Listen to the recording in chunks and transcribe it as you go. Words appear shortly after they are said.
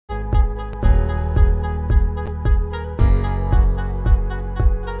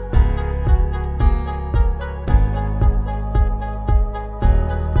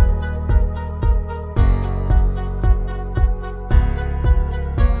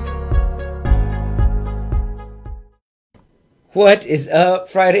What is up,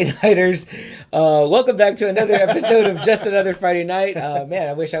 Friday Nighters? Welcome back to another episode of Just Another Friday Night. Man,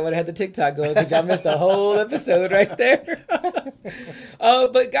 I wish I would have had the TikTok going because y'all missed a whole episode right there.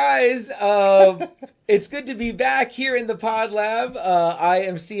 But guys, it's good to be back here in the Pod Lab. I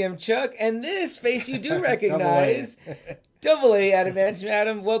am CM Chuck, and this face you do recognize. Double A Adamantium.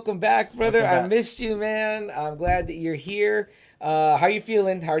 Adam, welcome back, brother. I missed you, man. I'm glad that you're here. How are you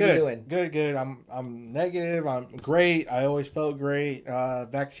feeling? How are you doing? Good. I'm negative. I'm great. I always felt great.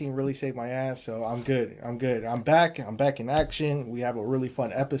 Vaccine really saved my ass, so I'm good. I'm back in action. We have a really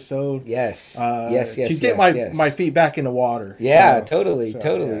fun episode. Yes. To get my feet back in the water. Yeah, totally.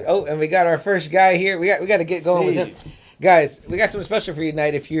 Yeah. Oh, and we got our first guy here. We got to get going with him. Guys, we got something special for you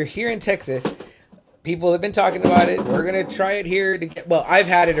tonight. If you're here in Texas, people have been talking about it. We're going to try it here. Well, I've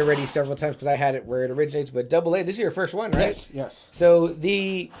had it already several times because I had it where it originates. But Double A, this is your first one, right? Yes. So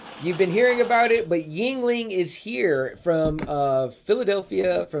you've been hearing about it, but Yingling is here from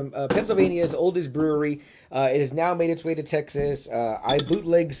Philadelphia, from Pennsylvania's oldest brewery. It has now made its way to Texas. I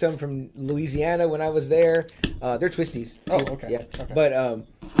bootlegged some from Louisiana when I was there. They're twisties. Oh, okay. Yeah. Okay.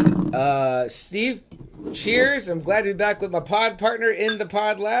 But Steve, cheers. I'm glad to be back with my pod partner in the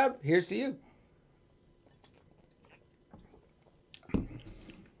Pod Lab. Here's to you.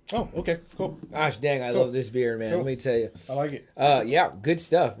 Oh, okay, cool. Gosh dang, I love this beer, man. Let me tell you. I like it. Yeah, good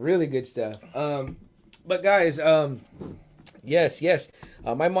stuff. Really good stuff. But guys, yes.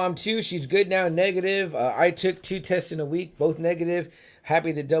 My mom too, she's good now, negative. I took 2 tests in a week, both negative.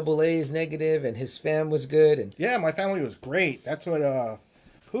 Happy that Double A is negative and his fam was good. And yeah, my family was great. That's what, that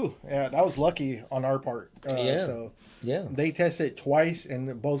was lucky on our part. Yeah. They tested twice,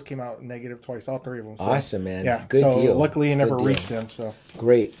 and both came out negative twice, all 3 of them. So, awesome, man. Yeah, good deal. Luckily, it never reached them. So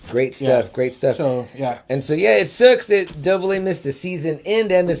great stuff. Yeah. Great stuff. So yeah, and so it sucks that Double A missed the season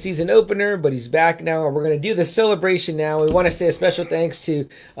end and the season opener, but he's back now, and we're gonna do the celebration now. We want to say a special thanks to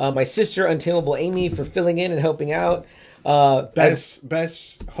my sister, Untamable Amy, for filling in and helping out.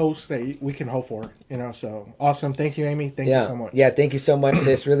 Best host that we can hope for, so awesome. Thank you, Amy. Thank you so much. Yeah, thank you so much,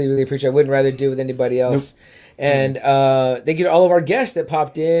 sis. Really appreciate it. I wouldn't rather do it with anybody else. Nope. And thank you to all of our guests that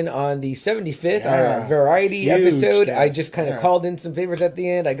popped in on the 75th, our variety episode. Guest. I just kind of called in some favorites at the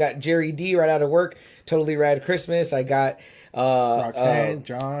end. I got Jerry D right out of work. Totally Rad Christmas. I got Roxanne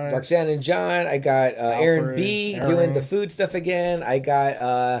and John. I got Aaron B doing the food stuff again. I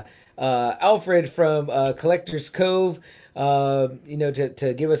got Alfred from Collector's Cove. To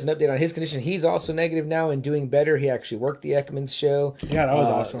give us an update on his condition. He's also negative now and doing better. He actually worked the Ekman's show. Yeah, that was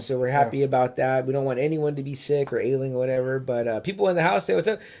awesome. So we're happy about that. We don't want anyone to be sick or ailing or whatever. But people in the house say what's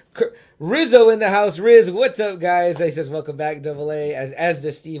up. Rizzo in the house. Riz, what's up, guys? He says welcome back, Double A. As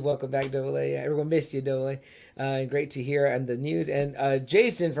does Steve, welcome back, Double A. Everyone missed you, Double A. And great to hear on the news. And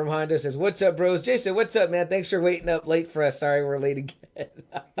Jason from Honda says, what's up, bros? Jason, what's up, man? Thanks for waiting up late for us. Sorry we're late again.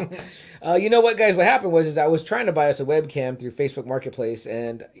 You know what, guys? What happened was I was trying to buy us a webcam through Facebook Marketplace,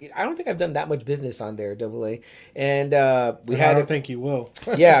 and I don't think I've done that much business on there, Double A. And I don't think you will.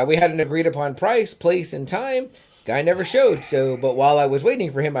 Yeah, we had an agreed upon price, place, and time. Guy never showed. But while I was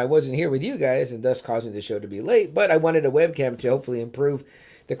waiting for him, I wasn't here with you guys, and thus causing the show to be late. But I wanted a webcam to hopefully improve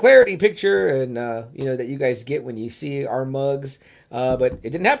the clarity picture and that you guys get when you see our mugs, but it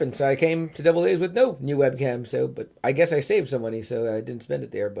didn't happen. So I came to Double A's with no new webcam. But I guess I saved some money, so I didn't spend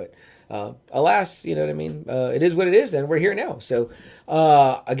it there. But alas, you know what I mean. It is what it is, and we're here now. So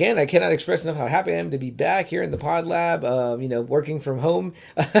again, I cannot express enough how happy I am to be back here in the Pod Lab. Working from home,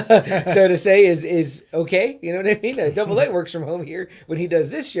 so to say, is okay. You know what I mean. Double A works from home here when he does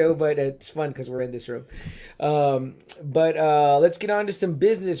this show, but it's fun because we're in this room. But let's get on to some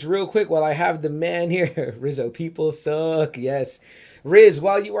business real quick while I have the man here. Rizzo, people suck. Yes. Riz,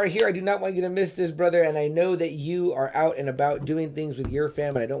 while you are here, I do not want you to miss this, brother. And I know that you are out and about doing things with your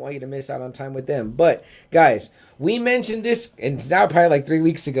fam, and I don't want you to miss out on time with them. But, guys, we mentioned this, and it's now probably like 3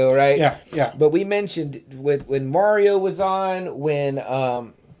 weeks ago, right? Yeah. But we mentioned when Mario was on, when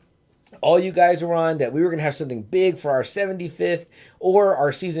all you guys were on, that we were going to have something big for our 75th or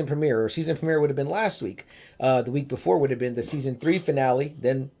our season premiere. Our season premiere would have been last week. The week before would have been the season 3 finale.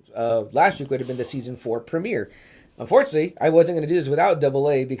 Then last week would have been the season 4 premiere. Unfortunately, I wasn't going to do this without Double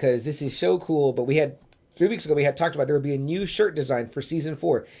A because this is so cool. But 3 weeks ago, we had talked about there would be a new shirt design for season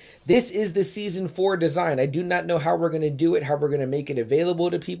 4. This is the season 4 design. I do not know how we're going to do it, how we're going to make it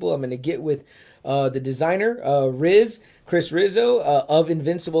available to people. I'm going to get with the designer, Chris Rizzo of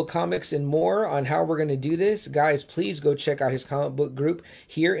Invincible Comics and More on how we're going to do this. Guys, please go check out his comic book group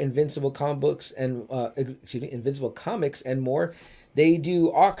here, Invincible Comics and More. They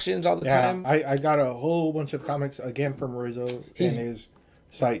do auctions all the time. I got a whole bunch of comics again from Rizzo and his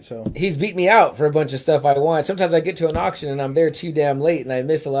site. So he's beat me out for a bunch of stuff I want. Sometimes I get to an auction and I'm there too damn late and I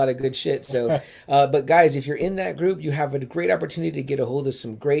miss a lot of good shit. So, but guys, if you're in that group, you have a great opportunity to get a hold of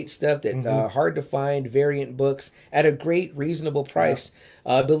some great stuff that hard to find variant books at a great reasonable price.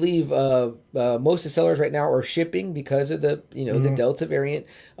 I believe most of the sellers right now are shipping because of the the Delta variant.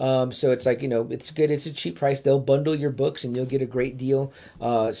 So it's like it's good. It's a cheap price. They'll bundle your books and you'll get a great deal.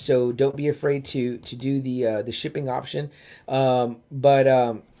 So don't be afraid to do the shipping option. But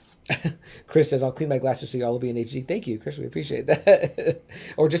Chris says, I'll clean my glasses so y'all will be in HD. Thank you, Chris. We appreciate that.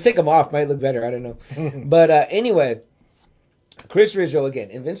 Or just take them off. Might look better. I don't know. But anyway, Chris Rizzo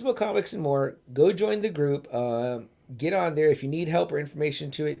again, Invincible Comics and more. Go join the group. Get on there. If you need help or information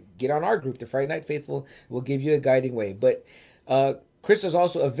to it, get on our group, the Friday Night Faithful. We'll give you a guiding way. But Chris is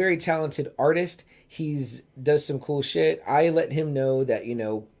also a very talented artist. He's does some cool shit. I let him know that,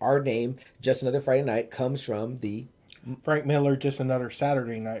 our name, Just Another Friday Night, comes from the Frank Miller, Just Another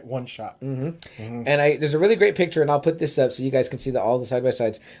Saturday Night one shot. And there's a really great picture, and I'll put this up so you guys can see all the side by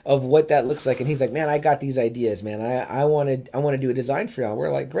sides of what that looks like. And he's like, "Man, I got these ideas, man. I want to do a design for y'all."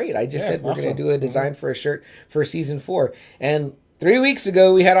 We're like, "Great! I just said we're going to do a design for a shirt for season 4." And 3 weeks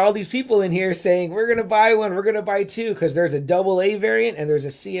ago, we had all these people in here saying, "We're going to buy one. We're going to buy 2 because there's a AA variant and there's a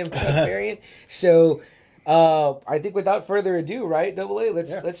CM Cup variant." So. I think without further ado, right, AA,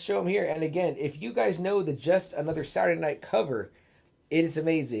 let's show them here. And again, if you guys know the Just Another Saturday Night cover, it is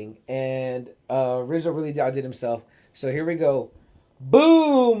amazing. And Rizzo really outdid himself. So here we go.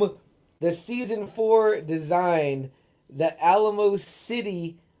 Boom! The season 4 design, the Alamo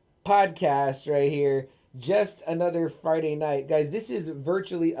City podcast right here. Just Another Friday Night. Guys, this is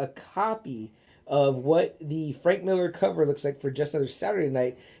virtually a copy of what the Frank Miller cover looks like for Just Another Saturday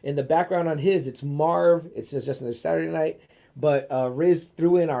Night. In the background on his, it's Marv. It says Just Another Saturday Night. But Riz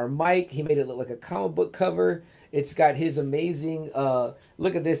threw in our Mike. He made it look like a comic book cover. It's got his amazing,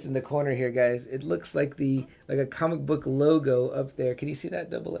 look at this in the corner here, guys. It looks like a comic book logo up there. Can you see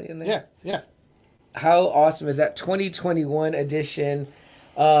that AA in there? Yeah. How awesome is that? 2021 edition.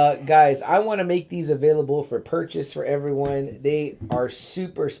 Guys, I want to make these available for purchase for everyone. They are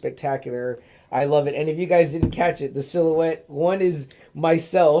super spectacular. I love it. And if you guys didn't catch it, the silhouette, one is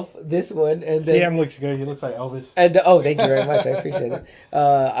myself, this one. And CM looks good. He looks like Elvis. And thank you very much. I appreciate it.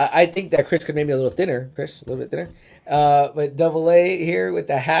 I think that Chris could make me a little thinner. Chris, a little bit thinner. But AA here with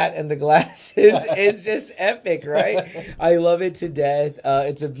the hat and the glasses is just epic, right? I love it to death.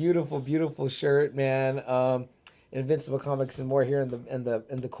 It's a beautiful, beautiful shirt, man. Invincible Comics and more here in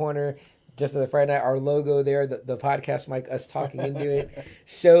the corner. Just Another Friday Night, our logo there, the podcast mic, us talking into it.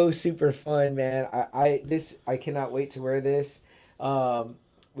 So super fun, man. I cannot wait to wear this.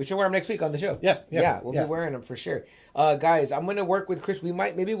 We should wear them next week on the show. Yeah. We'll be wearing them for sure. Guys, I'm gonna work with Chris.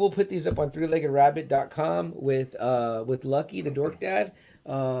 Maybe we'll put these up on 3leggedrabbit.com with Lucky the Dork Dad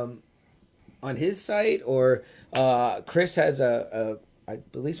on his site, or Chris has I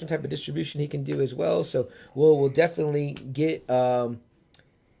believe some type of distribution he can do as well. So we'll definitely get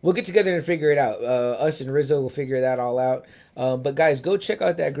we'll get together and figure it out. Us and Rizzo will figure that all out. But guys, go check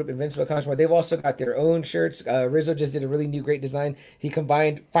out that group, Invincible Comics. They've also got their own shirts. Rizzo just did a really new, great design. He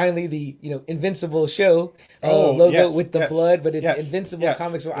combined finally the Invincible show logo with the blood, but it's Invincible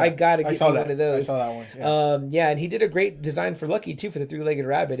Comics. I gotta get one of those. I saw that one. And he did a great design for Lucky too, for the 3-legged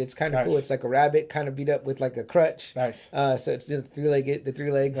rabbit. It's kind of cool. It's like a rabbit kind of beat up with like a crutch. Nice. So it's the 3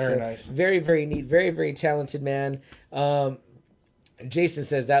 legs. Very nice. Very, very neat. Very, very talented man. Jason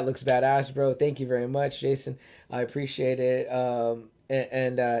says that looks badass, bro. Thank you very much, Jason. I appreciate it.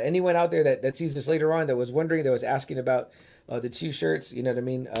 And anyone out there that sees this later on that was wondering, that was asking about the 2 shirts, you know what I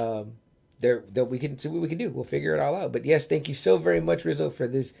mean? We can see what we can do. We'll figure it all out. But yes, thank you so very much, Rizzo, for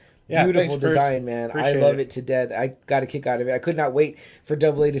this beautiful design, man. Appreciate I love it to death. I got a kick out of it. I could not wait for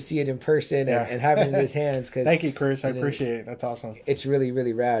AA to see it in person and have it in his hands. Thank you, Chris. I appreciate it. That's awesome. It's really,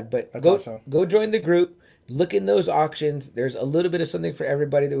 really rad. But awesome. Go join the group. Look in those auctions. There's a little bit of something for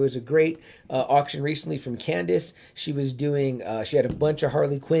everybody. There was a great auction recently from Candace. She was doing, she had a bunch of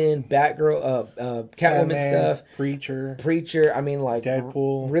Harley Quinn, Batgirl, Catwoman stuff. Preacher. I mean, like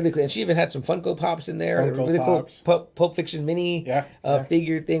Deadpool. Really cool. And she even had some Funko Pops in there. Funko really Pops. Cool Pulp Fiction mini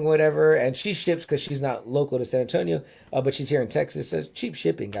figure thing, whatever. And she ships because she's not local to San Antonio, but she's here in Texas. So cheap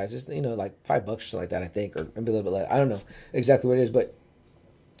shipping, guys. It's like $5 or something like that, I think, or maybe a little bit less. I don't know exactly what it is, but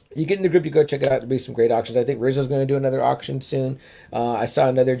you get in the group, you go check it out. There'll be some great auctions. I think Rizzo's going to do another auction soon. I saw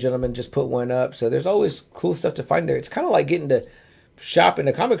another gentleman just put one up. So there's always cool stuff to find there. It's kind of like getting to shop in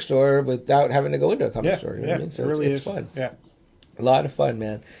a comic store without having to go into a comic store. You know what I mean? So it's fun. Yeah. A lot of fun,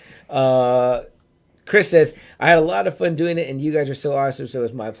 man. Chris says, I had a lot of fun doing it, and you guys are so awesome, so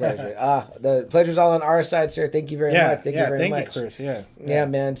it's my pleasure. The pleasure's all on our side, sir. Thank you very much. Thank you very much. Chris. Yeah,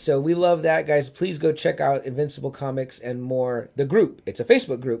 man. So we love that, guys. Please go check out Invincible Comics and More, the group. It's a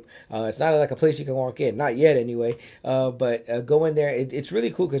Facebook group. It's not like a place you can walk in. Not yet, anyway. But go in there. It's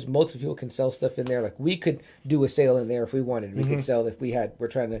really cool because multiple people can sell stuff in there. Like, we could do a sale in there if we wanted. We could sell if we're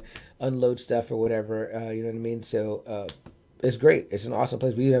trying to unload stuff or whatever. You know what I mean? So... it's great. It's an awesome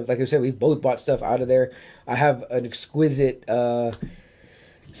place. We have, like I said, we both bought stuff out of there. I have an exquisite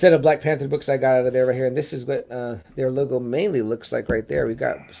set of Black Panther books I got out of there right here, and this is what their logo mainly looks like right there. We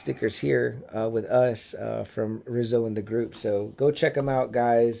got stickers here with us from Rizzo and the group. So go check them out,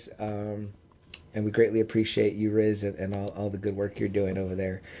 guys. And we greatly appreciate you, Riz, and all the good work you're doing over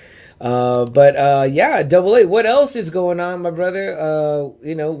there. Yeah, Double A. What else is going on, my brother?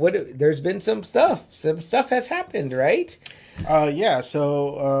 There's been some stuff. Some stuff has happened, right? Yeah.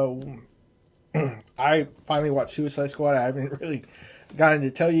 So I finally watched Suicide Squad. I haven't really gotten to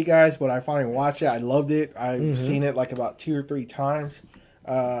tell you guys, but I finally watched it. I loved it. I've seen it like about 2 or 3 times.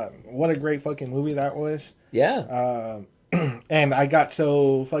 What a great fucking movie that was. Yeah. And I got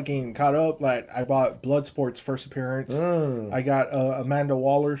so fucking caught up, like I bought Bloodsport's first appearance. I got Amanda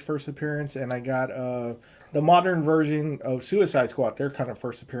Waller's first appearance, and I got the modern version of Suicide Squad, their kind of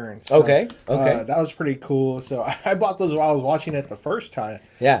first appearance. So, okay. That was pretty cool. So I bought those while I was watching it the first time.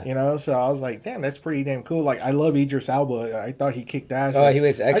 Yeah. You know, so I was like, damn, that's pretty damn cool. Like, I love Idris Elba. I thought he kicked ass. Oh, he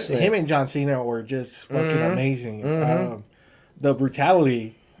was excellent. Him and John Cena were just fucking amazing. The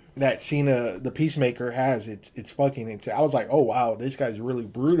brutality that Cena, the Peacemaker, has, it's I was like, oh wow, this guy's really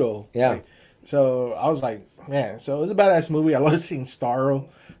brutal. Yeah. Like, so I was like, man, so it was a badass movie. I love seeing Starro.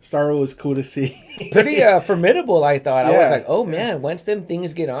 Starro was cool to see. Pretty formidable, I thought. Yeah. I was like, oh man, once them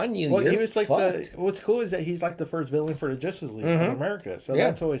things get on you, well, you're he was like fucked. what's cool is that he's like the first villain for the Justice League of America. So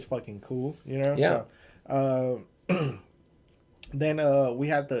that's always fucking cool, you know? Yeah. So, then we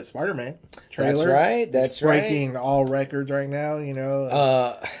had the Spider-Man trailer. That's right. That's breaking all records right now, you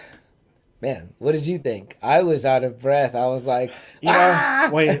know. Man, what did you think? I was out of breath. I was like,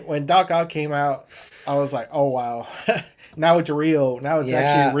 when Doc Ock came out, I was like, oh wow. Now it's real. Now it's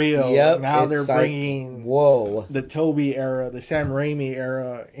actually real. Yep, now they're bringing whoa, the Tobey era, the Sam Raimi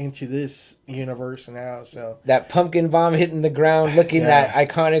era into this universe now. So that pumpkin bomb hitting the ground, looking that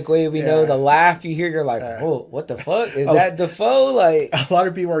iconic way we know, the laugh you hear, you're like, oh, what the fuck? Is that Defoe? Like, a lot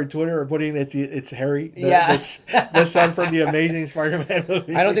of people on Twitter are putting it's Harry. The son from the Amazing Spider-Man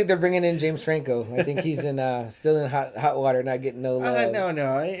movie. I don't think they're bringing in James Franco. I think he's still in hot water, not getting no love.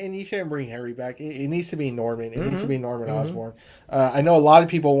 No, and you shouldn't bring Harry back. It needs to be Norman. It needs to be Norman Osborn. I know a lot of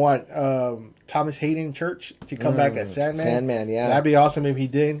people want Thomas Hayden Church to come back as Sandman. Sandman, yeah. That'd be awesome if he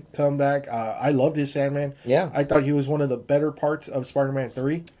did come back. I loved his Sandman. Yeah. I thought he was one of the better parts of Spider-Man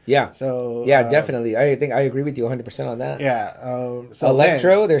 3. Yeah. So yeah, definitely. I think I agree with you 100% on that. Yeah. So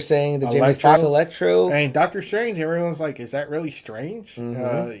Electro, they're saying the Jamie Foxx Electro. And Doctor Strange, everyone's like, is that really strange?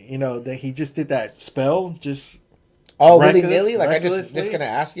 You know, that he just did that spell, just... Oh, willy-nilly? Like, I just going to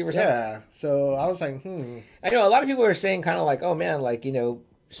ask you or something? Yeah. So I was like, I know a lot of people are saying kind of like, oh man, like, you know,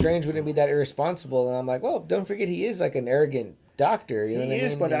 Strange wouldn't be that irresponsible. And I'm like, well, don't forget he is like an arrogant doctor. You know what I mean? He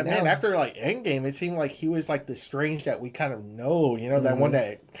is, but man, after like Endgame, it seemed like he was like the Strange that we kind of know, you know, that one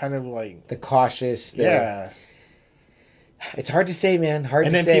that kind of like... The cautious. Yeah. It's hard to say, man. Hard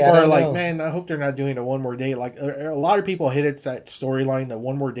to say. And then people are like, man, I hope they're not doing a One More Day. Like, a lot of people hit it, that storyline, the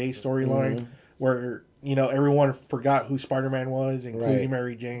One More Day storyline, where... You know, everyone forgot who Spider-Man was, including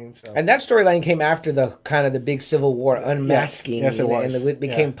Mary Jane. So. And that storyline came after the kind of the big Civil War unmasking. Yes, it was. And it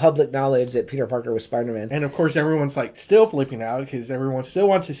became public knowledge that Peter Parker was Spider-Man. And of course, everyone's like still flipping out because everyone still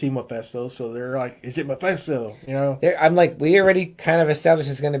wants to see Mephisto. So they're like, "Is it Mephisto?" You know. I'm like, we already kind of established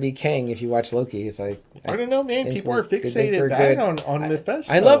it's going to be Kang if you watch Loki. It's like I don't know, man. People are fixated bad on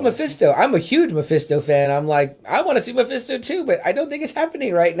Mephisto. I love Mephisto. I'm a huge Mephisto fan. I'm like, I want to see Mephisto too, but I don't think it's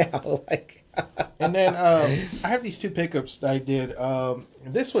happening right now. Like. And then I have these 2 pickups that I did.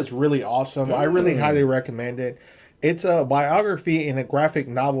 This was really awesome. I really highly recommend it. It's a biography in a graphic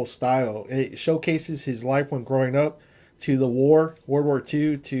novel style. It showcases his life when growing up, to the war, World War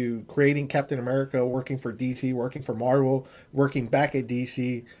II, to creating Captain America, working for DC, working for Marvel, working back at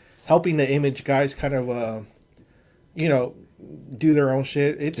DC, helping the Image guys kind of, you know, do their own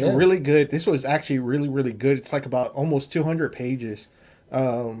shit. It's really good. This was actually really, really good. It's like about almost 200 pages.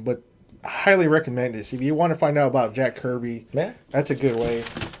 But I highly recommend this. If you want to find out about Jack Kirby, that's a good way.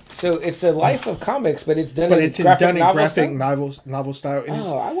 So it's a life of comics, but it's done in graphic novel style. And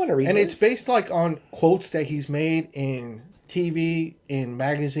I want to read and this. It's based like on quotes that he's made in TV, in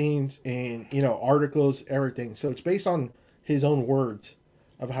magazines, in articles, everything. So it's based on his own words.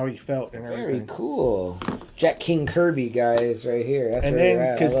 of how he felt and everything. Very cool. Jack King Kirby, guys, right here. That's and where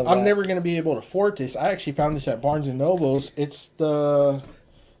then, because I'm never going to be able to afford this, I actually found this at Barnes & Noble's. It's the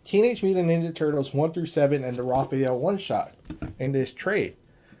Teenage Mutant Ninja Turtles 1 through 7 and the Raphael one-shot in this trade.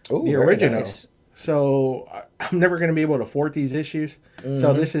 Ooh, the original. Nice. So I'm never going to be able to afford these issues.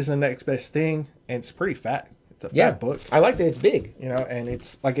 So this is the next best thing, and it's pretty fat. It's a fat book. I like that it's big. You know, and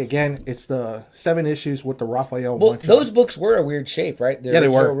it's like, again, it's the 7 issues with the Raphael Well, one-shot. those books were a weird shape, right? The they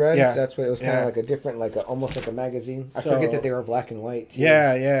were. Runs, yeah. That's what it was kind of like a different, almost like a magazine. I forget that they were black and white, too.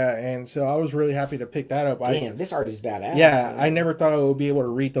 Yeah, and so I was really happy to pick that up. Damn, this art is badass. Yeah, man. I never thought I would be able to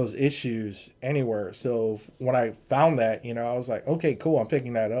read those issues anywhere. So when I found that, you know, I was like, okay, cool, I'm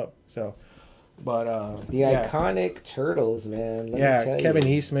picking that up. So, but the iconic Turtles, man. Let me tell Kevin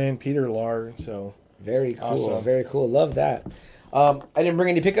you. Eastman, Peter Lahr. So very cool, awesome. Very cool. Love that. I didn't bring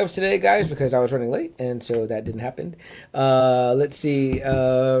any pickups today, guys, because I was running late, and so that didn't happen. Let's see.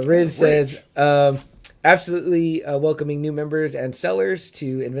 Riz says, absolutely welcoming new members and sellers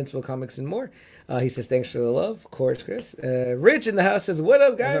to Invincible Comics and more. He says, thanks for the love. Of course, Chris. Rich in the house says, what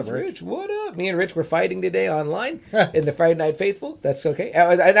up, guys? What's up, Rich, what up? Me and Rich were fighting today online in the Friday Night Faithful. That's okay.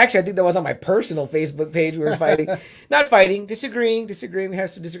 And actually, I think that was on my personal Facebook page. We were fighting. Not fighting, disagreeing. We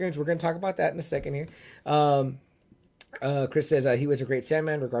have some disagreements. We're going to talk about that in a second here. Chris says he was a great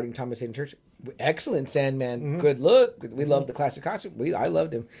Sandman regarding Thomas Hayden Church. Excellent Sandman. Good look. We love the classic costume. I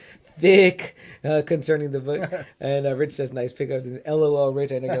loved him. Thick concerning the book. And Rich says nice pickups. And LOL,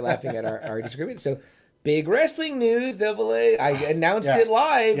 Rich, I know you're laughing at our disagreement. So big wrestling news, Double A. I announced it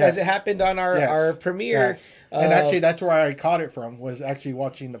live as it happened on our premiere. Yes. And actually, that's where I caught it from, was actually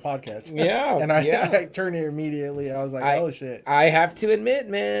watching the podcast. Yeah. And I turned it immediately. I was like, oh, shit. I have to admit,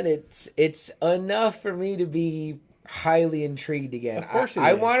 man, it's enough for me to be highly intrigued again. Of course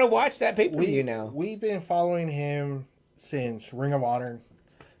I want to watch that pay-per-view now. We've been following him since Ring of Honor,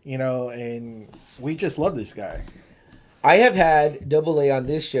 you know, and we just love this guy. I have had Double A on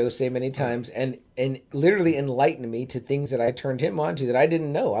this show say many times and literally enlightened me to things that I turned him on to that I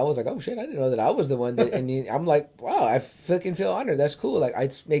didn't know. I was like, oh shit, I didn't know that I was the one that, and I'm like, wow, I fucking feel honored. That's cool. Like,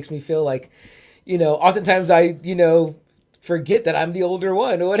 it makes me feel like, you know, oftentimes I, you know, forget that I'm the older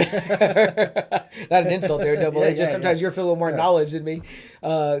one or whatever. Not an insult there, Double A. Just sometimes you're filled with more knowledge than me.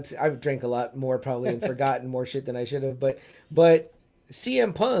 I've drank a lot more probably and forgotten more shit than I should have. But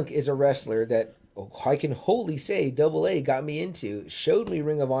CM Punk is a wrestler that I can wholly say Double A got me into, showed me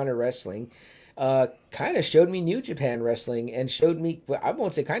Ring of Honor wrestling, kind of showed me New Japan wrestling, and showed me, well, I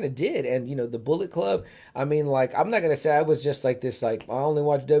won't say kind of did, and you know, the Bullet Club. I mean, like, I'm not going to say I was just like this, like, I only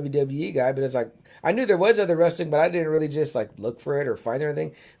watch WWE guy, but it's like, I knew there was other wrestling, but I didn't really just like look for it or find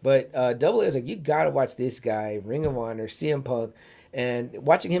anything. But Double A is like, you got to watch this guy, Ring of Honor, CM Punk. And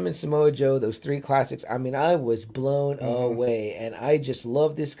watching him and Samoa Joe, those 3 classics, I mean, I was blown away. And I just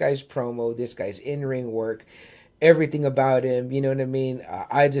love this guy's promo, this guy's in-ring work, everything about him. You know what I mean?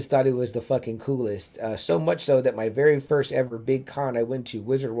 I just thought it was the fucking coolest. So much so that my very first ever big con I went to,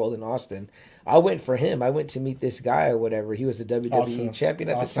 Wizard World in Austin, I went for him. I went to meet this guy or whatever. He was the WWE champion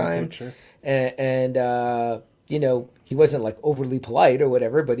at the time. Picture. And you know, he wasn't like overly polite or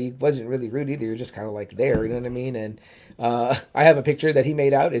whatever, but he wasn't really rude either. He was just kind of like there, you know what I mean? And I have a picture that he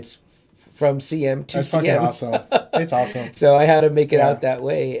made out. It's from CM to That's CM. fucking awesome. It's awesome. So I had to make it out that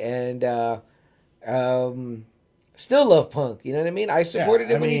way. And still love Punk, you know what I mean? I supported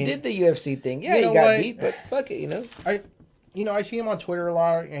him when he did the UFC thing. Yeah, he got beat, but fuck it, you know? I see him on Twitter a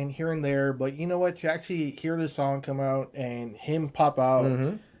lot and here and there, but you know what? To actually hear this song come out and him pop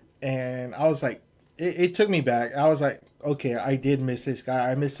out, and I was like, it took me back. I was like, okay, I did miss this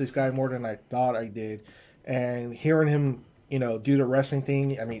guy. I missed this guy more than I thought I did. And hearing him, you know, do the wrestling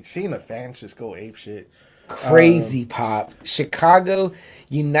thing, I mean, seeing the fans just go ape shit. Crazy pop. Chicago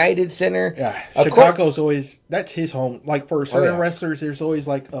United Center. Yeah, Chicago's always, that's his home. Like for certain wrestlers, there's always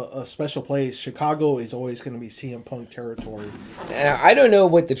like a special place. Chicago is always going to be CM Punk territory. And I don't know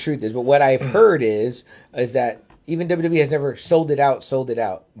what the truth is, but what I've heard is that even WWE has never sold it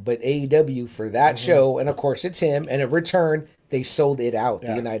out. But AEW for that show, and of course it's him, and in return, they sold it out,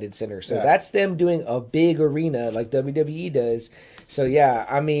 the United Center. So that's them doing a big arena like WWE does. So yeah,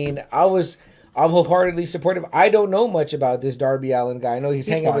 I mean, I'm wholeheartedly supportive. I don't know much about this Darby Allin guy. I know he's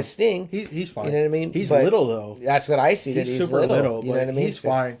hanging with Sting. He's fine. You know what I mean? He's little, though. That's what I see. He's super little. You know what I mean? He's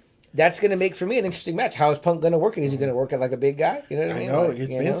fine. That's going to make, for me, an interesting match. How is Punk going to work it? Is he going to work it like a big guy? You know what I mean? I know. Like,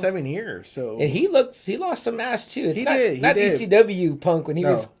 it's been 7 years. So. And he lost some mass, too. It's he not did. ECW Punk when he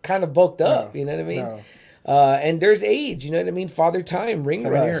was kind of bulked up. You know what I mean? And there's age. You know what I mean? Father Time, Ring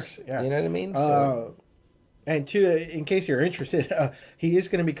 7 Rust. years. Yeah. You know what I mean? So. And two, in case you're interested, he is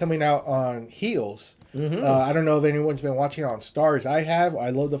going to be coming out on Heels. Mm-hmm. I don't know if anyone's been watching on Stars. I have.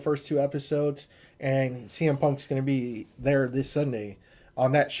 I love the first 2 episodes, and CM Punk's going to be there this Sunday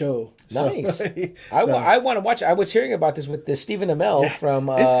on that show. Nice. So, I want to watch. I was hearing about this with the Stephen Amell from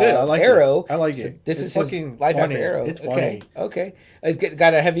it's good. I like Arrow. I like So it. this It's is his life funny. after Arrow. It's okay. funny. Okay. It's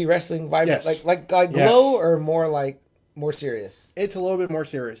got a heavy wrestling vibe, Yes. like Glow, or more like more serious. It's a little bit more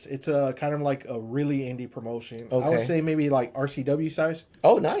serious. It's a kind of like a really indie promotion. I would Okay. say maybe like RCW size,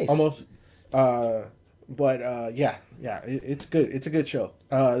 Oh, nice. almost. But it's good. It's a good show.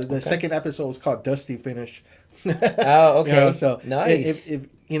 The second episode was called Dusty Finish. Oh, okay. You know, so nice. if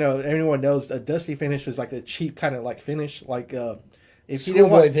you know, anyone knows, a Dusty Finish was like a cheap kind of like finish, like if you didn't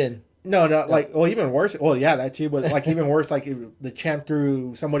Schoolboy want, pin. no, like, well, even worse. Well, yeah, that too, but like even worse, like if the champ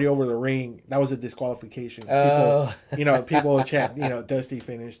threw somebody over the ring, that was a disqualification. Oh. People would chant, Dusty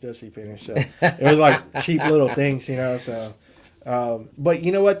Finish. So it was like cheap little things, So, but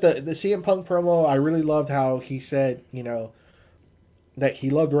you know what, the CM Punk promo, I really loved how he said, that he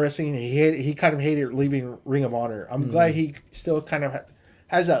loved wrestling. He kind of hated leaving Ring of Honor. I'm glad he still kind of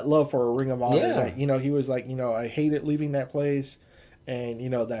has that love for Ring of Honor. Yeah. That, he was like, I hated leaving that place. And,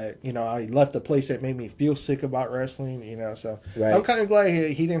 that, I left a place that made me feel sick about wrestling, So Right. I'm kind of glad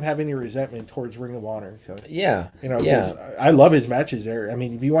he didn't have any resentment towards Ring of Honor. Yeah. 'Cause I love his matches there. I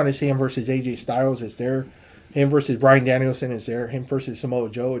mean, if you want to see him versus AJ Styles, it's there. Him versus Bryan Danielson, it's there. Him versus Samoa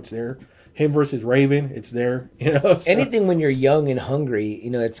Joe, it's there. Him versus Raven, it's there. So. Anything when you're young and hungry,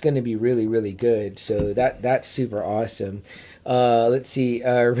 it's going to be really, really good. So that's super awesome. Let's see.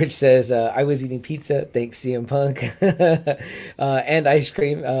 Rich says, I was eating pizza. Thanks, CM Punk. And ice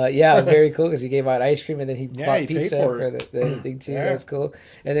cream. Yeah, very cool because he gave out ice cream and then he bought pizza for the thing too. Yeah. That's cool.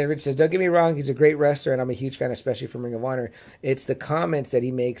 And then Rich says, don't get me wrong. He's a great wrestler and I'm a huge fan, especially from Ring of Honor. It's the comments that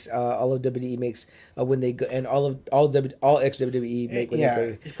he makes, all of WWE makes when they go, and all ex-WWE make when they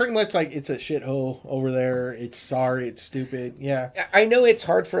go. It's pretty much like it's a shithole over there. It's sorry. It's stupid. Yeah. I know it's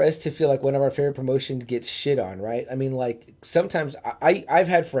hard for us to feel like one of our favorite promotions gets shit on, right? I mean, like, sometimes I've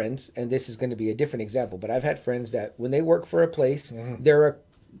had friends, and this is going to be a different example, but I've had friends that when they work for a place, they're a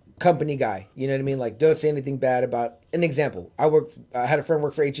company guy. You know what I mean? Like, don't say anything bad about an example. I had a friend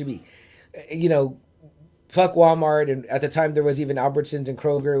work for H-E-B. Fuck Walmart, and at the time there was even Albertsons and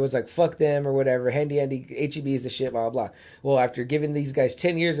Kroger. It was like, fuck them or whatever. Handy H-E-B is the shit, blah, blah, blah. Well, after giving these guys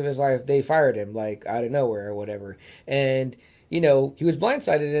 10 years of his life, they fired him, like, out of nowhere or whatever. And, he was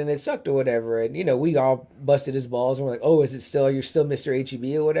blindsided and it sucked or whatever. And, we all busted his balls and we're like, oh, you're still Mr.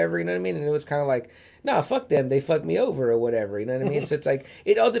 H-E-B or whatever, you know what I mean? And it was kind of like, nah, fuck them. They fucked me over or whatever, you know what I mean? So it's like,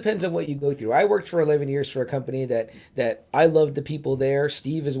 it all depends on what you go through. I worked for 11 years for a company that I loved the people there.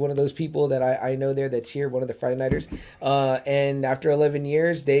 Steve is one of those people that I know there that's here, one of the Friday Nighters. And after 11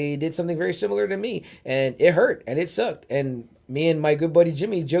 years, they did something very similar to me. And it hurt and it sucked. And me and my good buddy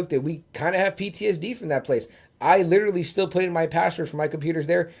Jimmy joked that we kind of have PTSD from that place. I literally still put in my password for my computers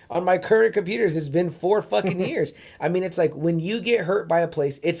there. On my current computers, it's been 4 fucking years. I mean, it's like when you get hurt by a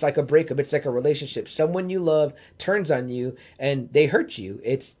place, it's like a breakup. It's like a relationship. Someone you love turns on you and they hurt you.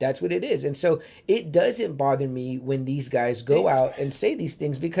 That's what it is. And so it doesn't bother me when these guys go out and say these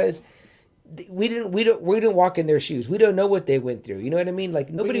things because we didn't walk in their shoes. We don't know what they went through. You know what I mean?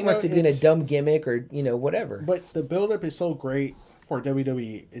 Like nobody wants to be in a dumb gimmick or whatever. But the buildup is so great. For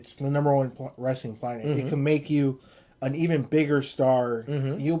WWE, it's the number one wrestling planet. It can make you an even bigger star.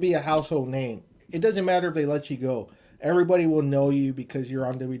 You'll be a household name. It doesn't matter if they let you go. Everybody will know you because you're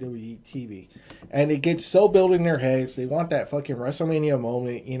on WWE TV. And it gets so built in their heads. They want that fucking WrestleMania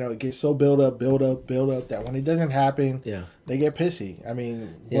moment. It gets so built up that when it doesn't happen, they get pissy. I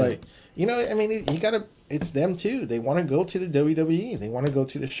mean, you gotta. It's them too. They want to go to the WWE. They want to go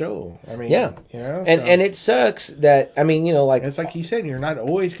to the show. I mean, and it sucks that like it's like you said, you're not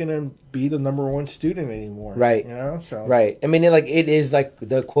always gonna be the number one student anymore, right? Right. I mean, it is like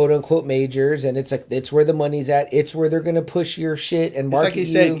the quote unquote majors, and it's like it's where the money's at. It's where they're gonna push your shit and market.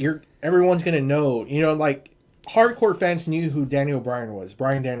 It's like you said, everyone's gonna know. Like hardcore fans knew who Daniel Bryan was,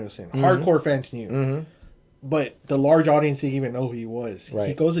 Bryan Danielson. Hardcore fans knew. But the large audience didn't even know who he was. Right.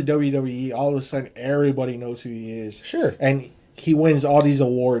 He goes to WWE, all of a sudden everybody knows who he is. Sure. And he wins all these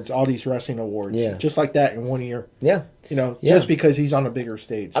awards, all these wrestling awards. Yeah. Just like that in 1 year. Yeah. Just because he's on a bigger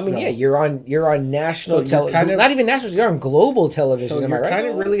stage. I mean, you're on national television. Not even national, you're on global television. So am I you're right? kind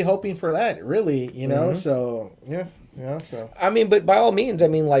of really hoping for that, really, so yeah. So I mean, but by all means, I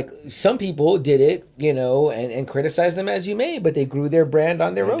mean, like some people did it, and criticize them as you may, but they grew their brand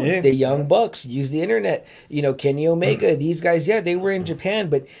on their own. The Young Bucks used the internet, Kenny Omega, these guys, they were in Japan,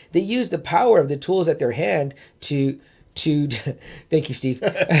 but they used the power of the tools at their hand to to thank you, Steve.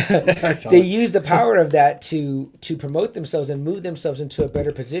 They use the power of that to promote themselves and move themselves into a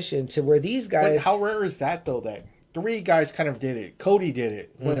better position to where these guys. But how rare is that though? That 3 guys kind of did it. Cody did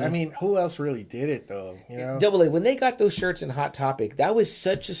it, but I mean, who else really did it though? You know, Double A, when they got those shirts in Hot Topic, that was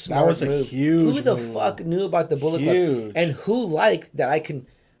such a smart move. That was a huge Who the move. fuck knew about the Bullet Club? And who liked that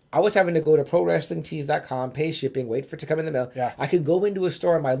I was having to go to ProWrestlingTees.com, pay shipping, wait for it to come in the mail. Yeah. I could go into a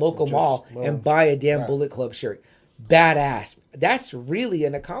store in my local mall and buy a damn Bullet Club shirt. Badass. That's really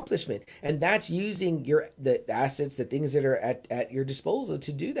an accomplishment. And that's using the assets, the things that are at your disposal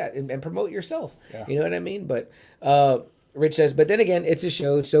to do that and promote yourself. Yeah. You know what I mean? But Rich says, but then again, it's a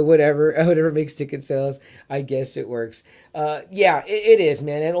show, so whatever makes ticket sales, I guess it works. Yeah, it is,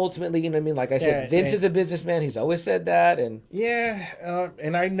 man. And ultimately, you know what I mean? Like I said, Vince is a businessman. He's always said that. And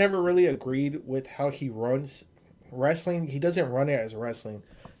and I never really agreed with how he runs wrestling. He doesn't run it as wrestling.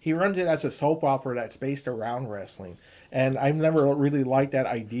 He runs it as a soap opera that's based around wrestling. And I've never really liked that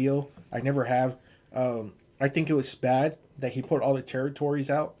ideal. I never have. I think it was bad that he put all the territories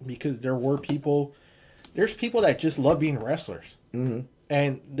out because there's people that just love being wrestlers. Mm-hmm.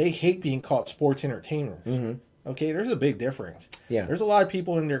 And they hate being called sports entertainers. Mm-hmm. Okay, there's a big difference. Yeah. There's a lot of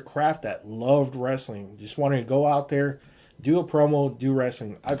people in their craft that loved wrestling, just wanted to go out there, do a promo, do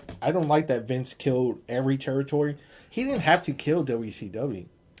wrestling. I don't like that Vince killed every territory. He didn't have to kill WCW.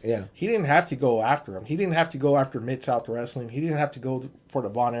 Yeah. He didn't have to go after him. He didn't have to go after Mid-South Wrestling. He didn't have to go for the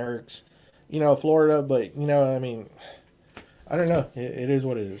Von Erichs, Florida. But, I mean, I don't know. It is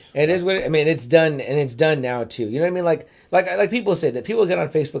what it is. It is what I mean. It's done, and it's done now, too. You know what I mean? Like people say that people get on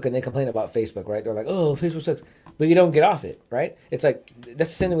Facebook and they complain about Facebook, right? They're like, oh, Facebook sucks. But you don't get off it, right? It's like, that's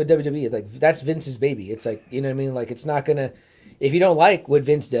the same thing with WWE. Like, that's Vince's baby. It's like, you know what I mean? Like, it's not going to, if you don't like what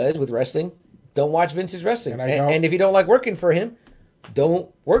Vince does with wrestling, don't watch Vince's wrestling. And if you don't like working for him, don't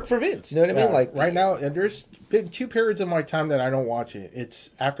work for Vince. You know what I mean? Like right now, there's been 2 periods of my time that I don't watch it.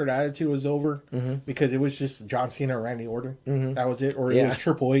 It's after the Attitude was over because it was just John Cena and Randy Orton. Mm-hmm. That was it, or it was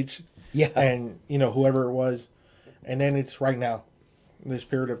Triple H. Yeah, and whoever it was, and then it's right now. This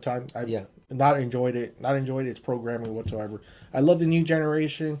period of time, I've not enjoyed it. Not enjoyed its programming whatsoever. I love the New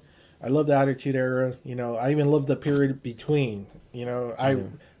Generation. I love the Attitude Era. I even love the period between. I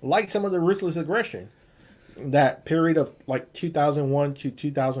like some of the Ruthless Aggression. That period of like 2001 to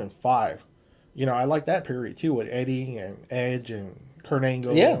 2005, I like that period too with Eddie and Edge and Kurt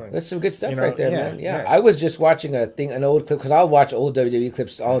Angle. Yeah, that's some good stuff right there, man. Yeah, I was just watching an old clip because I'll watch old WWE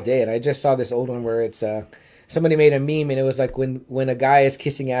clips all day, and I just saw this old one where it's somebody made a meme and it was like when a guy is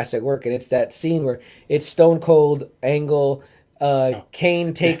kissing ass at work, and it's that scene where it's Stone Cold, Angle,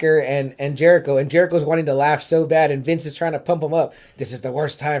 Kane, Taker, and Jericho. And Jericho's wanting to laugh so bad, and Vince is trying to pump him up. This is the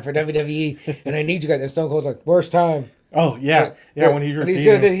worst time for WWE, and I need you guys. And Stone Cold's like, worst time. Oh, yeah. When he's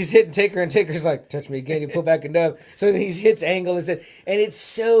doing that, he's hitting Taker, and Taker's like, touch me again. You pull back and up. So then he hits Angle and it's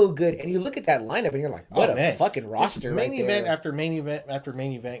so good. And you look at that lineup, and you're like, what a fucking roster right there. Main event after main event after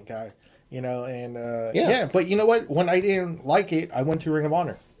main event guy. But you know what? When I didn't like it, I went to Ring of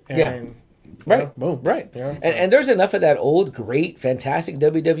Honor. And right, boom, right, and there's enough of that old, great, fantastic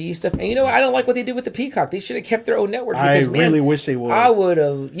WWE stuff. And I don't like what they did with the Peacock. They should have kept their own network. Because, I really wish they would. I would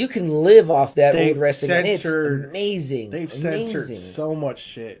have. You can live off that old wrestling. And it's amazing. They've censored so much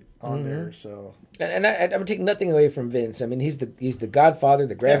shit on there. So, and I'm gonna take nothing away from Vince. I mean, he's the godfather,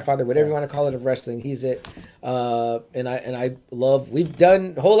 the grandfather, whatever you want to call it of wrestling. He's it. And I love. We've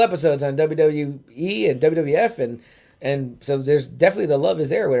done whole episodes on WWE and WWF and so there's definitely the love is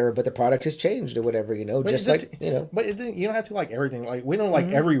there or whatever, but the product has changed or whatever, But you don't have to like everything. Like we don't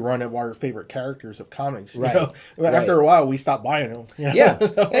like every run of our favorite characters of comics. Right. After a while, we stop buying them. Yeah.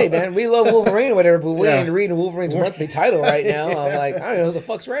 Hey man, we love Wolverine or whatever, but we ain't reading Wolverine's monthly title right now. I'm like, I don't know who the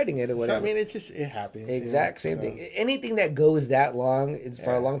fuck's writing it or whatever. So, I mean, it happens. Exact same thing. Anything that goes that long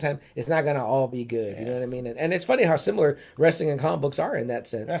for a long time, it's not gonna all be good. You know what I mean? And it's funny how similar wrestling and comic books are in that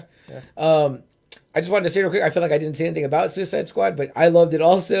sense. I just wanted to say real quick, I feel like I didn't say anything about Suicide Squad, but I loved it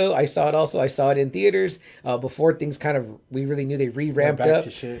also. I saw it in theaters before things we really knew they re-ramped up.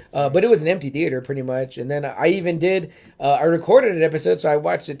 But it was an empty theater pretty much. And then I even I recorded an episode, so I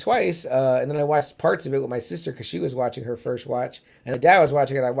watched it twice. And then I watched parts of it with my sister because she was watching her first watch. And her dad was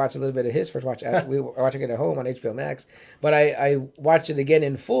watching it. I watched a little bit of his first watch. We were watching it at home on HBO Max. But I watched it again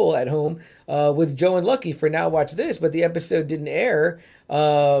in full at home with Joe and Lucky for Now Watch This. But the episode didn't air.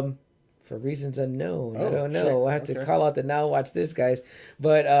 For reasons unknown. I don't know. We'll have to call out the Now Watch This guys.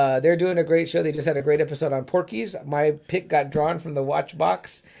 But they're doing a great show. They just had a great episode on Porky's. My pick got drawn from the watch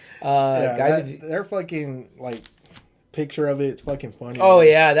box. Guys, they're fucking like picture of it. It's fucking funny. Oh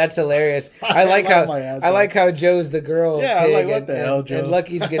yeah, that's hilarious. I like how Joe's the girl. Yeah, I'm like, what the hell, Joe? And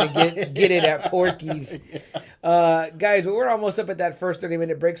Lucky's gonna get it at Porky's. Guys, we're almost up at that first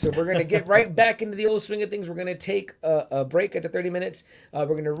 30-minute break, so we're going to get right back into the old swing of things. We're going to take a break at the 30 minutes. We're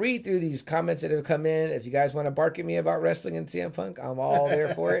going to read through these comments that have come in. If you guys want to bark at me about wrestling and CM Punk, I'm all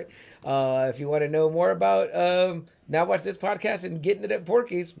there for it. If you want to know more about Now Watch This podcast and getting it at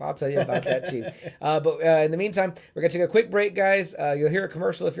Porky's, I'll tell you about that too. But in the meantime, we're going to take a quick break, guys. You'll hear a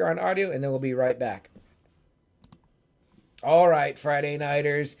commercial if you're on audio, and then we'll be right back. All right, Friday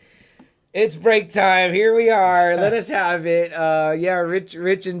Nighters. It's break time. Here we are. Let us have it.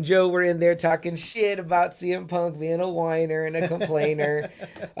 Rich and Joe were in there talking shit about CM Punk being a whiner and a complainer.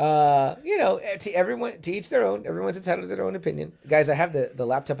 To each their own. Everyone's entitled to their own opinion. Guys, I have the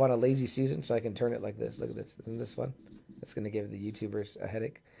laptop on a lazy Susan, so I can turn it like this. Look at this. Isn't this fun? That's going to give the YouTubers a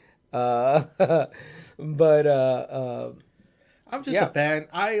headache. I'm just a fan.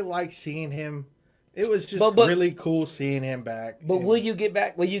 I like seeing him. It was just really cool seeing him back. But will you get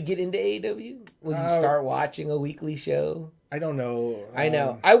back? Will you get into AEW? Will you start watching a weekly show? I don't know. I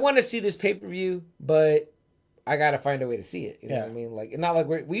know. I want to see this pay-per-view, but I got to find a way to see it. You know what I mean? Like, not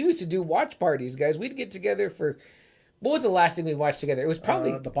like we used to do watch parties, guys. We'd get together for... What was the last thing we watched together? It was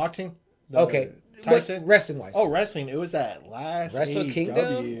probably... the boxing? Tyson? Wrestling-wise. Oh, wrestling. It was that last Wrestle AEW.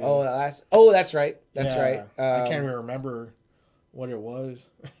 Kingdom? Oh, that's right. That's right. I can't even remember what it was.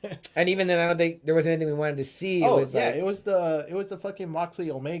 And even then, I don't think there was anything we wanted to see. It was the fucking Moxley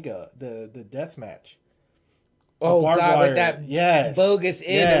Omega, the death match. Oh God, with that bogus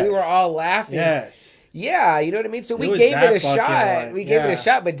end, we were all laughing. Yes. Yeah, you know what I mean? So we gave it a shot. We gave it a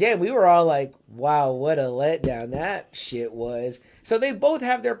shot, but damn, we were all like, wow, what a letdown that shit was. So they both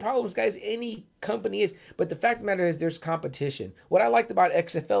have their problems, guys. Any company is. But the fact of the matter is there's competition. What I liked about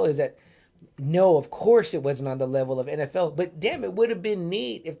XFL is that, no, of course it wasn't on the level of NFL, but damn, it would have been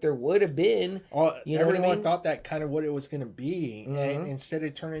neat if there would have been. Everyone thought that kind of what it was going to be, and instead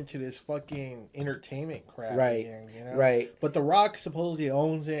it turned into this fucking entertainment crap. Right. Again, Right. But The Rock supposedly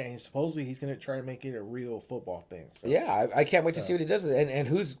owns it, and supposedly he's going to try to make it a real football thing. So. Yeah, I can't wait to see what he does with it. And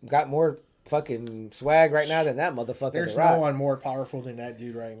who's got more fucking swag right now than that motherfucker. There's no one more powerful than that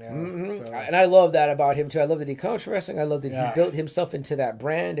dude right now. So. And I love that about him too. I love that he comes from wrestling. I love that he built himself into that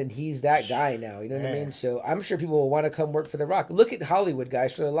brand, and he's that guy now. You know what I mean? So I'm sure people will want to come work for The Rock. Look at Hollywood,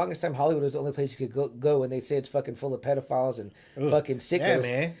 guys. For the longest time, Hollywood was the only place you could go and they say it's fucking full of pedophiles and fucking sickos.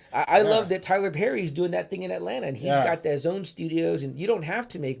 Yeah, man. I love that Tyler Perry's doing that thing in Atlanta, and he's got his own studios, and you don't have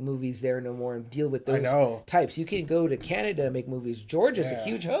to make movies there no more and deal with those types. You can go to Canada and make movies. Georgia's a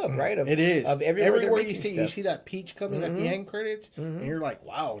huge hub, right? It is. Of everywhere you see that peach coming at the end credits, and you're like,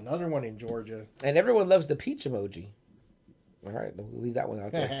 wow, another one in Georgia. And everyone loves the peach emoji. All right, we'll leave that one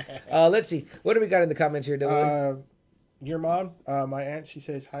out there. Let's see. What do we got in the comments here, Dylan? Your mom, my aunt, she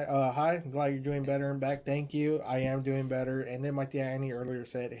says, hi, I'm glad you're doing better and back. Thank you. I am doing better. And then my Tia Annie earlier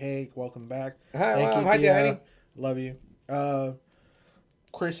said, hey, welcome back. Hi, Tia Annie. Love you.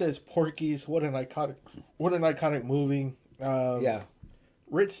 Chris says, Porky's, what an iconic movie.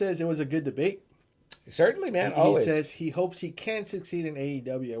 Rich says it was a good debate. Certainly, man. He says he hopes he can succeed in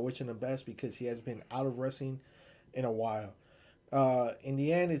AEW. I wish him the best because he has been out of wrestling in a while. In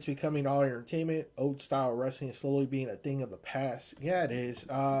the end, it's becoming all entertainment. Old style wrestling is slowly being a thing of the past. Yeah, it is.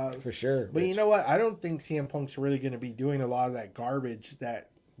 For sure. But you know what? I don't think CM Punk's really going to be doing a lot of that garbage that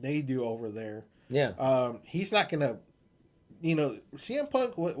they do over there. Yeah. He's not going to, CM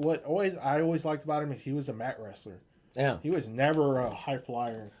Punk, I always liked about him is he was a mat wrestler. Yeah. He was never a high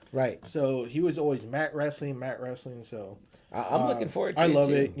flyer. Right. So he was always mat wrestling. So I'm looking forward to it. I love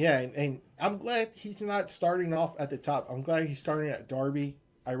it. Yeah. And I'm glad he's not starting off at the top. I'm glad he's starting at Darby.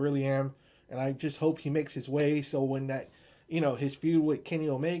 I really am. And I just hope he makes his way. So when that, his feud with Kenny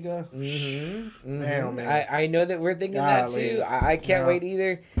Omega, man, oh man. I know that we're thinking that too. I can't wait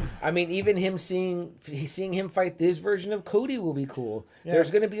either. I mean, even him seeing him fight this version of Cody will be cool. Yeah.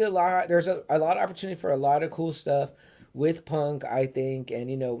 There's going to be a lot of opportunity for a lot of cool stuff with Punk, I think. And,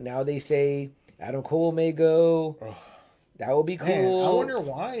 now they say Adam Cole may go. That will be cool. Man, I wonder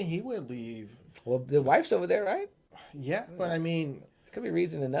why he would leave. Well, the wife's over there, right? Yeah, but I mean... It could be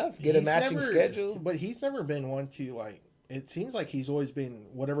reason enough. Get a matching schedule. But he's never been one to, it seems like he's always been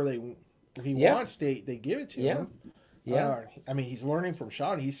whatever he wants, they give it to him. Yeah. I mean, he's learning from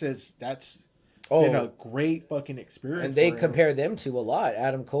Sean. He says that's been a great fucking experience. And they compare them to a lot,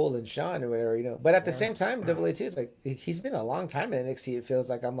 Adam Cole and Sean or whatever, But at the same time, Double A too, it's like he's been a long time in NXT. It feels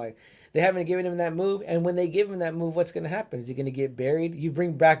like they haven't given him that move. And when they give him that move, what's going to happen? Is he going to get buried? You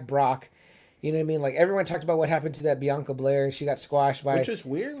bring back Brock. You know what I mean? Like, everyone talked about what happened to that Bianca Blair. She got squashed by... Which is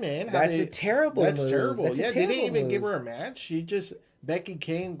weird, man. That's a terrible move. That's terrible. That's they didn't even give her a match. She just... Becky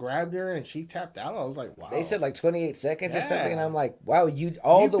came, grabbed her, and she tapped out. I was like, wow. They said like 28 seconds or Yeah. something, and I'm like, wow, work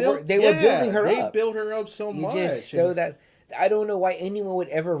they were building her They up. built her up so much. You just know that. I don't know why anyone would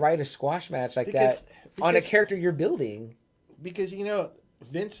ever write a squash match like that on a character you're building. Because,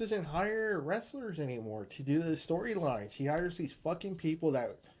 Vince doesn't hire wrestlers anymore to do the storylines. He hires these fucking people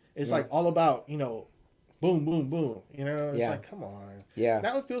that it's like all about, boom, boom, boom. It's like, come on. Yeah.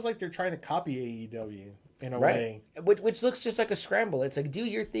 Now it feels like they're trying to copy AEW in a way. Which looks just like a scramble. It's like, do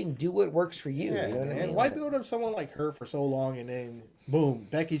your thing. Do what works for you. Yeah, you know what I mean? Why build up someone like her for so long and then, boom,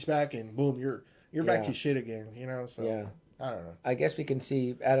 Becky's back and boom, you're back to shit again, So, yeah. I don't know. I guess we can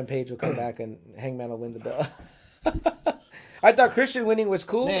see Adam Page will come back and Hangman will win the belt. I thought Christian winning was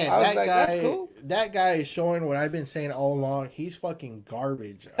cool. Man, I was like, that's cool. That guy is showing what I've been saying all along. He's fucking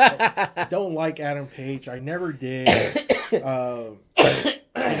garbage. I don't like Adam Page. I never did.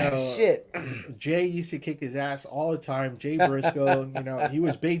 Shit. Jay used to kick his ass all the time. Jay Briscoe, he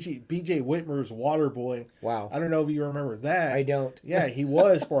was BJ Whitmer's water boy. Wow. I don't know if you remember that. I don't. Yeah, he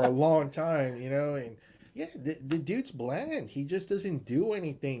was for a long time, and yeah, the dude's bland. He just doesn't do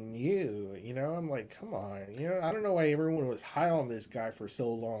anything new. I'm like, come on. I don't know why everyone was high on this guy for so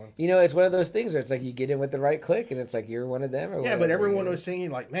long. It's one of those things where it's like you get in with the right click and it's like you're one of them. Or yeah, but everyone was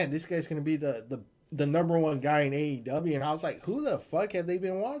thinking like, man, this guy's going to be the number one guy in AEW. And I was like, who the fuck have they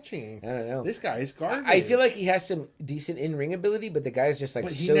been watching? I don't know. This guy is garbage. I feel like he has some decent in-ring ability, but the guy's just like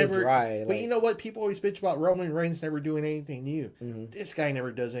dry. But you know what? People always bitch about Roman Reigns never doing anything new. Mm-hmm. This guy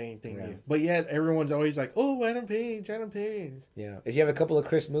never does anything new. But yet everyone's always like, oh, Adam Page. Yeah. If you have a couple of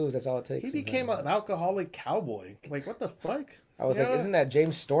Chris moves, that's all it takes. He became an alcoholic cowboy. Like, what the fuck? I was like, isn't that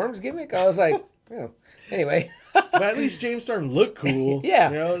James Storm's gimmick? I was like, anyway. But at least James Storm looked cool.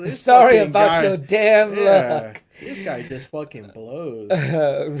 Yeah. Sorry about your damn luck. This guy just fucking blows.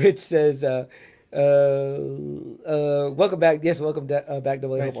 Rich says, welcome back. Yes, welcome back to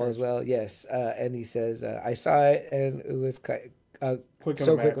William Hall as well. Yes. And he says, I saw it and it was quick of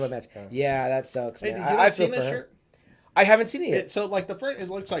a match. Yeah, that sucks, man. Hey, I feel for him. Shirt? I haven't seen it yet. So, like, the front, it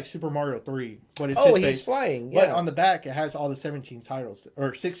looks like Super Mario 3. But it's he's flying. Yeah. But on the back, it has all the 17 titles,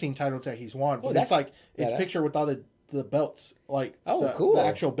 or 16 titles that he's won. But it's pictured with all the belts, like cool. The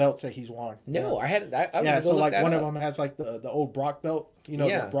actual belts that he's won. No, I hadn't. So like one of them has like the old Brock belt,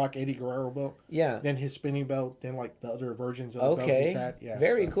 the Brock Eddie Guerrero belt. Yeah. Then his spinning belt. Then like the other versions of the belt he's had. Yeah.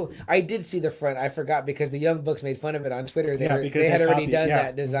 Very cool. I did see the front. I forgot because the Young Bucks made fun of it on Twitter. They had already done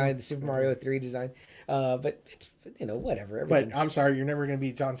that design, the Super Mario 3 design. But it's whatever. But I'm sorry, you're never going to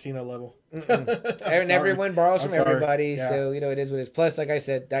be John Cena level. And everyone borrows from everybody, so it is what it is. Plus, like I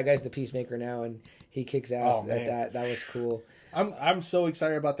said, that guy's the peacemaker now, and he kicks ass. That was cool. I'm so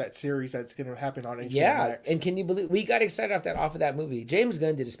excited about that series that's going to happen on HBO Max. And can you believe we got excited off of that movie? James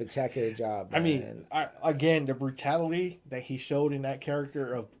Gunn did a spectacular job. Man. I mean, again, the brutality that he showed in that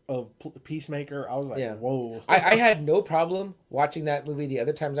character of Peacemaker, I was like, whoa. I had no problem watching that movie the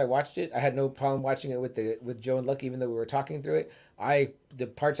other times I watched it. I had no problem watching it with Joe and Lucky, even though we were talking through it. The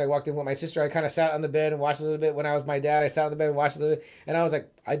parts I walked in with my sister, I kind of sat on the bed and watched a little bit. When I was my dad, I sat on the bed and watched a little bit. And I was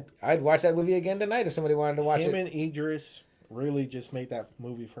like, I'd watch that movie again tonight if somebody wanted to watch it. Him and Idris really just made that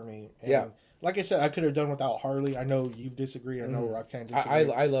movie for me. And like I said, I could have done without Harley. I know you've disagreed. I know Roxanne disagreed.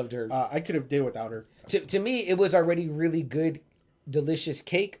 I loved her. I could have did without her. To me, it was already really good, delicious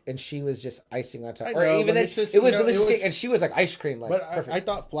cake, and she was just icing on top. I know, or even then, it was delicious cake, and she was like ice cream. But I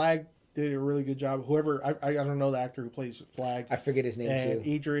thought Flag did a really good job. Whoever, I don't know the actor who plays Flag. I forget his name and too.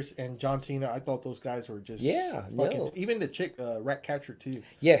 Idris and John Cena, I thought those guys were just even the chick, Ratcatcher too.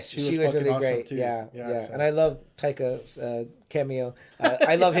 Yes, she was really great. Too. Yeah. So. And I love Taika's cameo.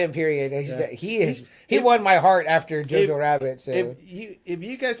 I love him. Period. He won my heart after Jojo Rabbit. So if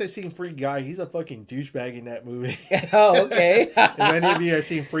you guys have seen Free Guy, he's a fucking douchebag in that movie. Oh, okay. If any of you have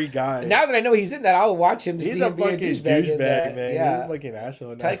seen Free Guy, now that I know he's in that, I'll watch him to see him be a douchebag, man. Yeah, he's a fucking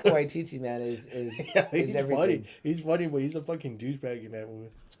asshole. Taika Waititi, man, is he's everything. Funny. He's funny, but he's a fucking douchebag in that movie.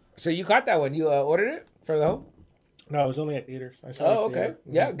 So you caught that one? You ordered it for the home? No, it was only at theaters. I saw it okay. Theater.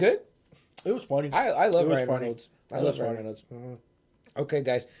 Yeah, good. It was funny. I love Ryan Reynolds. I love Ryan Reynolds. Mm-hmm. Okay,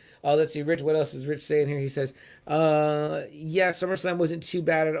 guys. Let's see. Rich, what else is Rich saying here? He says, SummerSlam wasn't too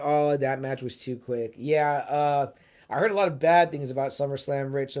bad at all. That match was too quick. Yeah, I heard a lot of bad things about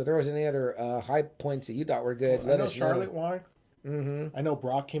SummerSlam, Rich. So if there was any other high points that you thought were good, let us know. Charlotte won. Mm-hmm. I know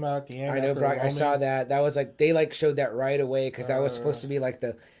Brock came out at the end. I know Brock. I saw that. That was like they showed that right away because that was supposed to be like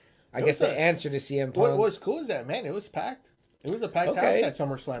the answer to CM Punk. What was cool is that, man, it was packed. It was a packed Okay. house at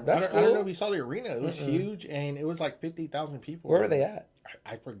SummerSlam. That's I don't know cool. if you saw the arena. It was huge, and it was like 50,000 people. Where were they at?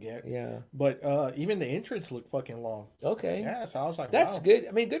 I forget. Yeah. But even the entrance looked fucking long. Okay. Yeah, so I was like, That's wow. good.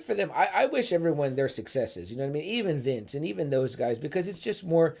 I mean, good for them. I wish everyone their successes. You know what I mean? Even Vince and even those guys, because it's just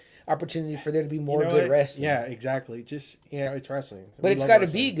more opportunity for there to be more good wrestling. Yeah, exactly. Just, it's wrestling. But it's got to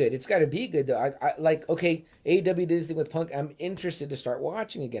be good. It's got to be good, though. I like, okay, AEW did this thing with Punk. I'm interested to start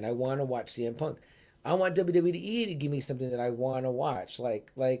watching again. I want to watch CM Punk. I want WWE to give me something that I want to watch.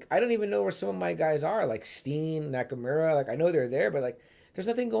 Like I don't even know where some of my guys are, like Steen, Nakamura. Like, I know they're there, but like, there's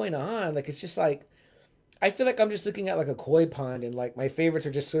nothing going on. Like, it's just like, I feel like I'm just looking at like a koi pond, and like my favorites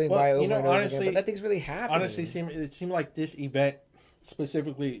are just swimming by over and over honestly, again. But nothing's really happening. Honestly, it seemed like this event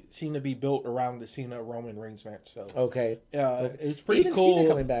specifically seemed to be built around the Cena Roman Reigns match. So okay, it's pretty even cool. Cena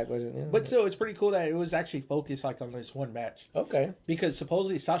coming back, wasn't it? But still, it's pretty cool that it was actually focused like on this one match. Okay, because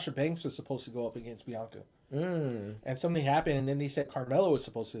supposedly Sasha Banks was supposed to go up against Bianca, and something happened, and then they said Carmella was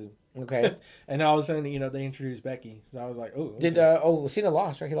supposed to. Okay, and all of a sudden, they introduced Becky. So I was like, oh, okay. did Cena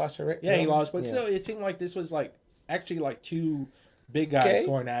lost, right? He lost her, right? Yeah, he lost, but still, it seemed like this was like actually like two big guys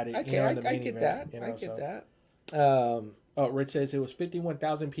going at it. Okay, I get that. I get that. Oh, Rich says it was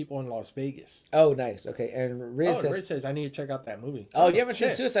 51,000 people in Las Vegas. Oh, nice. Okay, and Riz says I need to check out that movie. Oh, you haven't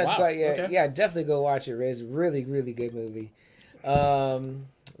seen Suicide Squad yet? Okay. Yeah, definitely go watch it, Riz. Really, really good movie.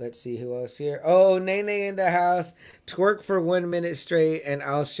 Let's see who else here. Oh, Nene in the house. Twerk for 1 minute straight, and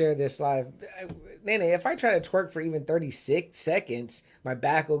I'll share this live. Nene, if I try to twerk for even 36 seconds, my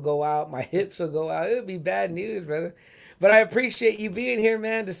back will go out, my hips will go out. It would be bad news, brother. But I appreciate you being here,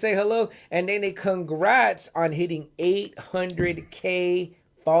 man, to say hello. And Nene, congrats on hitting 800K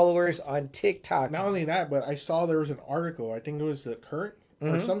followers on TikTok. Not only that, but I saw there was an article, I think it was the Current,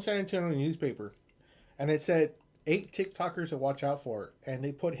 or some San Antonio newspaper, and it said 8 TikTokers to watch out for, and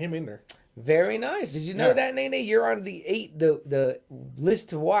they put him in there. Very nice. Did you know that, Nene? You're on the list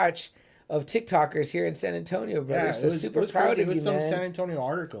to watch of TikTokers here in San Antonio, brother. Yeah, so super proud of you, man. It was some San Antonio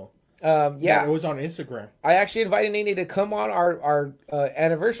article. Yeah, it was on Instagram. I actually invited Nene to come on our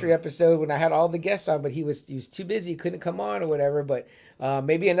anniversary episode when I had all the guests on, but he was too busy, couldn't come on or whatever. But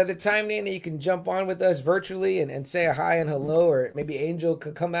maybe another time, Nene, you can jump on with us virtually and say a hi and hello, or maybe Angel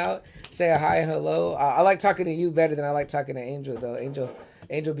could come out, say a hi and hello. I like talking to you better than I like talking to Angel, though.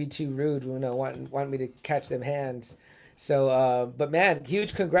 Angel be too rude, want me to catch them hands. So, but man,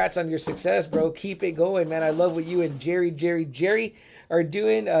 huge congrats on your success, bro. Keep it going, man. I love what you and Jerry are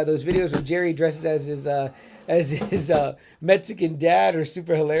doing. Those videos where Jerry dresses as his Mexican dad are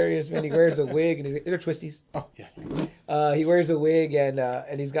super hilarious, man. He wears a wig and they're twisties. Oh yeah. He wears a wig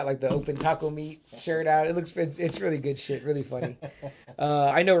and he's got like the open taco meat shirt out. It's really good shit, really funny.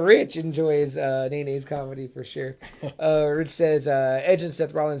 I know Rich enjoys Nene's comedy for sure. Rich says Edge and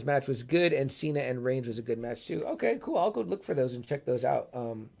Seth Rollins match was good, and Cena and Reigns was a good match too. Okay, cool. I'll go look for those and check those out.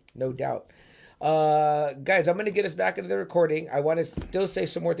 No doubt. Guys, I'm going to get us back into the recording. I want to still say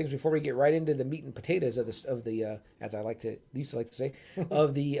some more things before we get right into the meat and potatoes of the as I used to like to say,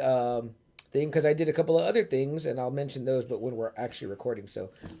 of the thing, because I did a couple of other things, and I'll mention those, but when we're actually recording. So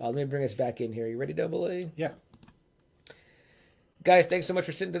let me bring us back in here. You ready, Double A? Yeah. Guys, thanks so much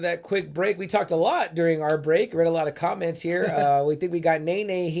for sitting to that quick break. We talked a lot during our break. Read a lot of comments here. We think we got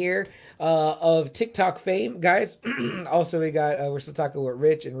Nene here of TikTok fame, guys. Also, we got we're still talking with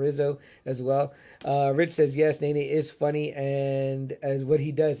Rich and Rizzo as well. Rich says yes, Nene is funny, and as what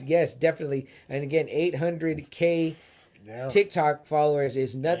he does, yes, definitely. And again, 800K TikTok followers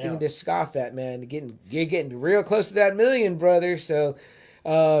is nothing to scoff at, man. You're getting real close to that million, brother. So.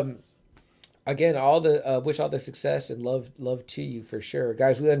 Again, wish all the success and love to you for sure,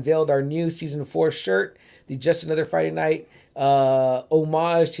 guys. We unveiled our new season 4 shirt, the Just Another Friday Night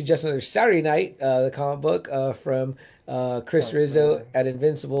homage to Just Another Saturday Night, the comic book from Chris Rizzo at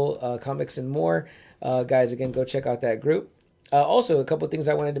Invincible Comics and More. Guys, again, go check out that group. Also, a couple of things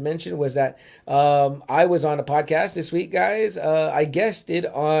I wanted to mention was that I was on a podcast this week, guys. I guested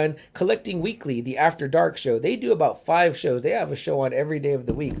on Collecting Weekly, the After Dark show. They do about 5 shows. They have a show on every day of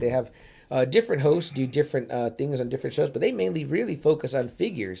the week. They have different hosts do different things on different shows, but they mainly really focus on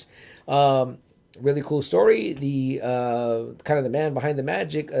figures. Really cool story. The kind of the man behind the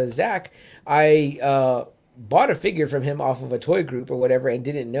magic, Zach. I bought a figure from him off of a toy group or whatever, and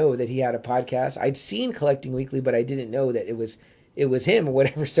didn't know that he had a podcast. I'd seen Collecting Weekly, but I didn't know that it was him or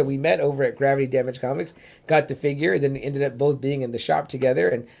whatever. So we met over at Gravity Damage Comics, got the figure, then ended up both being in the shop together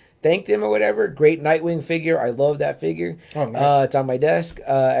and thanked him or whatever. Great Nightwing figure. I love that figure. Oh, nice. It's on my desk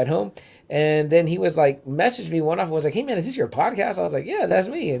at home. And then he was like, messaged me one off and was like, hey man, is this your podcast? I was like, yeah, that's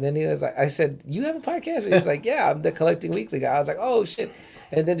me. And then he was like, I said, you have a podcast? And he was like, yeah, I'm the Collecting Weekly guy. I was like, oh shit.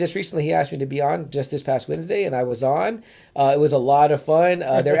 And then just recently he asked me to be on just this past Wednesday, and I was on. It was a lot of fun.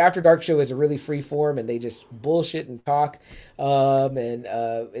 Their After Dark show is a really free form, and they just bullshit and talk.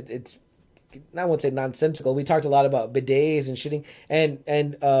 It's, I won't say nonsensical. We talked a lot about bidets and shitting.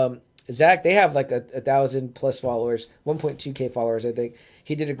 And Zach, they have like 1,000 plus followers, 1.2K followers, I think.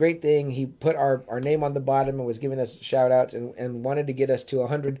 He did a great thing. He put our name on the bottom and was giving us shout outs and wanted to get us to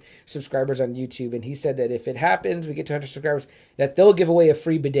 100 subscribers on YouTube. And he said that if it happens, we get to 100 subscribers, that they'll give away a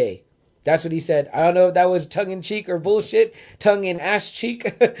free bidet. That's what he said. I don't know if that was tongue in cheek or bullshit, tongue in ass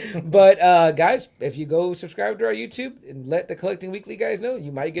cheek. But guys, if you go subscribe to our YouTube and let the Collecting Weekly guys know,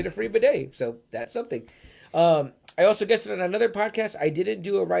 you might get a free bidet. So that's something. I also guested on another podcast. I didn't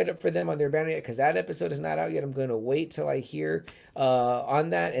do a write-up for them on their banner yet because that episode is not out yet. I'm going to wait till I hear on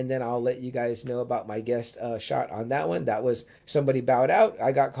that, and then I'll let you guys know about my guest shot on that one. That was somebody bowed out.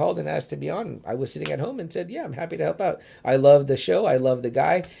 I got called and asked to be on. I was sitting at home and said, yeah, I'm happy to help out. I love the show. I love the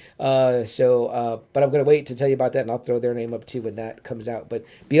guy. But I'm going to wait to tell you about that, and I'll throw their name up too when that comes out. But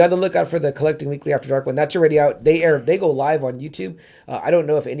be on the lookout for the Collecting Weekly After Dark one. That's already out. They go live on YouTube. I don't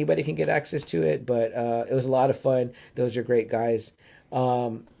know if anybody can get access to it, but it was a lot of fun. Those are great guys.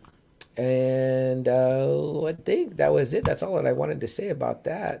 I think that was it. That's all that I wanted to say about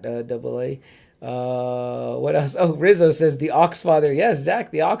that. Double A. What else? Oh, Rizzo says the Oxfather. Yes, Zach,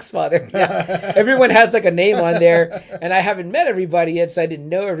 the Oxfather. Yeah. Everyone has like a name on there, and I haven't met everybody yet, so I didn't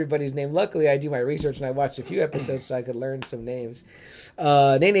know everybody's name. Luckily, I do my research and I watched a few episodes so I could learn some names.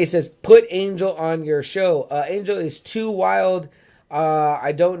 Nene says, put Angel on your show. Angel is too wild.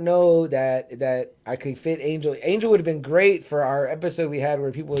 I don't know that I could fit Angel. Angel would have been great for our episode we had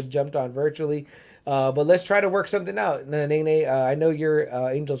where people jumped on virtually. But let's try to work something out. Nene, I know you're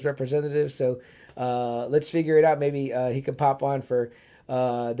Angel's representative, so let's figure it out. Maybe he could pop on for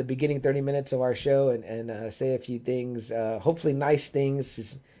the beginning 30 minutes of our show and say a few things, hopefully nice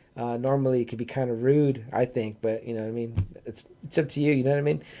things. Normally it could be kind of rude, I think, but you know what I mean? It's up to you, you know what I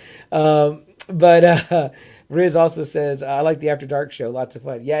mean? Riz also says, I like the After Dark show. Lots of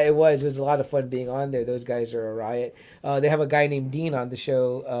fun. Yeah, it was. It was a lot of fun being on there. Those guys are a riot. They have a guy named Dean on the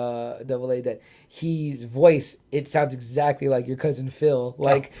show, Double A, that his voice, it sounds exactly like your cousin Phil.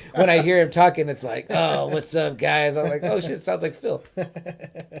 Like, when I hear him talking, it's like, oh, what's up, guys? I'm like, oh, shit, it sounds like Phil.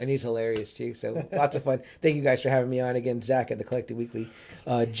 And he's hilarious, too. So, lots of fun. Thank you guys for having me on. Again, Zach at the Collective Weekly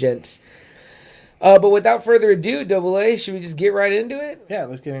gents. But without further ado, Double A, should we just get right into it? Yeah,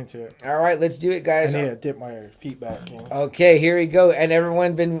 let's get into it. All right, let's do it, guys. I need to dip my feet back. You know? Okay, here we go. And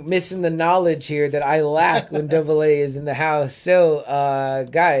everyone been missing the knowledge here that I lack when Double A is in the house. So,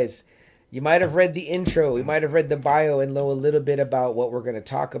 guys, you might have read the intro. We might have read the bio and know a little bit about what we're going to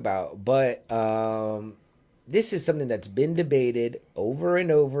talk about. But this is something that's been debated over and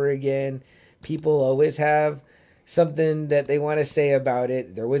over again. People always have something that they want to say about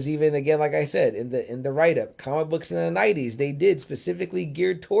it. There was even, again, like I said, in the write-up, comic books in the 90s, they did specifically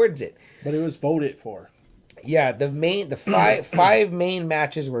geared towards it. But it was voted for. Yeah, the five main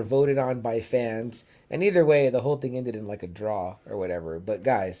matches were voted on by fans. And either way, the whole thing ended in like a draw or whatever. But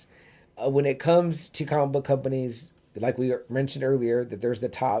guys, when it comes to comic book companies, like we mentioned earlier, that there's the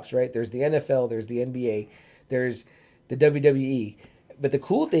tops, right? There's the NFL, there's the NBA, there's the WWE. But the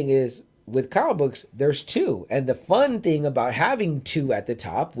cool thing is, with comic books, there's two. And the fun thing about having two at the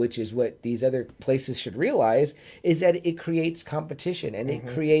top, which is what these other places should realize, is that it creates competition and it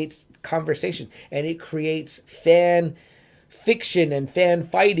creates conversation and it creates fan fiction and fan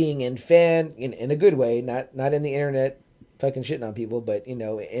fighting and fan, in a good way, not in the internet fucking shitting on people, but, you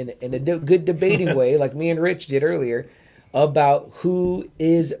know, in a good debating way, like me and Rich did earlier, about who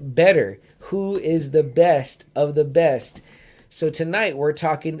is better, who is the best of the best. So tonight we're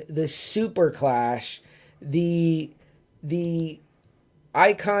talking the Super Clash, the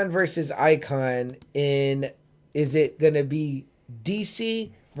icon versus icon in, is it going to be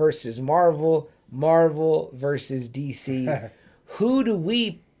DC versus Marvel, Marvel versus DC? Who do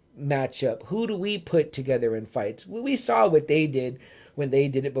we match up? Who do we put together in fights? We saw what they did when they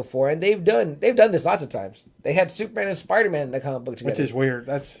did it before, and they've done this lots of times. They had Superman and Spider-Man in a comic book together. Which is weird.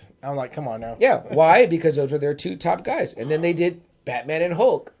 I'm like, come on now. Yeah, why? Because those are their two top guys. And then they did Batman and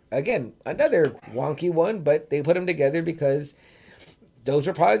Hulk. Again, another wonky one, but they put them together because those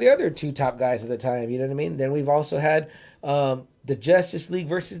are probably the other two top guys at the time, you know what I mean? Then we've also had the Justice League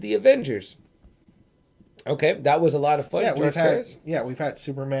versus the Avengers. Okay, that was a lot of fun. Yeah, we've had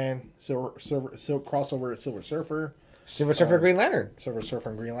Superman, crossover with Silver Surfer. Silver Surfer, Green Lantern. Silver Surfer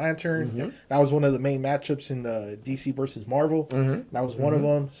and Green Lantern. Mm-hmm. That was one of the main matchups in the DC versus Marvel. Mm-hmm. That was one of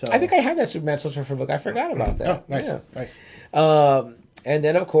them. So I think I had that Superman Silver Surfer book. I forgot about that. Oh, nice, nice. And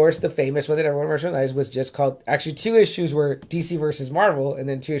then, of course, the famous one that everyone recognized was just called... Actually, 2 issues were DC versus Marvel, and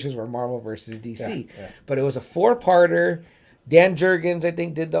then 2 issues were Marvel versus DC. Yeah. But it was a 4-parter. Dan Jurgens, I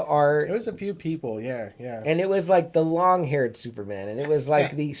think, did the art. It was a few people, yeah. And it was like the long-haired Superman, and it was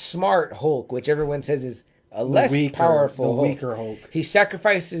like the smart Hulk, which everyone says is a less powerful Hulk. Weaker Hulk. He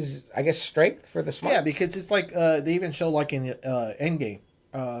sacrifices, I guess, strength for the smart. Yeah, because it's like they even show like in Endgame,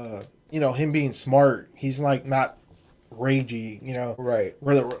 him being smart. He's like not ragey, right?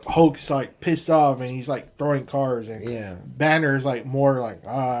 Where the Hulk's like pissed off and he's like throwing cars, and Banner's like more like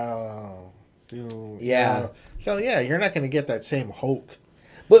dude. Yeah. So you're not going to get that same Hulk.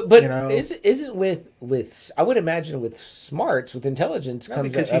 But isn't with I would imagine with smarts, with intelligence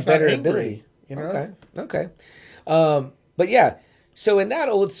comes a better ability. Okay. But yeah, so in that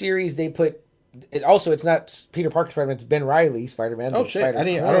old series they put it. Also, it's not Peter Parker Spider-Man; it's Ben Reilly Spider-Man. Oh shit! I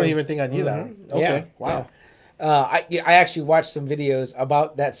don't even think I knew that. Okay, yeah. Wow. Yeah. I actually watched some videos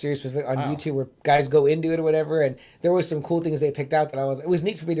about that series on YouTube where guys go into it or whatever, and there was some cool things they picked out that it was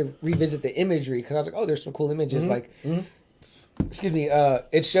neat for me to revisit the imagery because I was like, oh, there's some cool images. Excuse me,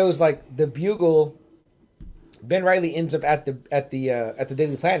 it shows like the Bugle. Ben Reilly ends up at the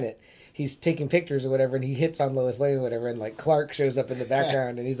Daily Planet. He's taking pictures or whatever, and he hits on Lois Lane or whatever, and like Clark shows up in the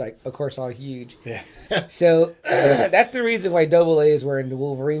background, and he's like, of course, all huge. Yeah. So that's the reason why Double A is wearing the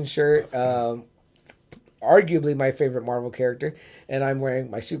Wolverine shirt. Arguably my favorite Marvel character, and I'm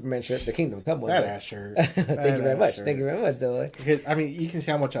wearing my Superman shirt, the Kingdom Come one. That ass shirt. Thank you very much. Thank you very much, Double A. Because, I mean, you can see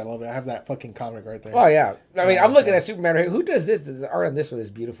how much I love it. I have that fucking comic right there. Oh yeah, I mean, I'm looking at Superman. Right? Who does this? The art on this one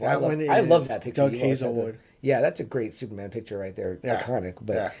is beautiful. I love that picture. Doug Hazelwood. Yeah, that's a great Superman picture right there. Yeah. Iconic.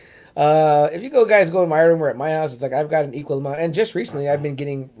 But if you guys go in my room or at my house, it's like I've got an equal amount. And just recently, I've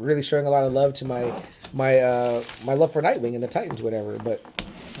been really showing a lot of love to my love for Nightwing and the Titans, whatever. But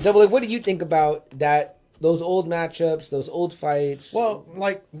Double A, what do you think about that? Those old matchups, those old fights. Well,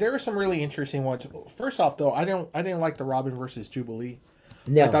 like there are some really interesting ones. First off, though, I didn't like the Robin versus Jubilee.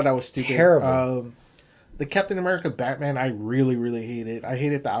 No, I thought that was stupid. Terrible. The Captain America Batman, I really, really hated. I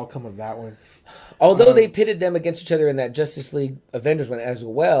hated the outcome of that one. Although they pitted them against each other in that Justice League Avengers one as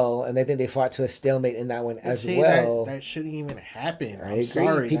well, and I think they fought to a stalemate in that one as well. That shouldn't even happen. I agree.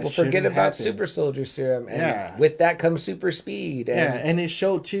 Sorry, people forget about Super Soldier Serum, and with that comes super speed. And it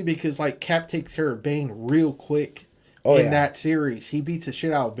showed too because like Cap takes care of Bane real quick. That series, he beats the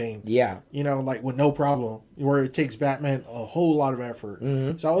shit out of Bane. Yeah, like with no problem. Where it takes Batman a whole lot of effort.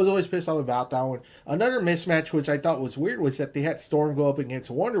 Mm-hmm. So I was always pissed off about that one. Another mismatch, which I thought was weird, was that they had Storm go up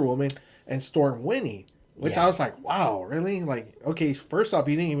against Wonder Woman and Storm winning. Which I was like, wow, really? Like, okay, first off,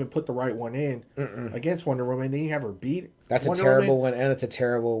 you didn't even put the right one in against Wonder Woman. Then you have her beat. That's Wonder a terrible Woman. one, and it's a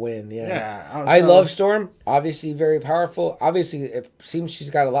terrible win. Yeah. I love Storm. Obviously, very powerful. Obviously, it seems she's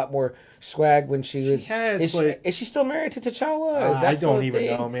got a lot more swag when she was. Is she still married to T'Challa? I don't even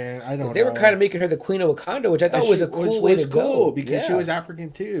know, man. I don't know. They were kind of making her the Queen of Wakanda, which I thought was a cool way to go. Because she was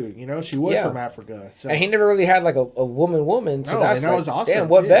African too. She was from Africa. So. And he never really had like a woman. So that was awesome. Damn,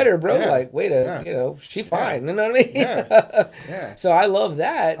 what better, bro? Yeah. Like, wait she fine. You know what I mean? Yeah. So I love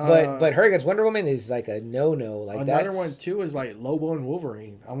that. But her against Wonder Woman is like a no. Like another one too is like Lobo and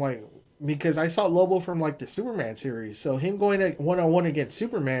Wolverine. I'm like, because I saw Lobo from like the Superman series, so him going one-on-one against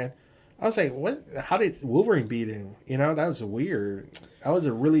Superman, I was like, what? How did Wolverine beat him? That was weird. That was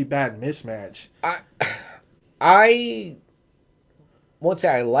a really bad mismatch. I won't say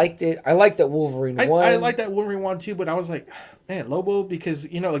I liked it. I liked that Wolverine won. I liked that Wolverine won too, but I was like, man, Lobo, because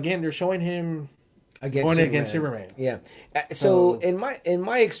again they're showing him against Superman. Yeah. So in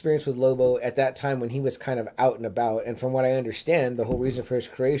my experience with Lobo at that time when he was kind of out and about, and from what I understand, the whole reason for his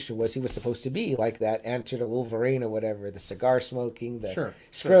creation was he was supposed to be like that answer to Wolverine or whatever, the cigar smoking, the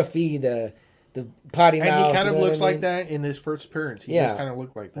scruffy, the potty mouth. And he kind of looks like that in his first appearance. He just kind of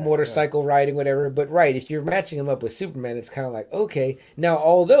looked like that. Motorcycle riding, whatever. But if you're matching him up with Superman, it's kind of like, okay. Now,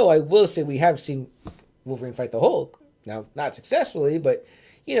 although I will say we have seen Wolverine fight the Hulk. Now, not successfully, but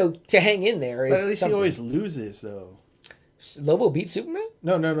to hang in there is. But at least he always loses, though. Lobo beat Superman?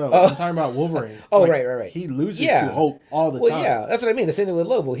 No. Oh. I'm talking about Wolverine. Right. He loses to Hulk all the time. Well, yeah, that's what I mean. The same thing with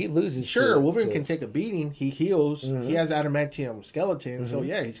Lobo. He loses. Sure, Wolverine can take a beating. He heals. Mm-hmm. He has adamantium skeleton. Mm-hmm. So,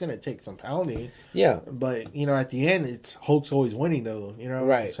 he's going to take some pounding. Yeah. But, at the end, it's Hulk's always winning, though.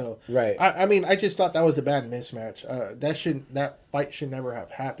 Right. So, right. I mean, I just thought that was a bad mismatch. That fight should never have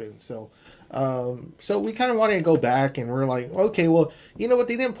happened. So we kind of wanted to go back, and we're like, okay, well, you know what?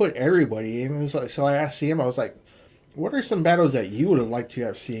 They didn't put everybody in. So I asked CM, I was like, what are some battles that you would have liked to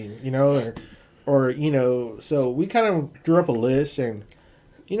have seen, or so we kind of drew up a list, and,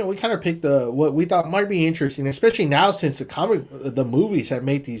 we kind of picked what we thought might be interesting, especially now since the movies have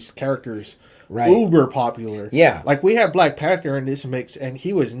made these characters uber popular. Yeah. Like, we have Black Panther in this mix, and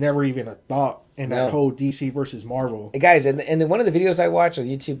he was never even a thought in that whole DC versus Marvel. Hey guys, and then one of the videos I watch on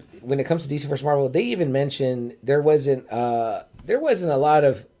YouTube, when it comes to DC versus Marvel, they even mention there wasn't a lot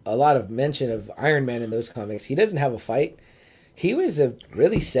of mention of Iron Man in those comics. He doesn't have a fight. He was a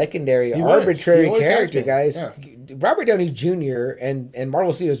really secondary, arbitrary character, guys. Yeah. Robert Downey Jr. and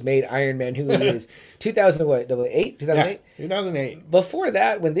Marvel Studios made Iron Man who he is. 2008? 2008. Before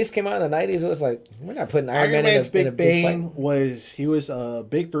that, when this came out in the 90s, it was like, we're not putting Iron Man Man's in a big fight. He was a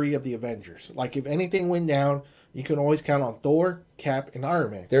big three of the Avengers. Like, if anything went down, you can always count on Thor, Cap, and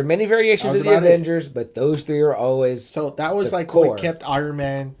Iron Man. There are many variations of the Avengers, but those three are always so that was like core. What kept Iron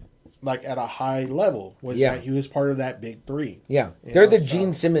Man like at a high level was that he was part of that big three. Yeah, they're the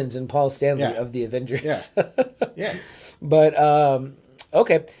Gene Simmons and Paul Stanley of the Avengers. Yeah, yeah. But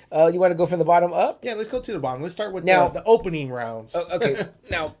okay, you want to go from the bottom up? Yeah, let's go to the bottom. Let's start with the opening rounds. Okay,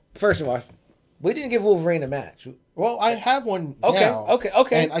 now first of all, we didn't give Wolverine a match. Well, I have one.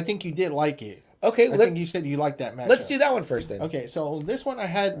 Okay. And I think you did like it. Okay, I think you said you liked that match. Let's do that one first then. Okay, so this one I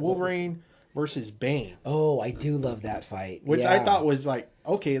had Wolverine versus Bane. Oh, I do love that fight. Which I thought was like,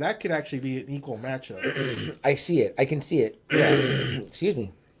 okay, that could actually be an equal matchup. I see it. I can see it. Yeah. Excuse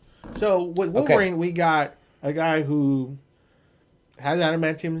me. So with Wolverine, we got a guy who has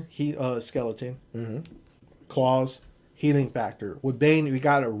adamantium skeleton, claws, healing factor. With Bane, we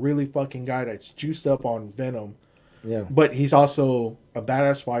got a really fucking guy that's juiced up on venom. Yeah. But he's also a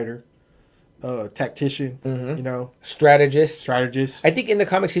badass fighter. Tactician, strategist. I think in the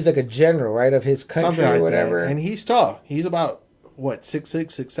comics he's like a general, right, of his country or whatever. And he's tall. He's about 6'6",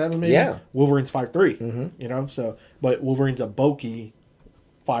 6'7", maybe. Yeah. Wolverine's 5'3". So, but Wolverine's a bulky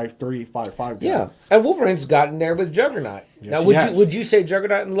 5'3", 5'5" guy. Yeah, and Wolverine's gotten there with Juggernaut. Yes, now, would you say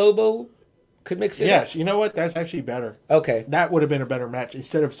Juggernaut and Lobo could mix it? Yes, you know what? That's actually better. Okay. That would have been a better match.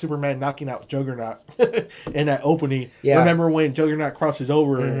 Instead of Superman knocking out Juggernaut in that opening. Yeah. Remember when Juggernaut crosses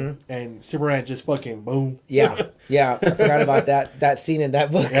over and Superman just fucking boom? Yeah. Yeah. I forgot about that scene in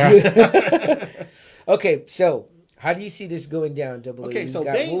that book. Yeah. Okay, so how do you see this going down, Double A? Okay, so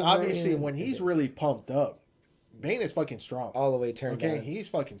Bane, obviously, when he's really pumped up, Bane is fucking strong. All the way turned down. Okay, he's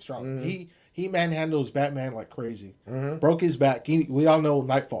fucking strong. He manhandles Batman like crazy. Broke his back. We all know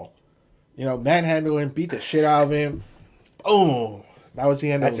Nightfall. Manhandle him, beat the shit out of him. Oh, that was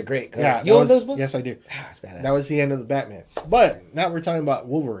the end. That's a great cover. Yeah, you own those books? Yes, I do. That's badass. That was the end of the Batman. But now we're talking about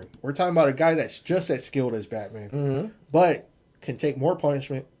Wolverine. We're talking about a guy that's just as skilled as Batman, but can take more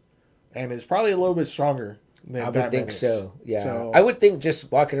punishment, and is probably a little bit stronger than Batman. I would think so. Yeah, so, I would think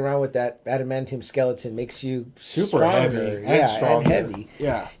just walking around with that adamantium skeleton makes you super stronger. Heavy and heavy.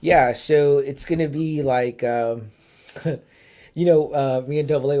 Yeah. So it's gonna be like. Me and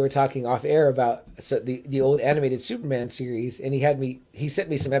Double A were talking off air about the old animated Superman series, and he sent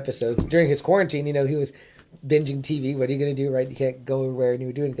me some episodes during his quarantine. He was binging TV. What are you going to do, right? You can't go anywhere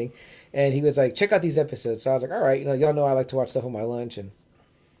and do anything. And he was like, check out these episodes. So I was like, all right, y'all know I like to watch stuff on my lunch. And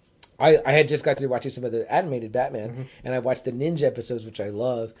I had just got through watching some of the animated Batman, and I watched the Ninja episodes, which I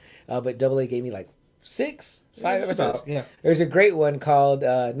love. But Double A gave me like 5 episodes. Yeah. There's a great one called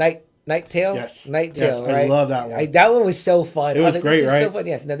Nighttale? Yes. Nighttale, right? I love that one. That one was so fun. It was great, right? So fun.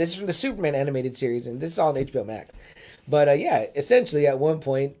 Yeah. Now, this is from the Superman animated series, and this is all on HBO Max. But, essentially, at one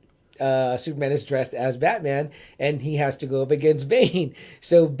point, Superman is dressed as Batman, and he has to go up against Bane.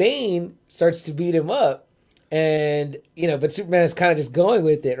 So Bane starts to beat him up, and, but Superman is kind of just going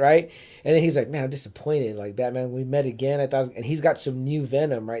with it, right? And then he's like, man, I'm disappointed. Like, Batman, we met again. And he's got some new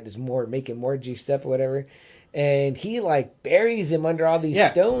venom, right? There's making more juiced up or whatever. And he buries him under all these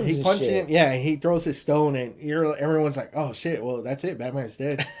stones. He punches him. Yeah, and he throws his stone, and everyone's like, "Oh shit! Well, that's it. Batman's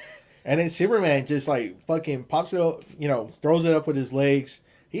dead." And then Superman just fucking pops it up, throws it up with his legs.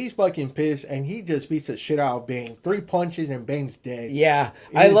 He's fucking pissed, and he just beats the shit out of Bane. 3 punches, and Bane's dead. Yeah,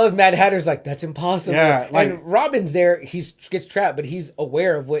 I love Mad Hatter's that's impossible. Yeah, and Robin's there. He gets trapped, but he's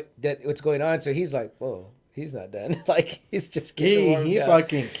aware of what's going on. So he's like, whoa. He's not done. He's just getting warmed up.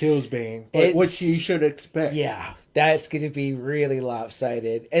 Fucking kills Bane, which you should expect. Yeah, that's going to be really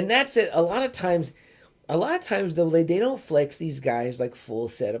lopsided, and that's it. A lot of times, though, they don't flex these guys full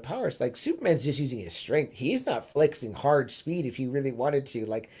set of powers. Superman's just using his strength. He's not flexing hard speed if he really wanted to.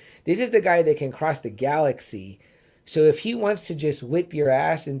 This is the guy that can cross the galaxy. So if he wants to just whip your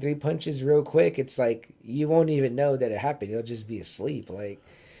ass in 3 punches real quick, it's you won't even know that it happened. You'll just be asleep.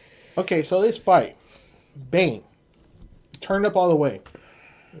 Okay, so this fight. Bane, turned up all the way.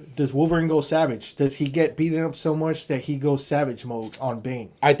 Does Wolverine go savage? Does he get beaten up so much that he goes savage mode on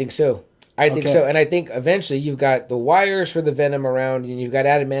Bane? I think so. I think so, and I think eventually you've got the wires for the venom around, and you've got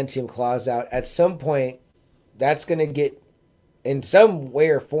adamantium claws out. At some point, that's going to get in some way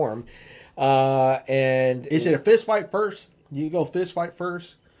or form. And is it a fist fight first? You go fist fight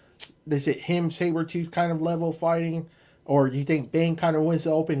first. Is it him Sabretooth kind of level fighting, or do you think Bane kind of wins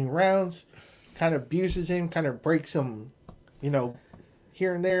the opening rounds, kind of abuses him, kind of breaks him,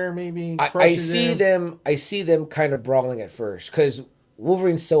 here and there maybe? I see them kind of brawling at first because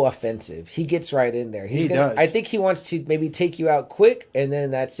Wolverine's so offensive. He gets right in there. He does. I think he wants to maybe take you out quick, and then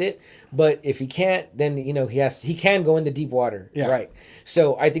that's it. But if he can't, then he can go into deep water. Yeah. Right.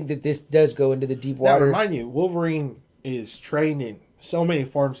 So I think that this does go into the deep water. Now, remind you, Wolverine is trained in so many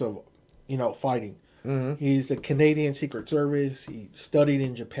forms of, fighting. Mm-hmm. He's a Canadian Secret Service. He studied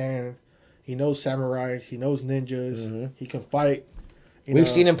in Japan. He knows samurais. He knows ninjas. Mm-hmm. He can fight. We've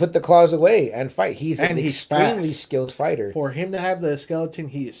seen him put the claws away and fight. He's an extremely skilled fighter. For him to have the skeleton,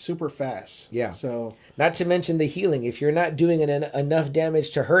 he is super fast. Yeah. So, not to mention the healing. If you're not doing enough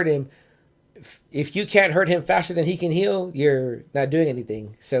damage to hurt him, if you can't hurt him faster than he can heal, you're not doing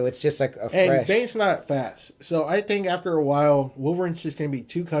anything. So it's just like a fresh. And Bane's not fast. So I think after a while, Wolverine's just going to be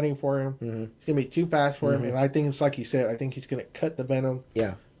too cutting for him. Mm-hmm. It's going to be too fast for him. And I think it's like you said, I think he's going to cut the venom.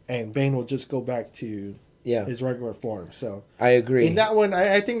 Yeah. And Bane will just go back to his regular form. So I agree. In that one,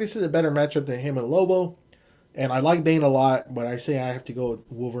 I think this is a better matchup than him and Lobo. And I like Bane a lot, but I say I have to go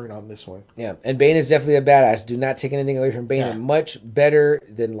with Wolverine on this one. Yeah, and Bane is definitely a badass. Do not take anything away from Bane. Yeah. Much better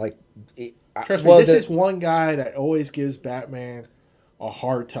than Trust me, this is one guy that always gives Batman a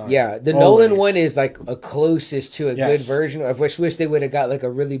hard time. Yeah, the Nolan one is like a closest to a good version of which wish they would have got like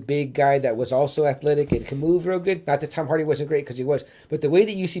a really big guy that was also athletic and can move real good. Not that Tom Hardy wasn't great because he was, but the way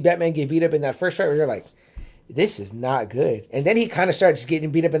that you see Batman get beat up in that first fight, where you're like, this is not good. And then he kind of starts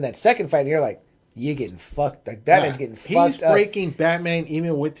getting beat up in that second fight, and you're like, you're getting fucked. Like Batman's getting fucked up. He's breaking Batman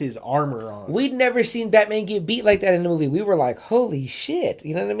even with his armor on. We'd never seen Batman get beat like that in the movie. We were like, holy shit.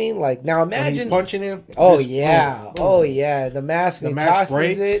 You know what I mean? Like, now imagine. When he's punching him. Oh, yeah. Oh, yeah. The mask, he tosses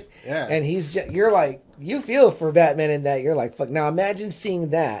breaks. It. Yeah. And he's just, you're like, you feel for Batman in that. You're like, fuck. Now imagine seeing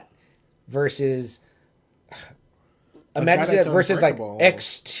that versus. Imagine that versus like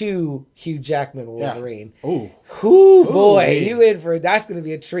X2 Hugh Jackman Wolverine. Yeah. Ooh. Whoo, boy. Hey. You in for it. That's going to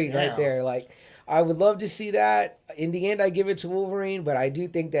be a treat right there. Like, I would love to see that. In the end, I give it to Wolverine, but I do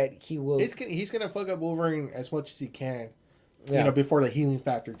think that he will. He's going to fuck up Wolverine as much as he can, before the healing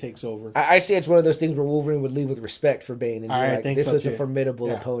factor takes over. I say it's one of those things where Wolverine would leave with respect for Bane, and be like, "This was a formidable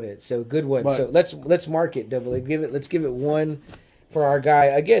opponent." So good one. But, so let's mark it, Double A. Let's give it one for our guy.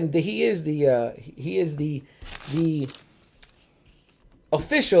 Again, he is the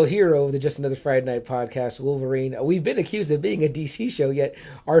official hero of the Just Another Friday Night podcast, Wolverine. We've been accused of being a DC show, yet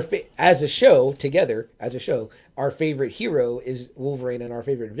our our favorite hero is Wolverine and our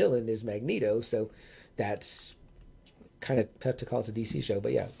favorite villain is Magneto. So that's kind of tough to call it a DC show.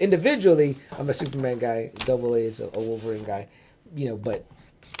 But yeah, individually, I'm a Superman guy. Double A is a Wolverine guy. But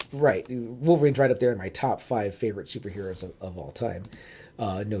right, Wolverine's right up there in my top 5 favorite superheroes of all time.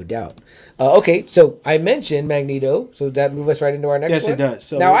 No doubt. Okay, so I mentioned Magneto, so that moves us right into our next one. Yes, it does.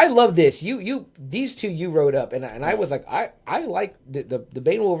 So now I love this. These two you wrote up, and I was like, I like the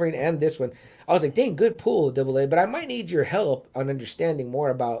Bane Wolverine and this one. I was like, dang, good pull, Double A. But I might need your help on understanding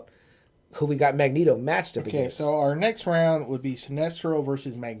more about who we got Magneto matched up against. Okay, so our next round would be Sinestro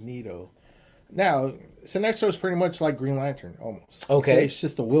versus Magneto. Now, Sinestro is pretty much like Green Lantern, almost. Okay. It's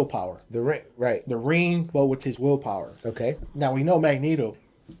just the willpower. The ring, right. The ring, but with his willpower. Okay. Now, we know Magneto,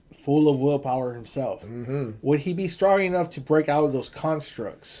 full of willpower himself. Mm-hmm. Would he be strong enough to break out of those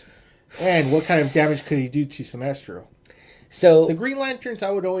constructs? And what kind of damage could he do to Sinestro? So the Green Lanterns,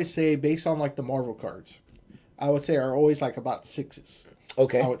 I would always say, based on like the Marvel cards, I would say are always like about 6s.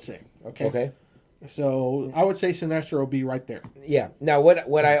 Okay. I would say. Okay. Okay. So I would say Sinestro will be right there. Yeah. Now,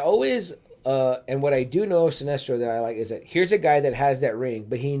 what I always... and what I do know of Sinestro that I like is that here's a guy that has that ring,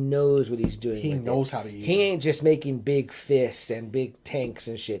 but he knows what he's doing. He knows how to use it. He ain't just making big fists and big tanks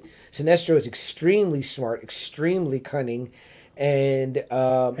and shit. Sinestro is extremely smart, extremely cunning, and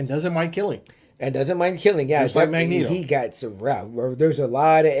doesn't mind killing. And doesn't mind killing. Yeah, just like Magneto. He got some. There's a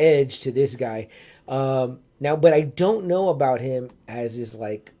lot of edge to this guy. Now, but I don't know about him as is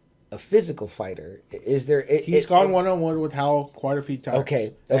like a physical fighter. Is there? He's gone one-on-one with Hal quite a few times.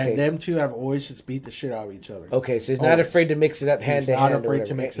 Okay. And them two have always just beat the shit out of each other. Okay, so he's not afraid to mix it up hand to hand. He's not afraid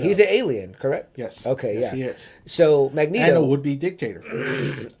to mix it up. He's an alien, correct? Yes. Okay, yes, he is. So Magneto... And a would-be dictator.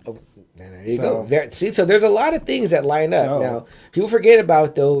 Oh, there you go. So there's a lot of things that line up. Now, people forget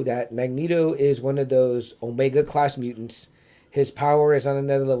about, though, that Magneto is one of those Omega-class mutants. His power is on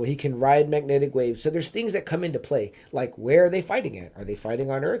another level. He can ride magnetic waves. So there's things that come into play. Like, where are they fighting at? Are they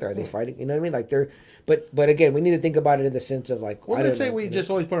fighting on Earth? Are they fighting? You know what I mean? Like but again, we need to think about it in the sense of like. Well, let's say we just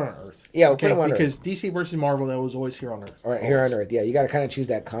always put it on Earth. Yeah, we'll put them on because Earth. DC versus Marvel, that was always here on Earth. All right, here on Earth. Yeah, you got to kind of choose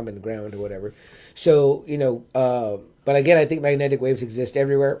that common ground or whatever. So but again, I think magnetic waves exist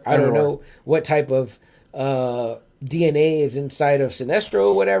everywhere. I don't know what type of DNA is inside of Sinestro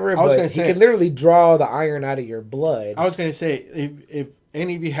or whatever, but he can literally draw the iron out of your blood. I was going to say, if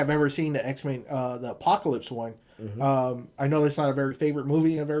any of you have ever seen the X-Men, the Apocalypse one, I know that's not a very favorite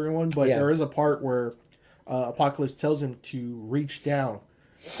movie of everyone, but there is a part where Apocalypse tells him to reach down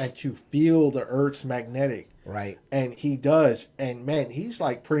and to feel the Earth's magnetic. Right. And he does. And man, he's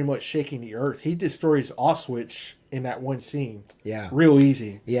like pretty much shaking the Earth. He destroys Auschwitz in that one scene. Yeah. Real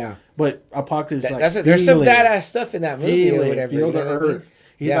easy. Yeah. But Apocalypse there's some badass stuff in that movie or whatever. Feel the Earth.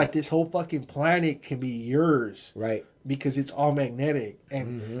 He's like, this whole fucking planet can be yours. Right. Because it's all magnetic.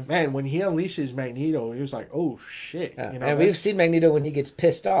 And man, when he unleashes Magneto, he was like, oh shit. Yeah. And we've seen Magneto when he gets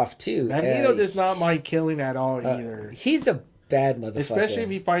pissed off too. Magneto does not mind killing at all either. He's a bad motherfucker. Especially if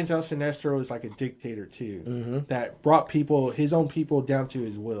he finds out Sinestro is like a dictator too. That brought his own people down to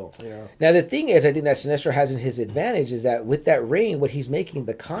his will. You know? Now the thing is, I think that Sinestro has in his advantage is that with that ring, what he's making,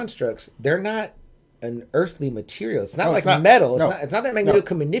 the constructs, they're not an earthly material. It's not metal. It's not that Magneto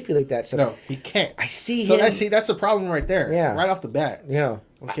can manipulate that. So no, he can't. I see him. That's the problem right there. Yeah. Right off the bat. Yeah.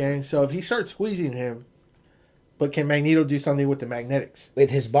 Okay. So if he starts squeezing him, but can Magneto do something with the magnetics? With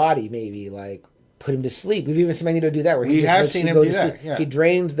his body, maybe, like put him to sleep. We've even seen Magneto do that, where he just makes you go to sleep. Yeah. He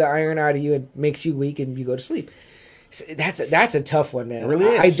drains the iron out of you and makes you weak, and you go to sleep. So that's a tough one, man. It really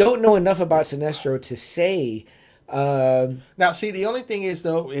is. I don't know enough about Sinestro to say. Now, see, the only thing is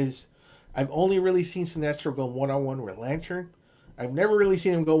I've only really seen Sinestro go one-on-one with Lantern. I've never really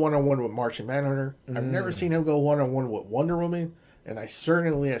seen him go one-on-one with Martian Manhunter. I've never seen him go one-on-one with Wonder Woman. And I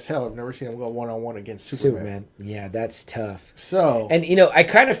certainly as hell have never seen him go one-on-one against Superman. Yeah, that's tough. So, and I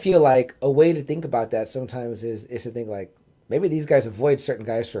kind of feel like a way to think about that sometimes is to think like, maybe these guys avoid certain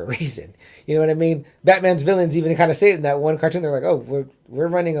guys for a reason. You know what I mean? Batman's villains even kind of say it in that one cartoon. They're like, oh, we're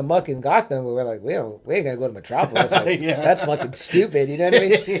running amok in Gotham. But we're like, we ain't going to go to Metropolis. Like, that's fucking stupid. You know what I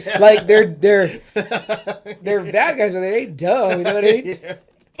mean? Like, they're bad guys, but they ain't dumb. You know what I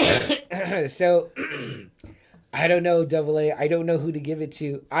mean? So, I don't know, Double A. I don't know who to give it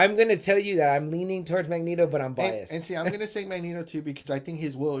to. I'm going to tell you that I'm leaning towards Magneto, but I'm biased. And see, I'm going to say Magneto, too, because I think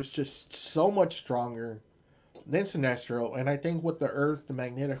his will is just so much stronger than Sinestro, and I think with the Earth, the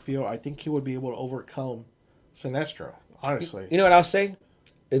magnetic field, I think he would be able to overcome Sinestro, honestly. You know what I'll say?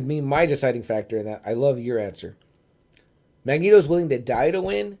 It'd be my deciding factor in that. I love your answer. Magneto's willing to die to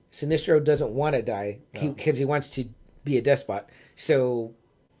win. Sinestro doesn't want to die because he wants to be a despot. So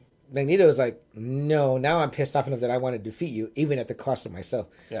Magneto's like, no, now I'm pissed off enough that I want to defeat you, even at the cost of myself.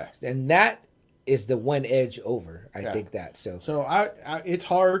 Yeah. And that is the one edge over. I think that. So I it's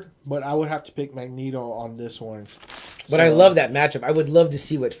hard, but I would have to pick Magneto on this one. But I love that matchup. I would love to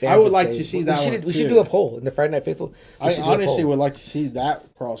see what fans I would like to see that one. We should do a poll in the Friday Night Faithful. I honestly would like to see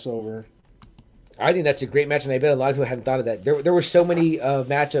that crossover. I think that's a great match, and I bet a lot of people hadn't thought of that. There were so many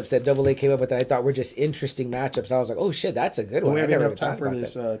matchups that Double A came up with that I thought were just interesting matchups. I was like, oh shit, that's a good one. Do we have enough time for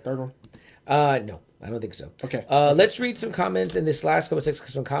this third one? No. I don't think so. Okay. Let's read some comments in this last couple of seconds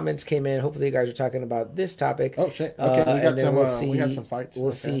because some comments came in. Hopefully, you guys are talking about this topic. Oh shit! Okay, we got some fights.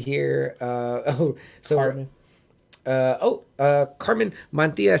 We'll see here. Carmen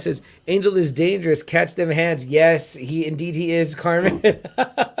Montia says Angel is dangerous. Catch them hands. Yes, he is, Carmen.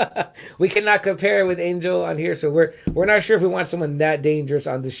 We cannot compare with Angel on here, so we're not sure if we want someone that dangerous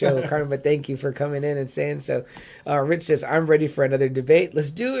on the show, Carmen. But thank you for coming in and saying so. Rich says I'm ready for another debate. Let's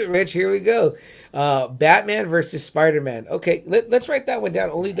do it, Rich. Here we go. Batman versus Spider-Man. Okay, let's write that one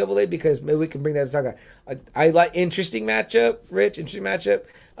down. Only Double A because maybe we can bring that to talk about. I like interesting matchup, Rich. Interesting matchup.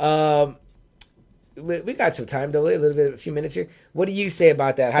 We got some time, Double A, a few minutes here. What do you say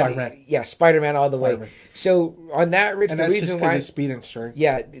about that? Spider-Man. Spider-Man all the way. So on that, Rich, and the that's reason just why his speed and strength.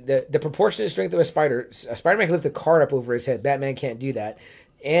 Yeah, the proportionate strength of a Spider-Man can lift a car up over his head. Batman can't do that.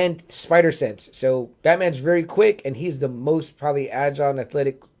 And spider sense. So Batman's very quick, and he's the most probably agile and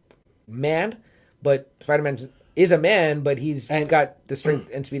athletic man. But Spider-Man is a man, but he's got the strength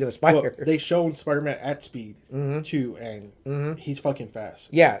and speed of a spider. Well, they showed Spider-Man at speed, too, and he's fucking fast.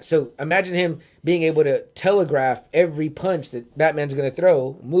 Yeah, so imagine him being able to telegraph every punch that Batman's going to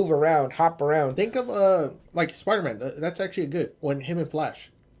throw, move around, hop around. Think of, like, Spider-Man. That's actually good. When him and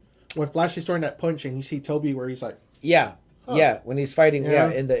Flash. When Flash is throwing that punch, and you see Toby where he's like... Yeah. Huh. Yeah, when he's fighting,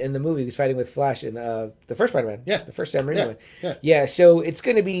 in the movie, he's fighting with Flash in the first Spider-Man. Yeah. The first Sam Raimi one. Yeah. Yeah, so it's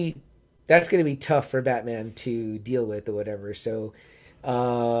going to be that's going to be tough for Batman to deal with or whatever. So,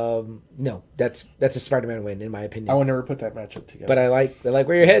 no, that's a Spider-Man win in my opinion. I would never put that matchup together. But I like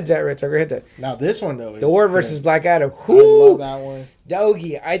where your head's at, Rich. Where your head's at. Now this one though, is Thor versus Black Adam. I love that one.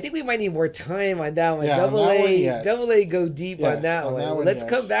 Doggy, I think we might need more time on that one. Yeah, Double on that A, one, yes. Double A, go deep Yes, on that on one. that one, Let's yes.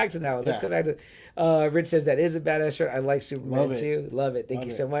 come back to that one. Let's come back to. Rich says that is a badass shirt. I like Superman Love it. too. Love it. Thank Love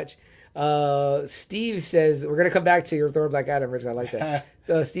you it. so much. Steve says we're gonna come back to your Thor Black Adam, Rich. I like that.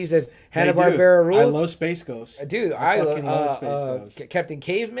 Steve says Hanna-Barbera rules. I love Space Ghost. Dude, I I fucking love Space love Ghost. Captain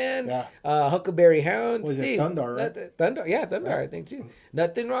Caveman, Yeah. Huckleberry Hound, Was it Steve. Thundar, right? Thundar, yeah, Thundar, Yeah. I think too.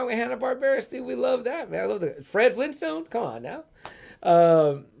 Nothing wrong with Hanna-Barbera, Steve. We love that, man. I love the Fred Flintstone. Come on now.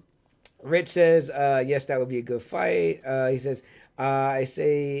 Rich says, yes, that would be a good fight. He says, I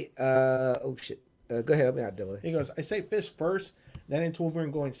say, oh shit. Go ahead, help me out, Double A. He goes, I say Fist first, then it's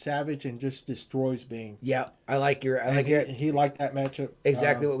Wolverine going savage and just destroys Bane. Yeah, I like your. He liked that matchup.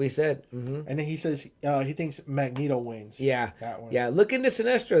 Exactly what we said. Mm-hmm. And then he says he thinks Magneto wins. Yeah, that one. Yeah. Look into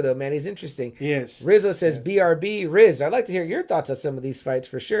Sinestro though, man. He's interesting. Yes. Rizzo says BRB. Riz, I'd like to hear your thoughts on some of these fights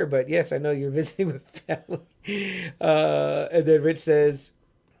for sure. But yes, I know you're visiting with family. And then Rich says,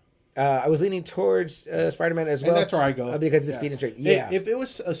 I was leaning towards Spider-Man as well. And that's where I go. Because it's speed and strength. Yeah. If it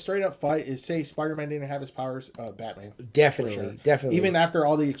was a straight up fight, it'd say Spider-Man didn't have his powers, Batman. Definitely. Sure. Definitely. Even after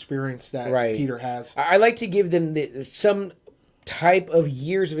all the experience that Peter has. I like to give them some type of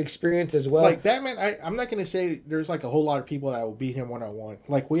years of experience as well. Like Batman, I'm not going to say there's like a whole lot of people that will beat him one-on-one.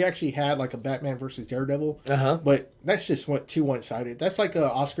 Like we actually had like a Batman versus Daredevil. But that's just too one-sided. That's like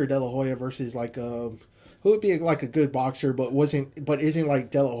a Oscar De La Hoya versus like a... Who would be like a good boxer, but isn't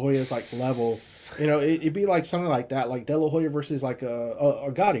like De La Hoya's like level? You know, it'd be like something like that, like De La Hoya versus like a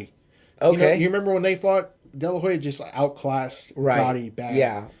Gotti. Okay, you remember when they fought? De La Hoya just outclassed Gotti bad.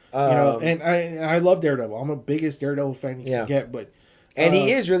 Yeah, and I love Daredevil. I'm a biggest Daredevil fan you can get, but and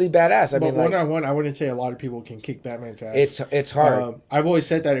he is really badass. I mean, one on one, I wouldn't say a lot of people can kick Batman's ass. It's hard. I've always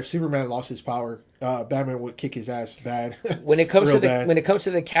said that if Superman lost his power, Batman would kick his ass bad. When it comes to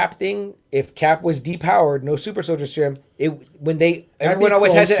the Cap thing, if Cap was depowered, no super soldier serum, everyone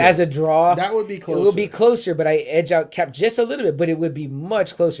always has it as a draw. That would be closer. It would be closer, but I edge out Cap just a little bit, but it would be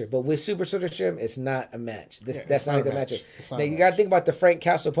much closer. But with super soldier serum, it's not a match. That's not a good matchup. Now you got to think about the Frank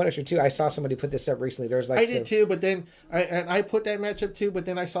Castle Punisher too. I saw somebody put this up recently. There was like I did too, but then I put that matchup too, but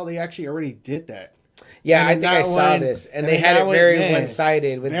then I saw they actually already did that. Yeah, I think I saw this, and they had it very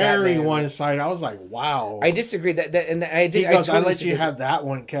one-sided with very Batman. one-sided. I was like, wow. I disagree and He goes, I let you have that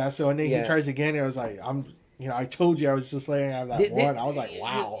one, Casso, and then he tries again. And I was like, I told you I was just letting have that one. I was like,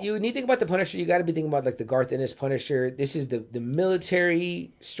 wow. You need to think about the Punisher. You got to be thinking about like the Garth Ennis Punisher. This is the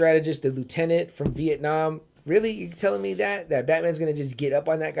military strategist, the lieutenant from Vietnam. Really, you telling me that Batman's gonna just get up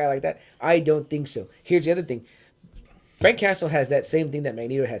on that guy like that? I don't think so. Here's the other thing. Frank Castle has that same thing that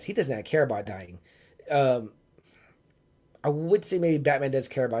Magneto has. He does not care about dying. I would say maybe Batman does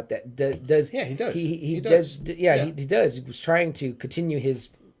care about that. Yeah, he does. He does. Yeah, he does. He was trying to continue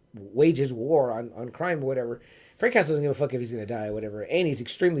wage his war on crime or whatever. Frank Castle doesn't give a fuck if he's going to die or whatever. And he's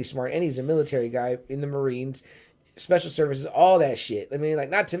extremely smart. And he's a military guy in the Marines, special services, all that shit. I mean, like,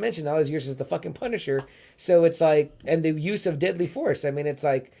 not to mention all his years as the fucking Punisher. So it's like, and the use of deadly force. I mean, it's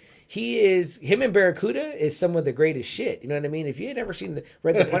like, him and Barracuda is some of the greatest shit. You know what I mean? If you had never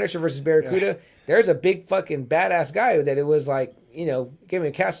read The Punisher versus Barracuda, there's a big fucking badass guy that it was like,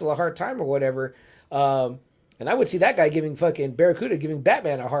 giving Castle a hard time or whatever. And I would see that guy giving fucking Barracuda giving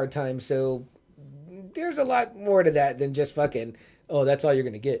Batman a hard time. So there's a lot more to that than just fucking, oh, that's all you're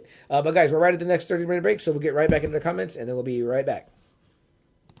going to get. But guys, we're right at the next 30-minute break. So we'll get right back into the comments and then we'll be right back.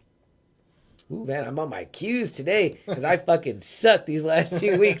 Ooh, man, I'm on my cues today because I fucking sucked these last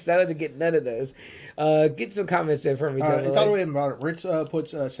 2 weeks. I wasn't getting none of those. Get some comments in for me. It's all the way about it. Rich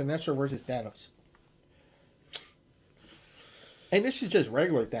puts Sinestro versus Thanos. And this is just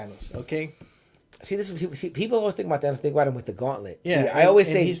regular Thanos, okay? See, people always think about Thanos, think about him with the gauntlet. Yeah, see, I always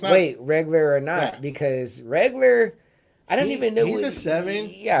say, wait, regular or not? Because regular, I don't even know. He's a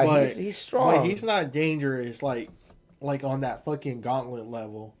 7. Yeah, but he's strong. But he's not dangerous like on that fucking gauntlet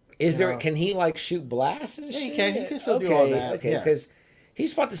level. Can he like shoot blasts and shit? He can. He can still do all that. Okay, because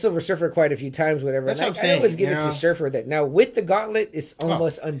he's fought the Silver Surfer quite a few times, whatever. That's what I'm saying. I always give it to Surfer that now with the gauntlet, it's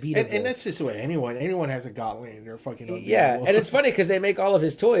almost unbeatable. And that's just what anyone has a gauntlet and they're fucking unbeatable. Yeah, and it's funny because they make all of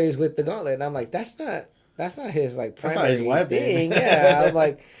his toys with the gauntlet, and I'm like, that's not his like primary thing. Yeah, I'm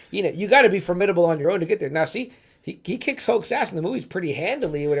like, you got to be formidable on your own to get there. Now, see. He kicks Hulk's ass in the movies pretty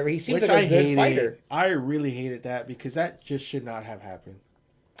handily, or whatever. He seems like a good fighter. I really hated that because that just should not have happened.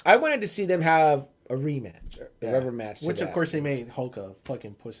 I wanted to see them have a rematch, a rubber match. Which, of course, they made Hulk a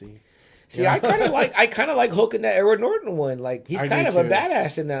fucking pussy. See, I kind of like Hulk in that Edward Norton one. Like he's I kind do of a too.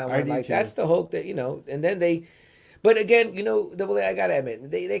 badass in that I one. do Like too. that's the Hulk that and then they. But again, Double A, I gotta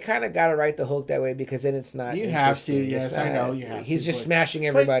admit, they kind of gotta write the Hulk that way because then it's not. You have to, interesting. yes, I know you have He's to, just but- smashing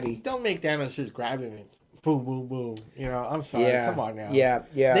everybody. But don't make Thanos just grabbing it. Boom, boom, boom. I'm sorry. Yeah. Come on now. Yeah,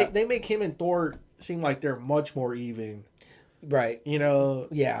 yeah. They make him and Thor seem like they're much more even. Right.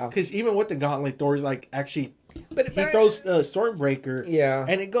 Yeah. Because even with the gauntlet, Thor's like actually But he throws Stormbreaker. Yeah.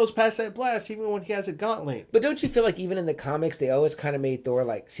 And it goes past that blast even when he has a gauntlet. But don't you feel like even in the comics they always kind of made Thor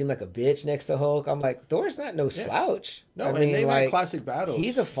like seem like a bitch next to Hulk? I'm like, Thor's not no slouch. No, I and mean, they've like had classic battles.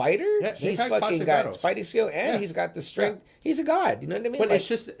 he's a fighter. Yeah, they've he's had fucking classic got battles. fighting skill and Yeah. he's got the strength. He's a god. You know what I mean? But Like, it's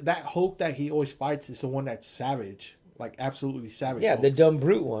just that Hulk that he always fights is the one that's savage. Like absolutely savage. yeah, Hulk. the dumb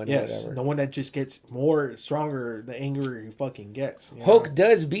brute one. Yes, Whatever. the one that just gets more stronger the angrier he fucking gets. Hulk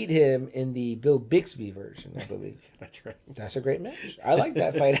does beat him in the Bill Bixby version, I believe. That's right. That's a great match. I like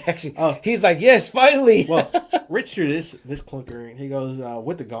that fight actually. Oh. He's like, yes, finally. Well, Rich threw this clunker. He goes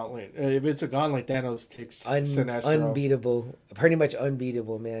with the gauntlet. If it's a gauntlet, Thanos takes Sinestro. Unbeatable, pretty much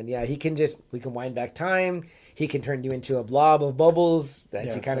unbeatable, man. Yeah, we can wind back time. He can turn you into a blob of bubbles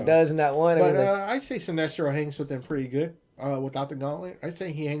that he kind of does in that one. But I'd say Sinestro hangs with them pretty good without the gauntlet. I'd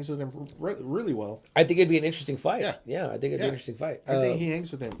say he hangs with them really well. I think it'd be an interesting fight. Yeah. I think it'd be an interesting fight. I think he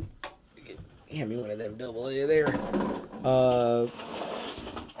hangs with them. Hand me one of them Double A there.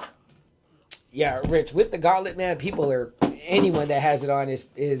 Yeah, Rich, with the gauntlet, man, anyone that has it on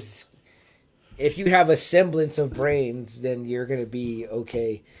is if you have a semblance of brains, then you're gonna be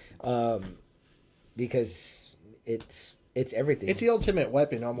okay, because it's everything. It's the ultimate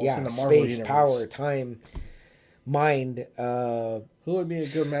weapon almost in the Marvel space, universe. power, time, mind. Who would be a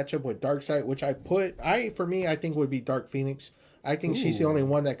good matchup with Darkseid? Which I think would be Dark Phoenix. I think she's the only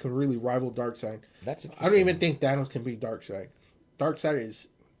one that could really rival Darkseid. That's I don't even think Thanos can beat Darkseid. Darkseid is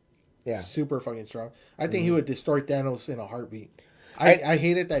super fucking strong. I think he would destroy Thanos in a heartbeat. I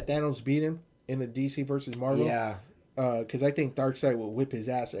hated that Thanos beat him in the DC versus Marvel. Yeah. Because I think Darkseid would whip his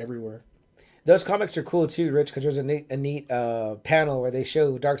ass everywhere. Those comics are cool too, Rich, because there's a neat panel where they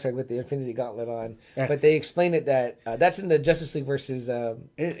show Darkseid with the Infinity Gauntlet on, but they explain it that that's in the Justice League versus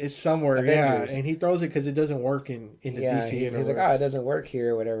it's somewhere, Avengers. and he throws it because it doesn't work in the DC universe. He's like, it doesn't work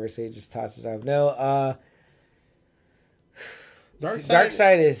here or whatever, so he just tosses it off. No,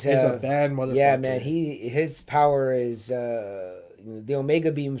 Darkseid is a bad motherfucker. Yeah, man, his power is the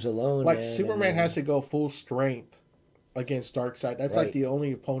Omega beams alone. Like man, Superman has to go full strength against Darkseid. That's like the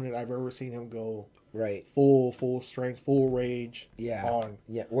only opponent I've ever seen him go full strength, full rage.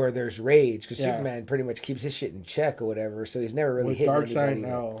 Where there's rage because Superman pretty much keeps his shit in check or whatever, so he's never really hitting Darkseid. anybody.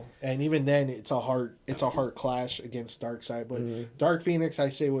 No, and even then it's a hard clash against Darkseid. But Dark Phoenix, I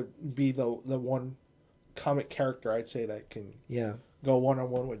say, would be the one comic character I'd say that can go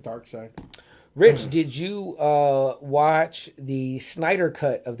one-on-one with Darkseid. Rich, did you watch the Snyder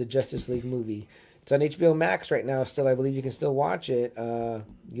cut of the Justice League movie? It's on HBO Max right now still. I believe you can still watch it.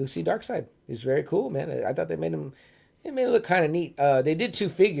 You'll see Darkseid. He's very cool, man. I thought they made him look kind of neat. They did 2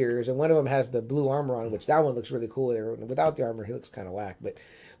 figures, and one of them has the blue armor on, which that one looks really cool. Without the armor, he looks kind of whack.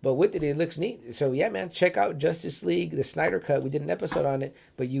 But with it looks neat. So, yeah, man, check out Justice League, the Snyder cut. We did an episode on it,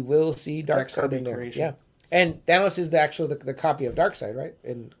 but you will see Darkseid in there. Creation. Yeah. And Thanos is the copy of Darkseid, right?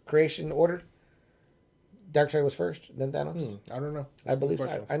 In creation order? Darkseid was first, then Thanos. I don't know. I believe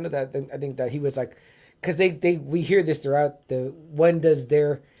so. I know that. I think that he was like, because we hear this throughout the one does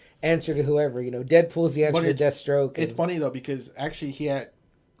their answer to whoever. Deadpool's the answer to Deathstroke. It's funny though because actually he had,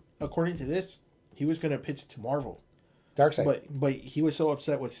 according to this, he was going to pitch it to Marvel. Darkseid. But he was so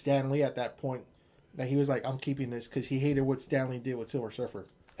upset with Stan Lee at that point that he was like, I'm keeping this because he hated what Stan Lee did with Silver Surfer.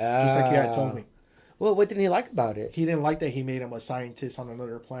 Just like he had told me. Well, what didn't he like about it? He didn't like that he made him a scientist on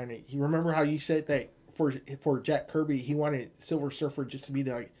another planet. You remember how you said that for Jack Kirby, he wanted Silver Surfer just to be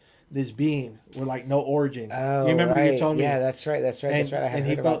like this being with like no origin. Oh, you remember you told me? Yeah, that's right. And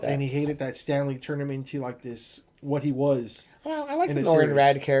he felt and he hated that Stanley turned him into like this what he was. Well, I like the Norrin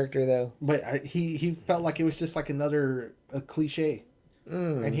Rad character though. But he felt like it was just like a cliche,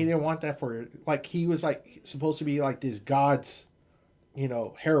 and he didn't want that for like he was like supposed to be like this god's,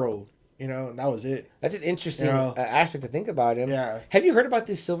 hero. And that was it. That's an interesting aspect to think about him. Yeah. Have you heard about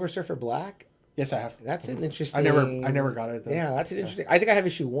this Silver Surfer Black? Yes, I have. That's an interesting. I never got it though. Yeah, that's an interesting. I think I have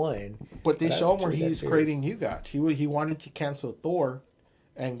issue 1. But they show him where he's creating new gods. He wanted to cancel Thor,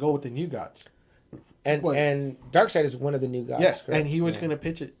 and go with the new gods. And Darkseid is one of the new gods. Yes, correct? and he was going to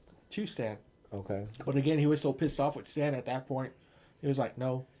pitch it to Stan. Okay. But again, he was so pissed off with Stan at that point. He was like,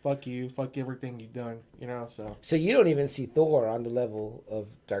 "No, fuck you, fuck everything you've done." So you don't even see Thor on the level of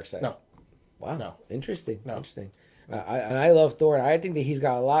Darkseid. No. Wow. No. Interesting. No. Interesting. And I love Thor. I think that he's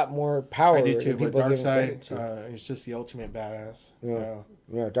got a lot more power. I do too, than but people give him credit Darkseid is just the ultimate badass. Yeah,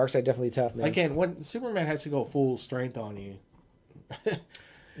 yeah. Darkseid definitely tough, man. Again, when Superman has to go full strength on you,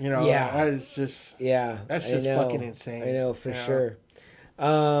 Yeah. that is just that's just fucking insane. I know for sure.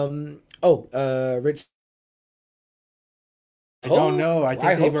 Rich. I don't know. I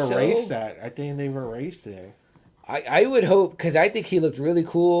think they've erased so. that. I think they've erased it. I would hope, because I think he looked really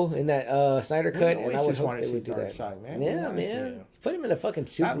cool in that Snyder cut, and I would hope they would do that. Side, man. Yeah, man. Put him in a fucking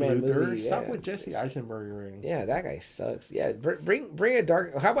Superman movie. Stop with Jesse Eisenberg already. Yeah, that guy sucks. Yeah, bring a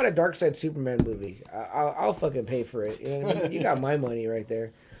dark. How about a Darkseid Superman movie? I'll fucking pay for it. You know what I mean? You got my money right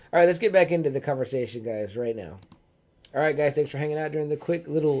there. All right, let's get back into the conversation, guys, right now. All right, guys, thanks for hanging out during the quick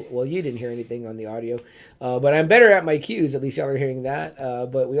little... Well, you didn't hear anything on the audio, but I'm better at my cues. At least y'all are hearing that.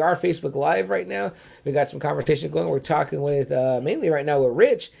 But we are Facebook Live right now. We got some conversation going. We're talking with, mainly right now with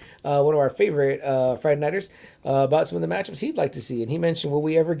Rich, one of our favorite Friday Nighters, about some of the matchups he'd like to see. And he mentioned, will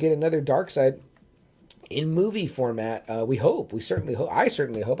we ever get another Darkseid in movie format? We hope. We certainly hope. I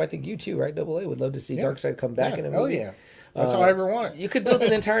certainly hope. I think you too, right? Double A would love to see Darkseid come back in a movie. Oh, yeah. That's all I ever want. You could build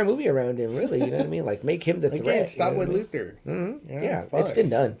an entire movie around him, really. You know what I mean? Like, make him the threat. Stop with Luthor. Mm-hmm. Yeah, it's been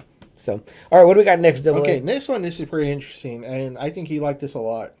done. So, all right, what do we got next, Double A? This is pretty interesting, and I think you like this a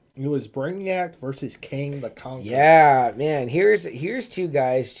lot. It was Brainiac versus Kang the Conqueror. Yeah, man. Here's two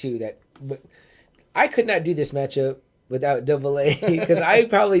guys, too, that... I could not do this matchup without Double A, because I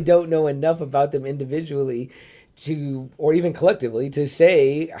probably don't know enough about them individually or even collectively, to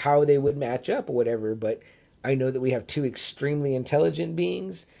say how they would match up or whatever, but... I know that we have two extremely intelligent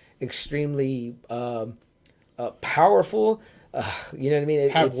beings, extremely powerful. You know what I mean?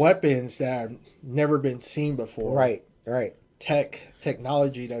 Have weapons that have never been seen before. Right.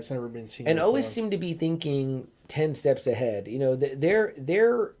 Technology that's never been seen and before. Always seem to be thinking 10 steps ahead. You know,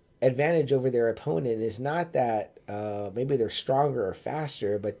 their advantage over their opponent is not that maybe they're stronger or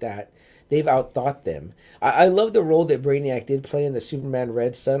faster, but that they've outthought them. I love the role that Brainiac did play in the Superman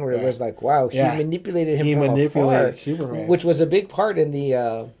Red Sun, where it was like, wow, he manipulated him from afar, Superman, which was a big part in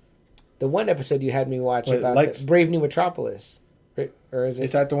the one episode you had me watch about the Brave New Metropolis. Or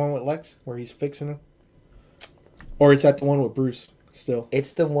is that the one with Lex where he's fixing him? Or is that the one with Bruce still?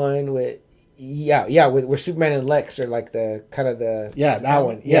 It's the one with where Superman and Lex are like the kind of the that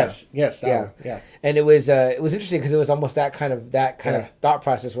one. Yes, that one. And it was interesting because it was almost that kind of thought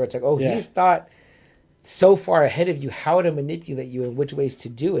process where it's like, he's thought so far ahead of you how to manipulate you and which ways to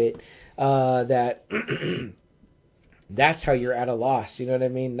do it, that that's how you're at a loss. You know what I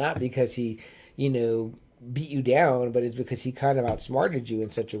mean? Not because he, beat you down, but it's because he kind of outsmarted you in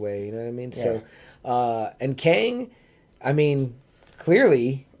such a way. You know what I mean? Yeah. So, and Kang, I mean,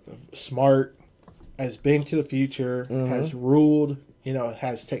 clearly smart, has been to the future, has ruled,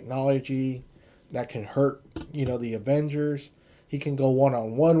 has technology that can hurt, the Avengers. He can go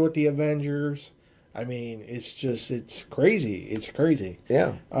one-on-one with the Avengers. I mean, it's crazy. It's crazy.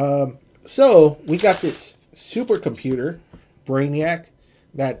 Yeah. So we got this supercomputer, Brainiac,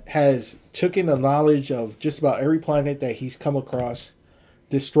 that has taken the knowledge of just about every planet that he's come across,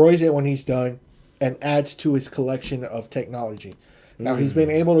 destroys it when he's done, and adds to his collection of technology. Now, he's been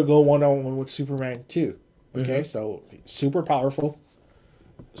able to go one-on-one with Superman, too. Okay, so super powerful,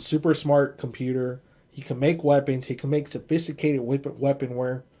 super smart computer. He can make weapons. He can make sophisticated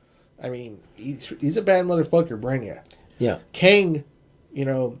weaponware. I mean, he's a bad motherfucker, Brainiac. Yeah. Kang,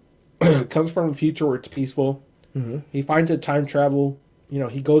 comes from a future where it's peaceful. He finds a time travel.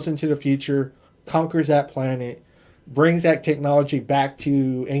 He goes into the future, conquers that planet, brings that technology back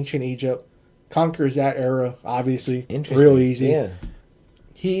to ancient Egypt, conquers that era, obviously. Real easy. Yeah.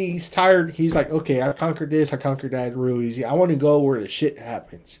 He's tired. He's like, okay, I conquered this, I conquered that real easy. I want to go where the shit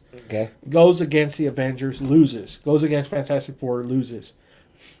happens. Okay. Goes against the Avengers, loses. Goes against Fantastic Four, loses.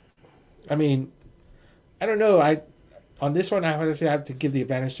 I mean, I don't know. On this one, I have to give the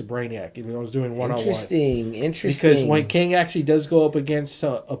advantage to Brainiac, even though I was doing one-on-one. Interesting. Because when King actually does go up against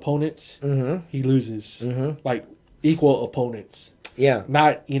opponents, he loses. Like, equal opponents. Yeah.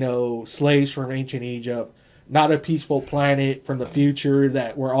 Not, slaves from ancient Egypt. Not a peaceful planet from the future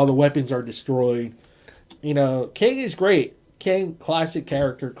where all the weapons are destroyed. King is great. King, classic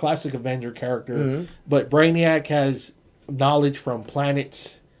character, classic Avenger character. But Brainiac has knowledge from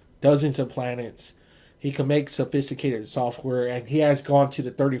planets, dozens of planets. He can make sophisticated software, and he has gone to the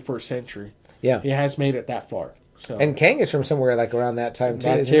 31st century. Yeah. He has made it that far. So. And Kang is from somewhere like around that time,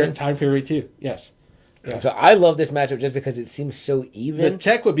 too. Time period, too. Yes. Yeah. So I love this matchup just because it seems so even. The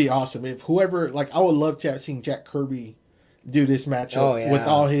tech would be awesome if whoever, I would love to have seen Jack Kirby do this matchup with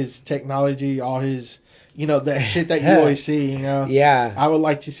all his technology, all his, that shit that you always see, Yeah. I would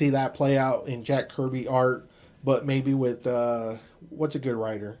like to see that play out in Jack Kirby art. but maybe with what's a good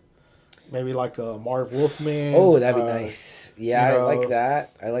writer? Maybe like a Marv Wolfman. Oh, that'd be nice. Yeah, you I know, like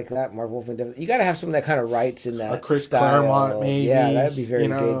that. I like that. Marv Wolfman. Definitely. You got to have someone that kind of writes in a that Chris style. Claremont, maybe. Yeah, that'd be very you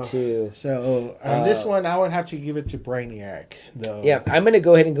know. good too. So on this one, I would have to give it to Brainiac, though. Yeah, I'm gonna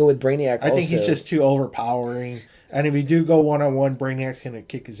go ahead and go with Brainiac. I think he's just too overpowering. And if you do go 1-on-1, Brainiac's gonna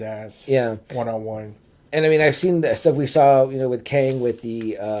kick his ass. Yeah, 1-on-1. And I mean, I've seen the stuff we saw, with Kang with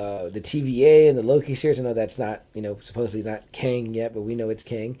the TVA and the Loki series. I know that's not, supposedly not Kang yet, but we know it's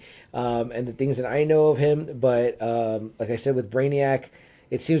Kang. And the things that I know of him. But like I said, with Brainiac,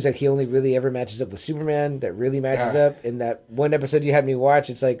 it seems like he only really ever matches up with Superman. That really matches up. In that one episode you had me watch,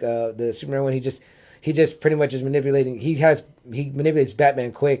 it's like the Superman one. He just pretty much is manipulating. He manipulates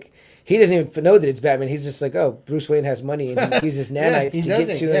Batman quick. He doesn't even know that it's Batman. He's just like, oh, Bruce Wayne has money, and he uses nanites to get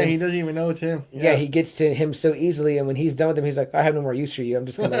to him. Yeah, he doesn't even know it's him. Yeah, he gets to him so easily, and when he's done with him, he's like, I have no more use for you. I'm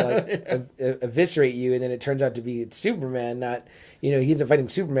just going to eviscerate you, and then it turns out to be Superman, not, he ends up fighting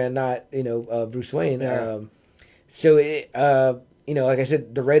Superman, not, Bruce Wayne. Yeah. Like I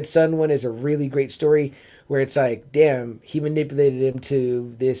said, the Red Sun one is a really great story where it's like, damn, he manipulated him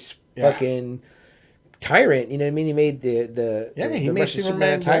to this fucking tyrant, you know what I mean? He made the he made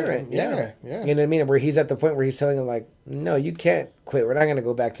Superman a tyrant. Yeah. You know what I mean? Where he's at the point where he's telling him like, no, you can't quit. We're not going to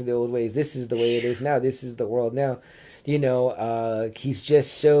go back to the old ways. This is the way it is now. This is the world now. He's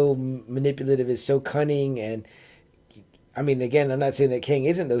just so manipulative, is so cunning, and I mean, again, I'm not saying that Kang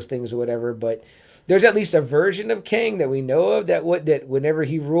isn't those things or whatever, but there's at least a version of Kang that we know of that whenever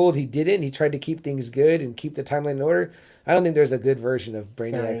he ruled, he didn't. He tried to keep things good and keep the timeline in order. I don't think there's a good version of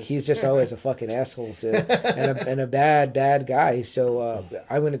Brainiac. He's just always a fucking asshole, and a bad guy. So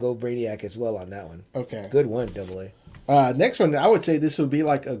I'm going to go Brainiac as well on that one. Okay. Good one, AA. Next one, I would say this would be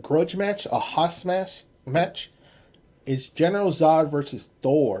like a grudge match, a Haas match. It's General Zod versus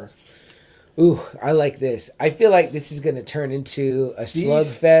Thor. Ooh, I like this. I feel like this is going to turn into a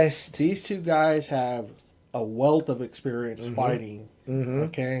slugfest. These two guys have a wealth of experience fighting. Mm-hmm.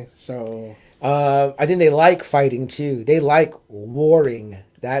 Okay, so I think they like fighting too. They like warring.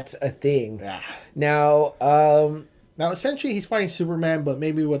 That's a thing. Yeah. Now, essentially, he's fighting Superman, but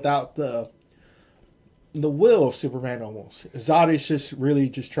maybe without the will of Superman. Almost. Zod is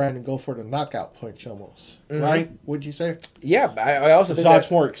just trying to go for the knockout punch, almost. Right? Would you say? Yeah, I also think Zod's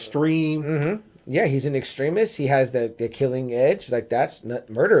more extreme. Mm-hmm. Yeah, he's an extremist. He has the killing edge. Like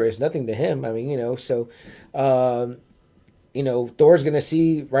murder is nothing to him. I mean, so. Thor's going to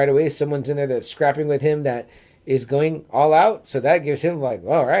see right away someone's in there that's scrapping with him that is going all out. So that gives him like,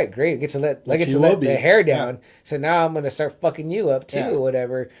 all right, great. Get to let the hair down. Yeah. So now I'm going to start fucking you up too or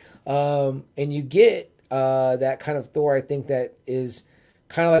whatever. And you get that kind of Thor, I think that is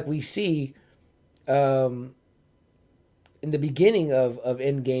kind of like we see in the beginning of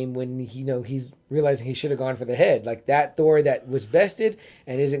Endgame when he's realizing he should have gone for the head. Like that Thor that was bested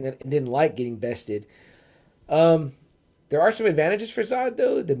and didn't like getting bested. There are some advantages for Zod,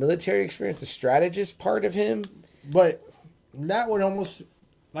 though. The military experience, the strategist part of him. But that would almost,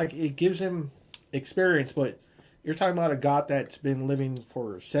 it gives him experience, but you're talking about a god that's been living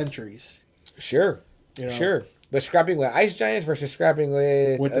for centuries. Sure. Sure. But scrapping with ice giants versus scrapping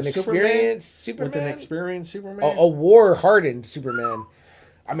with an experienced Superman? With an experienced Superman? A war-hardened Superman.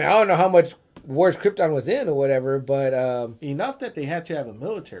 I mean, I don't know how much wars Krypton was in or whatever, but enough that they had to have a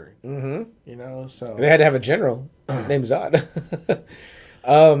military. Mm-hmm. So they had to have a general named Zod.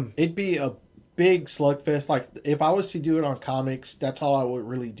 It'd be a big slugfest. Like if I was to do it on comics, that's all I would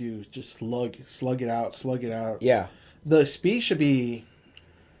really do. Just slug it out. Yeah. The speed should be.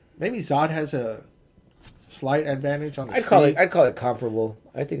 Maybe Zod has a slight advantage on the speed. I'd call it comparable.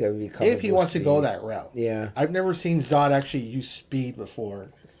 I think that would be comparable. If he wants to go that route. Yeah. I've never seen Zod actually use speed before.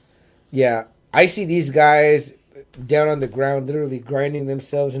 Yeah, I see these guys down on the ground literally grinding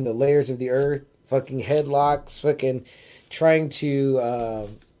themselves into layers of the earth, fucking headlocks, fucking trying to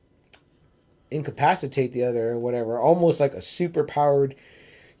incapacitate the other or whatever. Almost like a super powered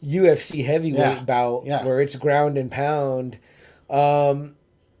UFC heavyweight bout where it's ground and pound.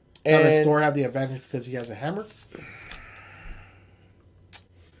 Does Thor have the advantage because he has a hammer?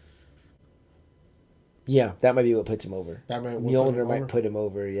 Yeah, that might be what puts him over. Mjolnir might put him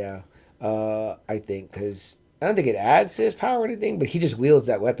over, yeah. I think, because I don't think it adds to his power or anything, but he just wields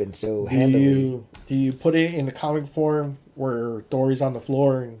that weapon so handily. Do you put it in the comic form where Thor is on the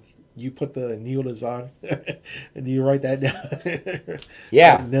floor and you put the kneel to Zod? And do you write that down?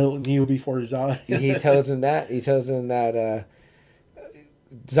 Yeah. Kneel before Zod. He tells him that.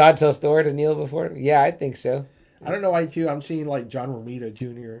 Zod tells Thor to kneel before him? Yeah, I think so. I don't know why, too. I'm seeing like John Romita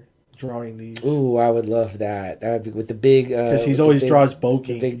Jr. drawing these. Ooh, I would love that. That would be with the big. Because he's always draws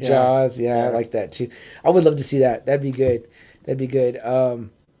bulky. The big jaws. Yeah, I like that too. I would love to see that. That'd be good. That'd be good.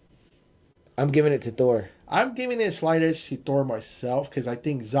 I'm giving it to Thor. I'm giving it a slight edge to Thor myself because I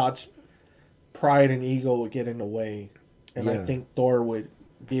think Zod's pride and ego would get in the way. And I think Thor would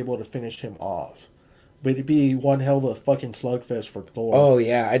be able to finish him off. But it'd be one hell of a fucking slugfest for Thor. Oh,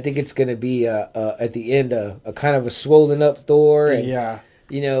 yeah. I think it's going to be, at the end, a kind of a swollen up Thor. And,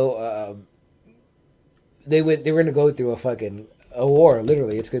 you know, they were going to go through a war,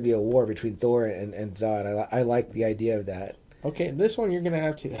 literally. It's going to be a war between Thor and Zod. I like the idea of that. Okay, this one you're going to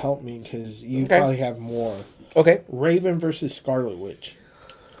have to help me because you probably have more. Okay. Raven versus Scarlet Witch.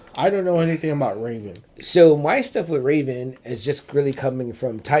 I don't know anything about Raven. So my stuff with Raven is just really coming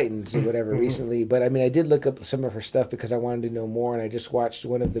from Titans or whatever recently. But I mean, I did look up some of her stuff because I wanted to know more, and I just watched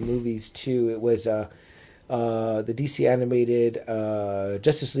one of the movies too. It was the DC animated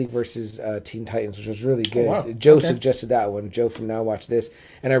Justice League versus Teen Titans, which was really good. Oh, wow. Joe suggested that one. Joe from Now Watch This,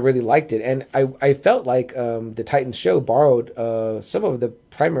 and I really liked it. And I felt like the Titans show borrowed some of the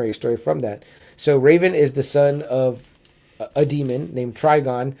primary story from that. So Raven is the son of a demon named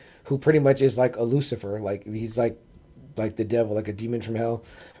Trigon, who pretty much is like a Lucifer, like he's like the devil, like a demon from hell.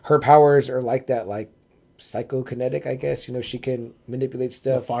 Her powers are like that, like psychokinetic, I guess. You know, she can manipulate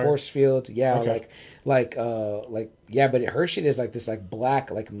stuff, force field, but her shit is like this, like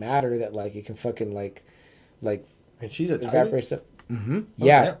black, like matter that like it can fucking like, and she's a evaporate stuff.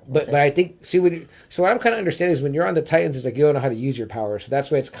 But I think so what I'm kind of understanding is when you're on the Titans, it's like you don't know how to use your power, so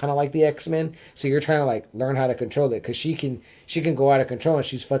that's why it's kind of like the X-Men. So you're trying to like learn how to control it because she can go out of control and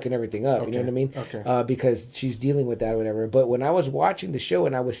she's fucking everything up. You know what I mean? Okay. Because she's dealing with that or whatever. But when I was watching the show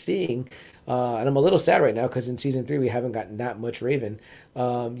and I was seeing, and I'm a little sad right now because in season 3 we haven't gotten that much Raven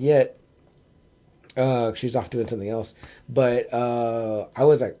yet. She's off doing something else. But I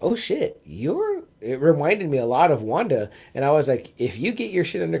was like, oh shit, it reminded me a lot of Wanda. And I was like, if you get your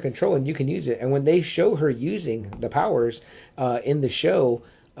shit under control and you can use it. And when they show her using the powers in the show,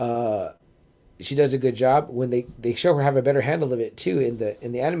 she does a good job. When they show her have a better handle of it too in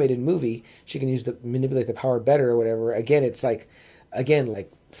the animated movie, she can manipulate the power better or whatever. Again, it's like I don't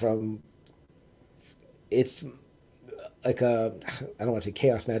want to say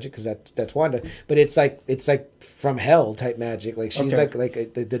chaos magic because that's Wanda, but it's like from hell type magic. Like she's like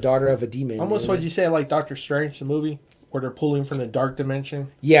the daughter of a demon. Almost what you say, like Doctor Strange, the movie where they're pulling from the dark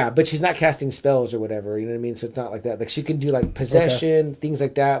dimension. Yeah, but she's not casting spells or whatever. You know what I mean? So it's not like that. Like she can do like possession, things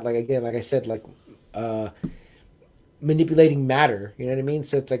like that. Like again, like I said, like manipulating matter. You know what I mean?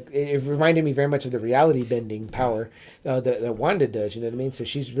 So it's like it reminded me very much of the reality bending power that Wanda does. You know what I mean? So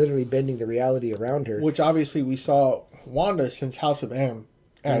she's literally bending the reality around her. Which obviously we saw Wanda since House of M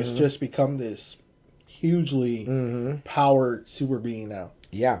has just become this hugely powered super being now.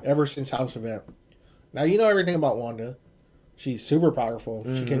 Yeah. Ever since House of M. Now you know everything about Wanda. She's super powerful.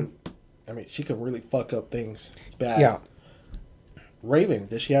 She can really fuck up things bad. Yeah. Raven,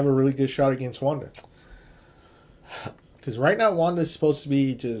 does she have a really good shot against Wanda? Because right now Wanda's supposed to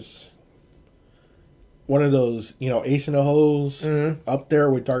be just one of those, ace in the holes up there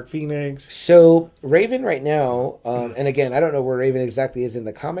with Dark Phoenix. So Raven right now, and again, I don't know where Raven exactly is in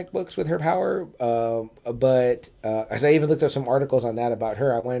the comic books with her power, but as I even looked up some articles on that about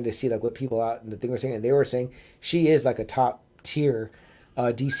her, I wanted to see like what people out in the thing were saying, and they were saying she is like a top tier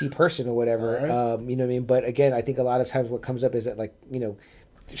DC person or whatever. Right. You know what I mean? But again, I think a lot of times what comes up is that like,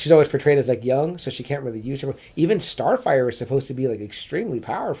 she's always portrayed as like young, so she can't really use her. Even Starfire is supposed to be like extremely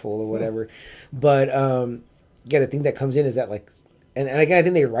powerful or whatever. But the thing that comes in is that like, and again, I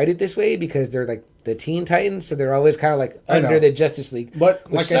think they write it this way because they're like the Teen Titans, so they're always kind of like under the Justice League.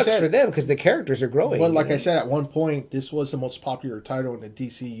 But which sucks for them because the characters are growing. But like I said, at one point, this was the most popular title in the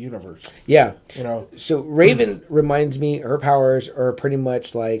DC universe. Yeah, So Raven reminds me, her powers are pretty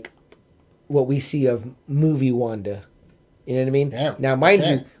much like what we see of movie Wanda. You know what I mean? Damn. Now, mind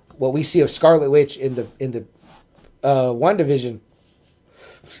you, what we see of Scarlet Witch in the WandaVision,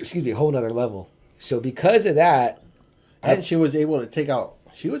 excuse me, a whole nother level. So because of that, and she was able to take out.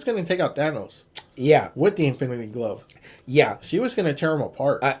 She was going to take out Thanos. Yeah, with the Infinity Glove. Yeah, she was going to tear him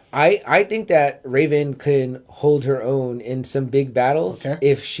apart. I think that Raven can hold her own in some big battles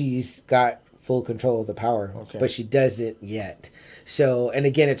if she's got full control of the power. But she doesn't yet. So, and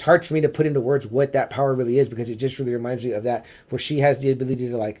again, it's hard for me to put into words what that power really is because it just really reminds me of that, where she has the ability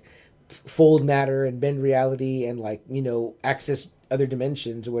to like fold matter and bend reality and like, access other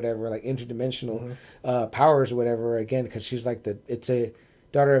dimensions or whatever, like interdimensional powers or whatever. Again, because she's like it's a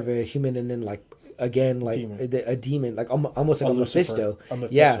daughter of a human and then like again, like a demon, like almost like a Mephisto.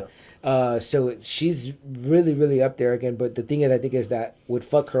 Yeah. So she's really, really up there again. But the thing is, I think is that would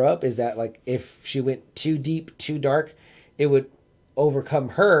fuck her up is that like if she went too deep, too dark, it would overcome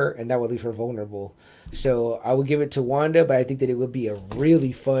her, and that would leave her vulnerable. So I would give it to Wanda, but I think that it would be a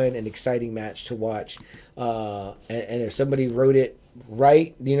really fun and exciting match to watch. And if somebody wrote it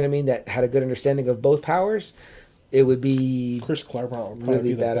right, you know what I mean, that had a good understanding of both powers, it would be Chris Claremont would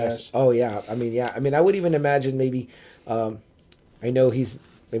really be badass. best. Oh yeah, I mean, I would even imagine maybe. I know he's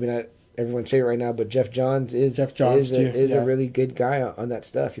maybe not everyone's favorite right now, but Jeff Johns is a really good guy on that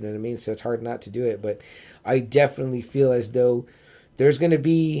stuff. You know what I mean? So it's hard not to do it, but I definitely feel as though there's going to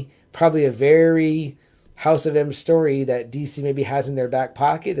be probably a very House of M story that DC maybe has in their back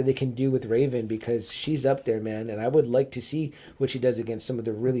pocket that they can do with Raven, because she's up there, man. And I would like to see what she does against some of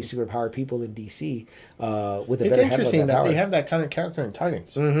the really superpowered people in DC with a better handle of that power. It's interesting that they have that kind of character in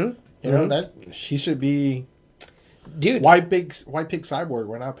Titans. Mm-hmm. You know, that she should be... Dude, why pick Cyborg?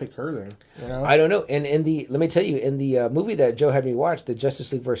 Why not pick her then? You know, I don't know. And let me tell you, in the movie that Joe had me watch, the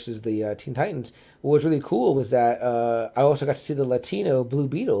Justice League versus the Teen Titans, what was really cool was that I also got to see the Latino Blue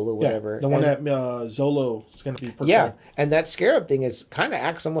Beetle or whatever, the one that Zolo is going to be portrayed. Yeah, and that Scarab thing is kind of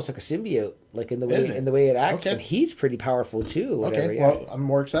acts almost like a symbiote, like in the way it acts. Okay. And he's pretty powerful too. Whatever, okay, well, I'm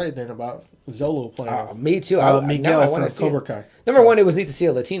more excited then about Zolo playing. Me too. Miguel from Cobra Kai. Number one, it was neat to see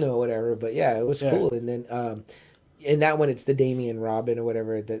a Latino or whatever, but yeah, it was cool. And then in that one, it's the Damian Robin or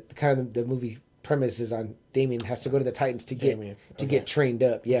whatever. The kind of the movie premise is on Damian has to go to the Titans to get trained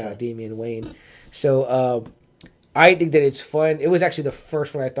up. Yeah, Damian Wayne. So I think that it's fun. It was actually the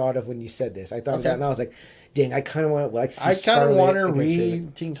first one I thought of when you said this. I thought of that and I was like, dang, I kind of want to like. I kind of want to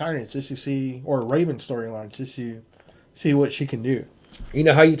read Teen Titans just to see, or Raven storylines just to see what she can do. You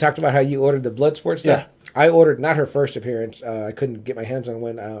know how you talked about how you ordered the Bloodsport stuff? Yeah. I ordered not her first appearance. I couldn't get my hands on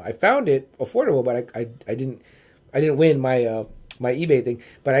one. I found it affordable, but I didn't win my my eBay thing.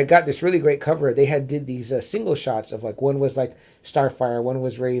 But I got this really great cover. They did these single shots of like one was like Starfire, one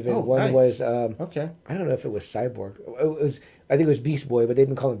was Raven, one was okay. I don't know if it was Cyborg. I think it was Beast Boy, but they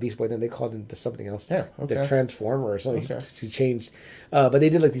didn't call him Beast Boy. Then they called him to something else. Yeah, okay. The Transformer or something. Okay. He changed. But they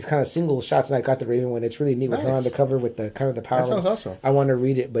did like these kind of single shots, and I got the Raven one. It's really neat with her on the cover with the kind of the power. That sounds awesome. I want to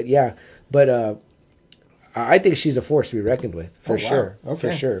read it, but yeah, but I think she's a force to be reckoned with for sure. Okay.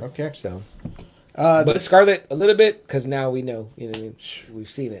 For sure. Okay. So. But Scarlet a little bit because now we know, you know what I mean? We've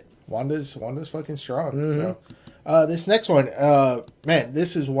seen it. Wanda's fucking strong. Mm-hmm. So, this next one, man,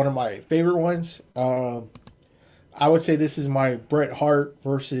 this is one of my favorite ones. I would say this is my Bret Hart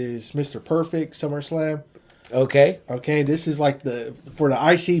versus Mr. Perfect SummerSlam. Okay. This is like for the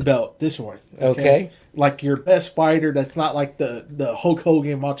IC belt. This one. Okay. Like your best fighter. That's not like the Hulk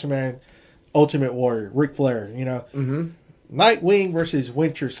Hogan, Macho Man, Ultimate Warrior, Ric Flair. You know. Mm-hmm. Nightwing versus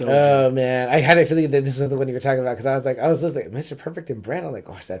Winter Soldier. Oh man, I had a feeling that this was the one you were talking about because I was listening to Mr. Perfect and Brand. I'm like,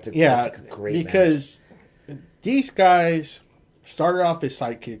 gosh, that's a great because match. These guys started off as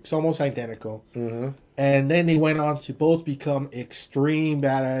sidekicks, almost identical, and then they went on to both become extreme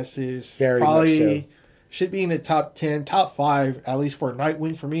badasses. Very probably much so. Should be in the top 10, top 5, at least for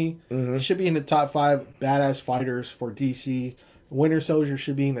Nightwing for me. Mm-hmm. Should be in the top 5 badass fighters for DC. Winter Soldier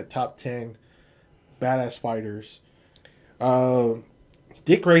should be in the top 10 badass fighters.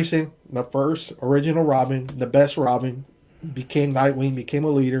 Dick Grayson, the first original Robin, the best Robin, became Nightwing, became a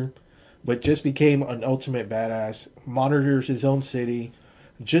leader, but just became an ultimate badass. Monitors his own city,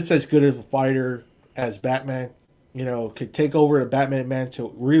 just as good of a fighter as Batman. You know, could take over the Batman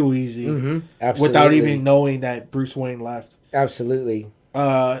mantle real easy without even knowing that Bruce Wayne left. Absolutely.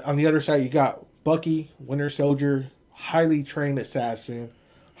 On the other side, you got Bucky, Winter Soldier, highly trained assassin,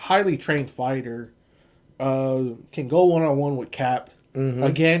 highly trained fighter. Can go one-on-one with Cap. Mm-hmm.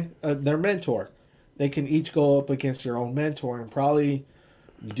 Again, their mentor. They can each go up against their own mentor and probably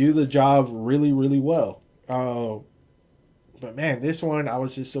do the job really, really well. But man, this one I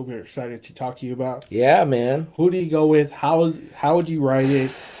was just so excited to talk to you about. Yeah, man. Who do you go with? How would you write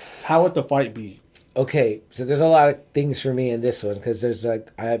it? How would the fight be? Okay, so there's a lot of things for me in this one because there's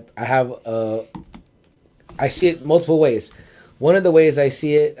like I see it multiple ways. One of the ways I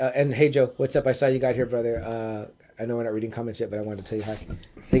see it, and hey Joe, what's up? I saw you got here, brother. I know we're not reading comments yet, but I wanted to tell you hi.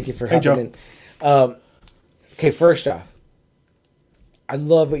 Thank you for hopping in. Okay, first off, I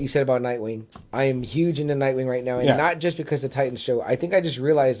love what you said about Nightwing. I am huge into Nightwing right now, and not just because the Titans show. I think I just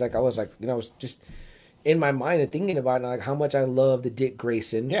realized, like, I was like, you know, I was just in my mind and thinking about like how much I love the Dick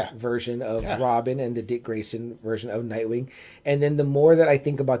Grayson version of Robin and the Dick Grayson version of Nightwing, and then the more that I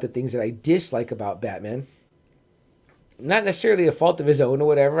think about the things that I dislike about Batman. not necessarily a fault of his own or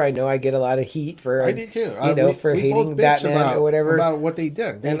whatever. I know I get a lot of heat for I did too. for we hating both bitched Batman or whatever about what they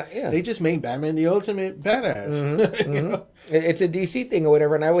did. They just made Batman the ultimate badass. You know? It's a DC thing or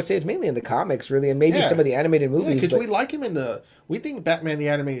whatever, and I would say it's mainly in the comics, really, and maybe some of the animated movies. Because we like him we think Batman the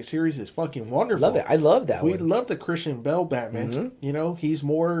animated series is fucking wonderful. Love it. I love that. We love the Christian Bale Batman. You know, he's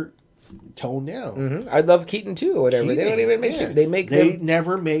more toned down. I love Keaton too, or whatever. They don't even make him. They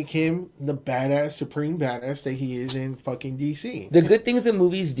never make him the badass, supreme badass that he is in fucking DC. The good things the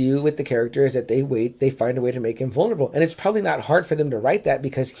movies do with the character is that they find a way to make him vulnerable, and it's probably not hard for them to write that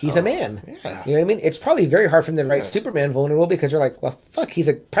because he's a man. Yeah. You know what I mean? It's probably very hard for them to write Superman vulnerable because they're like, well, fuck,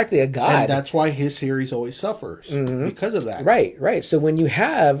 he's practically a god, and that's why his series always suffers because of that. Right. So when you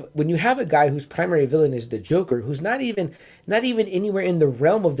have a guy whose primary villain is the Joker, who's not even anywhere in the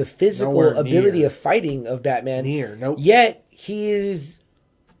realm of the physical ability of fighting of Batman. Nope. Yet he is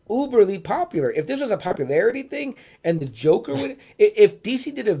uberly popular. If this was a popularity thing and the Joker would, if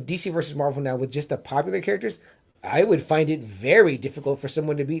DC did a DC versus Marvel now with just the popular characters, I would find it very difficult for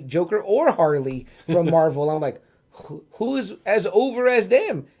someone to beat Joker or Harley from Marvel. I'm like, who is as over as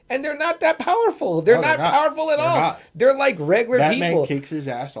them? And they're not that powerful. They're not powerful at all. Not. They're like regular Batman people. Batman kicks his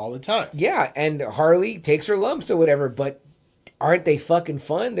ass all the time. Yeah, and Harley takes her lumps or whatever, but aren't they fucking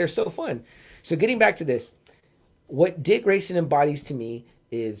fun? They're so fun. So getting back to this, what Dick Grayson embodies to me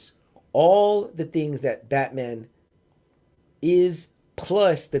is all the things that Batman is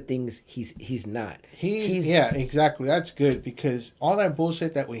plus the things he's not. Yeah, exactly. That's good because all that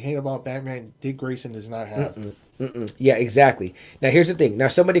bullshit that we hate about Batman, Dick Grayson does not have. Yeah, exactly. Now here's the thing. Now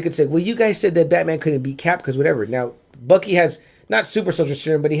somebody could say, well, you guys said that Batman couldn't beat Cap because whatever. Now Bucky has not super soldier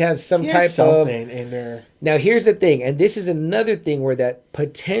serum, but he has some type of in there. Now here's the thing, and this is another thing where that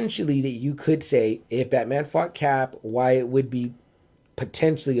potentially that you could say if Batman fought Cap, why it would be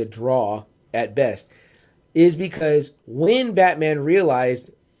potentially a draw at best, is because when Batman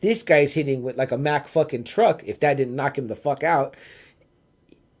realized this guy's hitting with like a Mack fucking truck, if that didn't knock him the fuck out,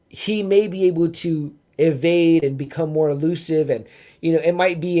 he may be able to evade and become more elusive, and it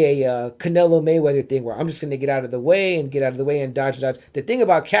might be a Canelo Mayweather thing where I'm just going to get out of the way and dodge. The thing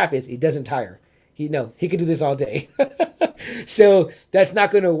about Cap is he doesn't tire. He could do this all day. So that's not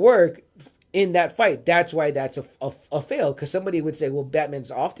going to work in that fight. That's why that's a fail, because somebody would say, well,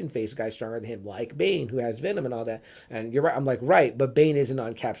 Batman's often faced guys stronger than him, like Bane, who has Venom and all that. And you're right. I'm like, right, but Bane isn't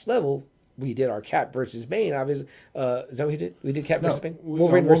on Cap's level. We did our Cap versus Bane, obviously. Is that what we did? We did Cap versus Bane?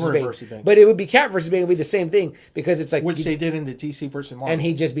 Wolverine versus Bane. But it would be Cap versus Bane. It would be the same thing because it's like... Which they did in the DC versus Marvel. And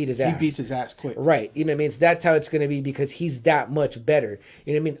he just beat his ass. He beats his ass quick. Right. You know what I mean? So that's how it's going to be because he's that much better.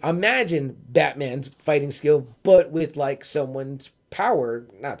 You know what I mean? Imagine Batman's fighting skill, but with like someone's power,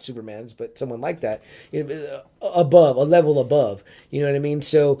 not Superman's, but someone like that, above, a level above. You know what I mean?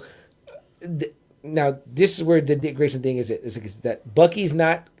 So... Now, this is where the Dick Grayson thing is that Bucky's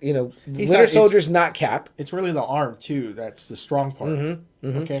not, Winter Soldier's not Cap. It's really the arm, too. That's the strong part.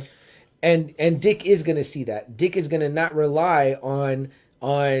 Okay. And Dick is going to see that. Dick is going to not rely on...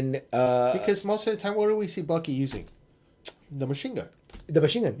 because most of the time, what do we see Bucky using? The machine gun. The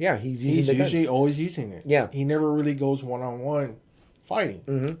machine gun, yeah. He's usually always using it. Yeah. He never really goes one-on-one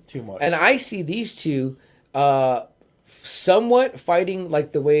fighting too much. And I see these two... somewhat fighting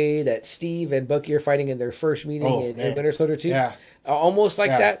like the way that Steve and Bucky are fighting in their first meeting in Winter Soldier 2. Yeah. Almost like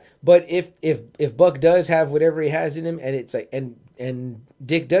that. But if Buck does have whatever he has in him and it's like and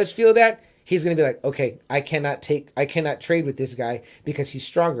Dick does feel that, he's gonna be like, okay, I cannot trade with this guy because he's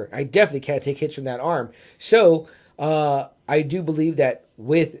stronger. I definitely can't take hits from that arm. So I do believe that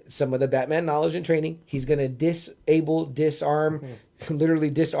with some of the Batman knowledge and training, he's gonna disarm literally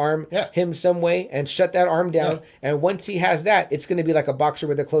disarm him some way and shut that arm down. And once he has that, it's going to be like a boxer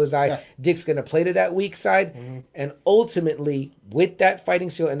with a closed eye. Dick's going to play to that weak side. And ultimately, with that fighting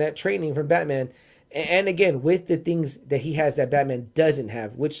skill and that training from Batman, and again, with the things that he has that Batman doesn't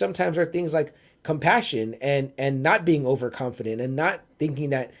have, which sometimes are things like compassion and not being overconfident and not thinking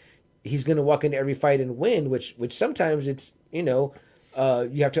that he's going to walk into every fight and win, which sometimes it's, you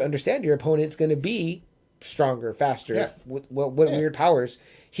have to understand your opponent's going to be stronger, faster, with weird powers.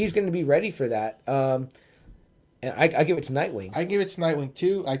 He's going to be ready for that. And I give it to Nightwing. I give it to Nightwing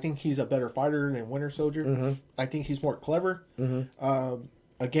too. I think he's a better fighter than Winter Soldier. I think he's more clever.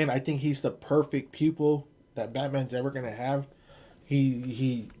 Again, I think he's the perfect pupil that Batman's ever going to have.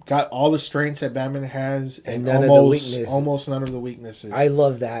 He got all the strengths that Batman has and almost none of the weaknesses. I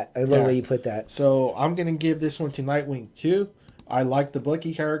love that. I love the way you put that. So I'm going to give this one to Nightwing too. I like the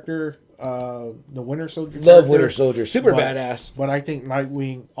Bucky character. The Winter Soldier. Love Winter Soldier. Super badass. But I think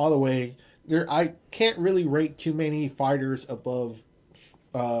Nightwing all the way. I can't really rate too many fighters above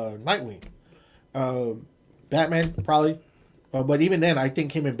Nightwing. Batman probably, but even then, I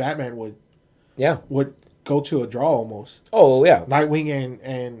think him and Batman would Yeah. go to a draw almost. Oh yeah. Nightwing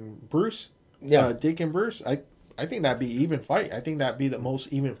and Bruce, Yeah. Dick and Bruce. I think that'd be even fight. I think that'd be the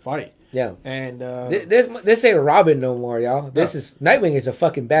most even fight. Yeah. And this ain't Robin no more, y'all. This is Nightwing is a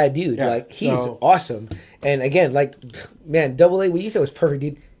fucking bad dude. Yeah, Like he's awesome. And again, like man, Double A, what you said was perfect,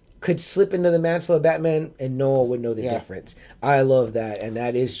 dude. Could slip into the mantle of Batman and no one would know the difference. I love that, and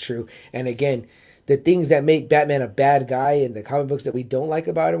that is true. And again, the things that make Batman a bad guy in the comic books that we don't like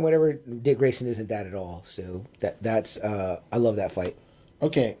about him, whatever, Dick Grayson isn't that at all. So that's I love that fight.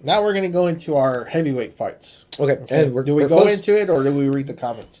 okay, now we're gonna go into our heavyweight fights. Okay. And do we go into it or do we read the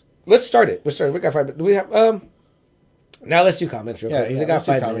comments? Let's start it. We got 5 minutes. Do we have now let's do comments real quick. We got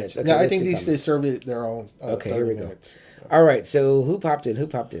 5 minutes. Okay, yeah, I think these deserve their own. Okay, here we go. Minutes. All right, so who popped in?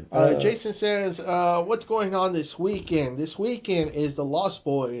 Jason says, what's going on this weekend? This weekend is the Lost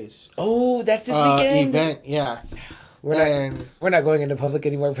Boys Oh, that's this weekend? event. Yeah. We're not going into public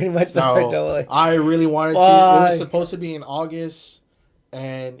anymore, pretty much. No, I really wanted to. It was supposed to be in August,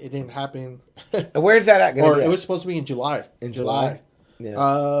 and it didn't happen. Where's that at? Or it was supposed to be in July. In July?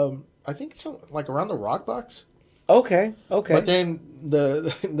 Yeah. I think it's like around the Rock Box. Okay. But then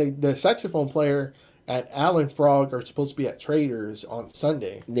the saxophone player at Allen Frog are supposed to be at Traders on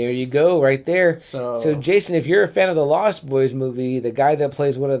Sunday. There you go, right there. So Jason, if you're a fan of the Lost Boys movie, the guy that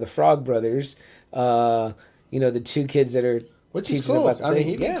plays one of the Frog brothers, the two kids that are which is cool. About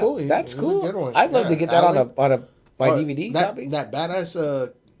he'd be cool. That's cool. A good one. I'd love to get that on my DVD copy. That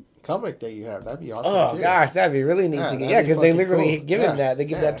badass comic that you have, that'd be awesome. Oh too. Gosh, that'd be really neat to get. Yeah, because they literally give him that. They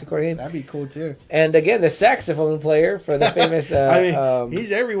give that to Corey. That'd be cool too. And again, the saxophone player for the famous.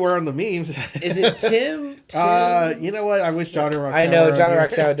 He's everywhere on the memes. Is it Tim? You know what? I wish Johnny Roxanne. I know Johnny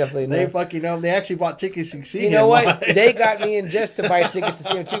Roxanne would definitely know. They fucking know. They actually bought tickets to see him. You know what? They got me and Jess to buy tickets to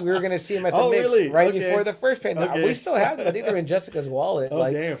see him too. We were going to see him at the Mix right before the first pandemic. We still have them. I think they're in Jessica's wallet.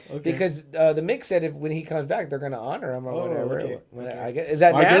 Oh damn! Okay. Because the Mix said when he comes back, they're going to honor him or whatever. Okay. I guess, is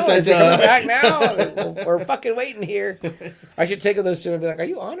that now? Is it coming back now? We're fucking waiting here. I should take those to him and be like, "Are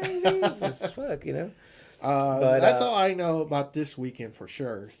you honoring these?" It's fuck, But that's all I know about this weekend for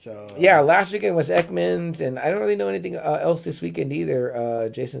sure. So yeah, last weekend was Ekman's, and I don't really know anything else this weekend either,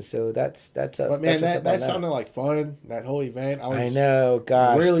 Jason. So that's. But man, that sounded like fun. That whole event. I know.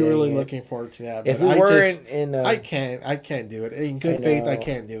 Gosh, really looking forward to that. If we weren't in, I can't do it. In good faith, I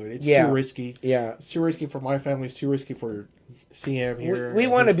can't do it. It's too risky. Yeah, it's too risky for my family. It's too risky for CM here. We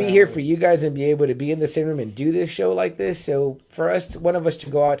want to be here for you guys and be able to be in the same room and do this show like this. So for us, one of us to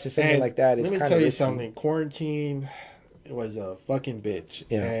go out to something like that is kind of. Let me tell you something. Quarantine was a fucking bitch.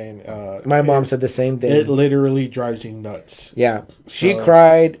 Yeah. And my mom said the same thing. It literally drives you nuts. Yeah. She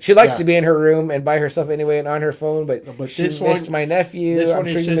cried. She likes to be in her room and by herself anyway and on her phone, but she missed my nephew. I'm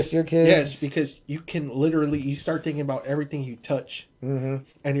sure you missed your kids. Yes, because you start thinking about everything you touch. Mm-hmm.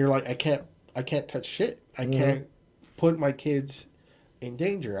 And you're like, I can't touch shit. I can't put my kids in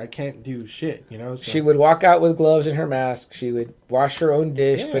danger. I can't do shit, So. She would walk out with gloves and her mask. She would wash her own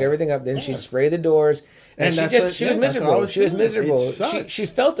dish, put everything up. Then she'd spray the doors. And she was miserable. She was miserable. She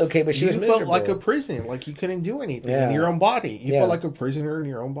felt okay, but she was miserable. You felt like a prison, like you couldn't do anything in your own body. You felt like a prisoner in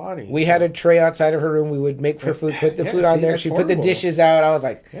your own body. We had a tray outside of her room. We would make her food, put the food on there. She put the dishes out. I was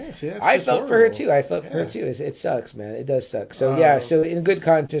like, I felt for her too. I felt for her too. It sucks, man. It does suck. So so in good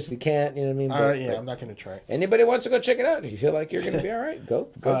conscience, we can't. You know what I mean? But I'm not going to try. Anybody wants to go check it out? If you feel like you're going to be all right, go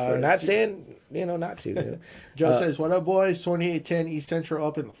for it. Not saying not to. Joe says, "What up, boys? 2810 East Central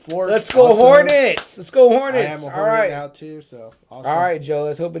up in the fort. Let's go Hornets! Let's go Hornets! I am a Hornet now too, so awesome. All right, Joe.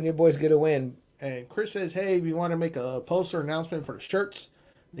 Let's hoping your boys get a win." And Chris says, "Hey, if you want to make a poster announcement for the shirts,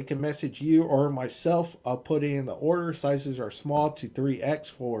 they can message you or myself. I'll put in the order. Sizes are small to 3X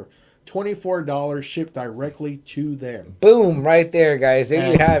for $24 shipped directly to them." Boom! Right there, guys.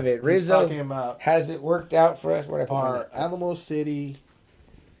 There you have it. Rizzo has it worked out for us. Our Alamo City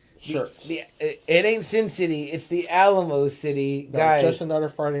shirts. It ain't Sin City. It's the Alamo City, guys. Just another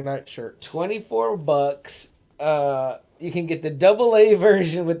Friday night shirt. $24. You can get the AA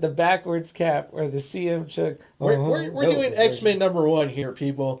version with the backwards cap or the CM Chuck. We're doing X-Men #1 here,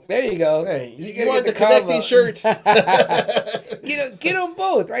 people. There you go. Hey, you want the connecting shirt? Get them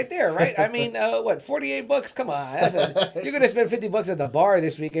both right there, right? I mean, $48? Come on, you're gonna spend $50 at the bar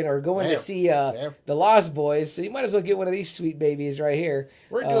this weekend or going to see the Lost Boys. So you might as well get one of these sweet babies right here.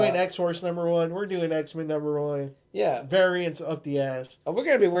 We're doing X-Force #1. We're doing X-Men #1. Yeah, variants up the ass. Oh, we're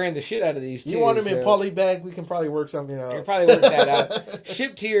gonna be wearing the shit out of these too. You want them in poly bag? We can probably work something out. We can probably work that out.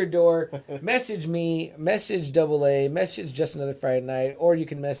 Ship to your door. Message me. Message AA. Message Just Another Friday Night. Or you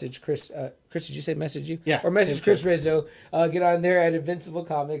can message Chris. Chris, did you say message you? Yeah. Or message Chris Rizzo. Get on there at Invincible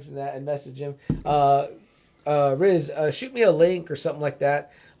Comics and message him. Riz, shoot me a link or something like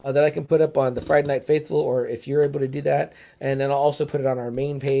that that I can put up on the Friday Night Faithful, or if you're able to do that, and then I'll also put it on our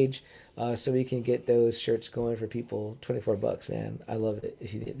main page so we can get those shirts going for people. $24, man. I love it.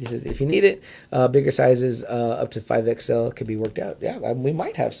 If you need it, bigger sizes up to 5XL can be worked out. Yeah, we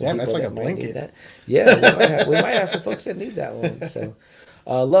might have some people that's like that a might blanket. need that. Yeah, we might have some folks that need that one. So,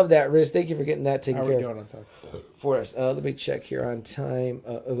 love that, Riz. Thank you for getting that taken How are we care of. doing on time? For us. Let me check here on time.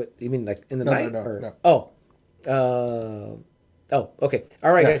 You mean like in the No, night? no. Okay.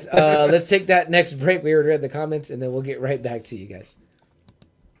 All right, guys. Let's take that next break. We already read the comments, and then we'll get right back to you guys.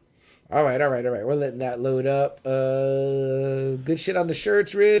 All right. We're letting that load up. Good shit on the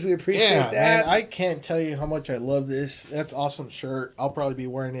shirts, Riz. We appreciate that. Man, I can't tell you how much I love this. That's awesome shirt. I'll probably be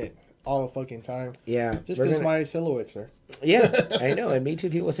wearing it all the fucking time. Yeah. Just because my silhouette's there. Yeah, I know. And me too.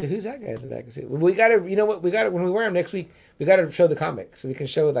 People say, who's that guy in the back? We got to, you know what? We got to, when we wear them next week, we got to show the comic so we can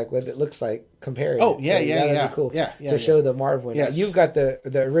show like what it looks like compared. Oh, yeah, so yeah. Be cool. Yeah. Show the Marv one. Yes. You've got the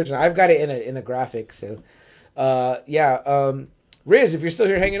original. I've got it in a graphic. So, Riz, if you're still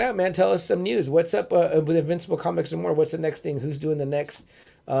here hanging out, man, tell us some news. What's up with Invincible Comics and more? What's the next thing? Who's doing the next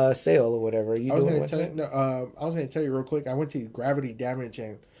sale or whatever? I was going to tell you real quick. I went to Gravity Damage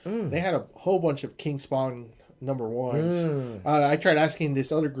and they had a whole bunch of King Spawn number ones. I tried asking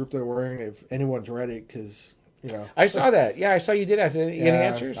this other group they're wearing if anyone's read it because I saw that. Yeah, I saw you did. Did you get any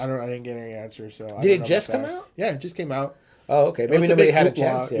answers? I didn't get any answers. So did it just come out? Yeah, it just came out. Oh, okay. Maybe nobody had a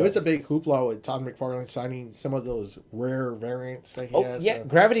chance. It was a big hoopla with Todd McFarlane signing some of those rare variants that he has. Yeah,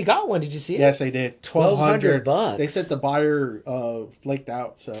 Gravity got one. Did you see it? Yes, they did. $1,200. They said the buyer flaked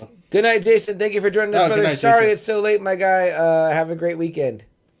out. So good night, Jason. Thank you for joining us, brother. Sorry it's so late, my guy. Have a great weekend.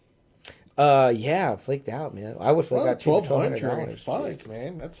 Yeah, flaked out, man. I would flake out $1,200. Fuck,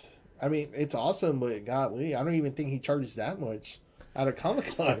 man. It's awesome, but golly, I don't even think he charges that much out of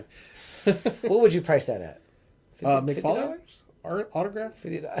Comic-Con. What would you price that at? McFarlane autograph?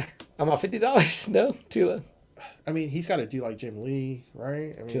 $50. I'm on $50. No, too low. I mean, he's got to do like Jim Lee,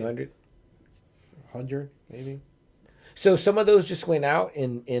 right? 200, 100 maybe. So some of those just went out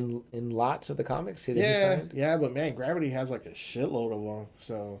in lots of the comics. Yeah, but man, Gravity has like a shitload of them.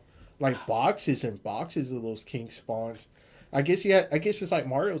 So like boxes and boxes of those King Spawns. I guess it's like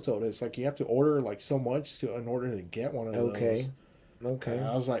Mario Soda. It's like you have to order like so much in order to get one of those. Okay. And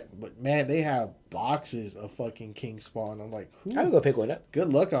I was like, but man, they have boxes of fucking King Spawn. I'm like, I would go pick one up. Good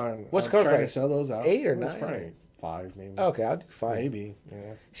luck on what's cover trying price? to sell those out. 8 or It's 9? Probably 5 maybe. Okay, I'll do 5. Maybe.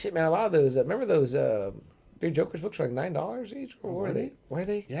 Yeah. Shit, man, a lot of those. Remember those Three Jokers books were like $9 each. Or were they? Were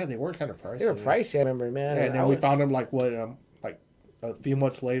they? Yeah, they were kind of pricey. They were pricey. I remember, man. Yeah, and then we found them like a few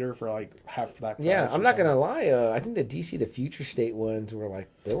months later for like half that price. Yeah, I'm not gonna lie. I think the DC the Future State ones were like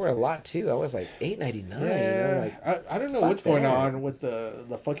they were a lot too. I was like $8.99. Yeah, I don't know what's going on with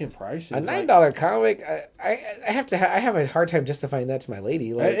the fucking prices. A $9 comic. I have a hard time justifying that to my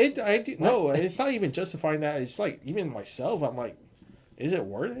lady. Like it's not even justifying that. It's like even myself. I'm like, is it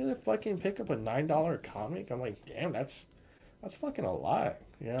worth it to fucking pick up a $9 comic? I'm like, damn, that's fucking a lot.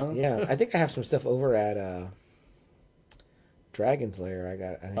 You know? Yeah, I think I have some stuff over at Dragon's Lair.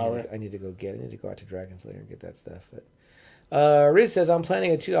 I need to go out to Dragon's Lair and get that stuff. But Riz says I'm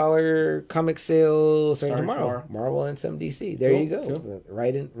planning a $2 comic sale starting tomorrow. Marvel and some DC. There you go. Cool.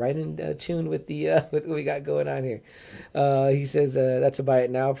 Right in tune with the with what we got going on here. He says that's a buy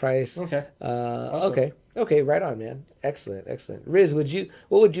it now price. Okay. Awesome. Okay. Right on, man. Excellent. Riz,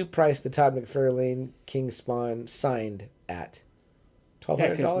 what would you price the Todd McFarlane King Spawn signed at?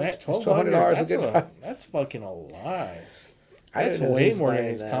 $1,200. $1,200 a good price. That's fucking a lot. That's way more than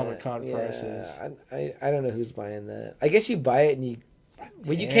his Comic-Con prices. I don't know who's buying that. I guess you buy it and you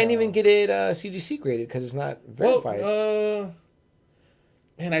can't even get it CGC graded because it's not verified.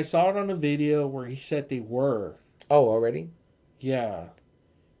 Man, I saw it on a video where he said they were. Oh, already? Yeah.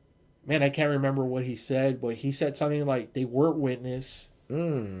 Man, I can't remember what he said, but he said something like they were witness.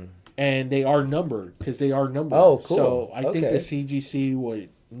 And they are numbered because they are numbered. Oh, cool. So I think the CGC would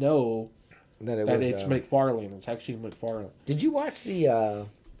know that it's McFarlane. It's actually McFarlane. Did you watch the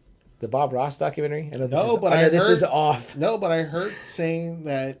Bob Ross documentary? This is off. No, but I heard saying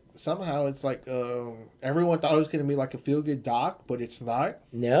that somehow it's like everyone thought it was going to be like a feel good doc, but it's not.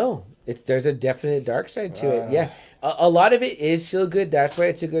 No, there's a definite dark side to it. Yeah, a lot of it is feel good. That's why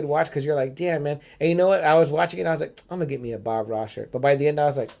it's a good watch because you're like, damn man. And you know what? I was watching it. And I was like, I'm gonna get me a Bob Ross shirt. But by the end, I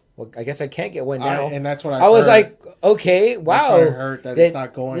was like, well, I guess I can't get one now. And that's what I was like, okay, wow. That's what I heard that it's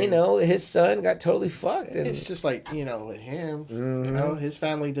not going. You know, his son got totally fucked. And it's just like, with him, his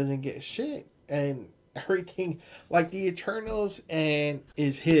family doesn't get shit. And everything, like the Eternals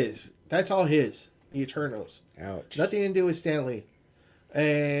is his. That's all his. The Eternals. Ouch. Nothing to do with Stanley.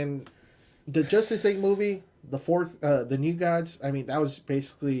 And the Justice League movie, The fourth, the New Gods. I mean, that was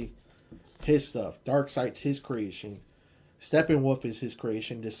basically his stuff. Darkseid's his creation. Steppenwolf is his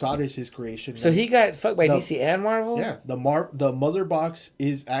creation. Desaad is his creation. So he got fucked by DC and Marvel? Yeah. The Mother Box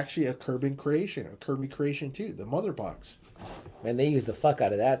is actually a Kirby creation. A Kirby creation too. The Mother Box. Man, they used the fuck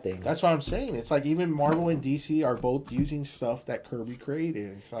out of that thing. That's what I'm saying. It's like even Marvel and DC are both using stuff that Kirby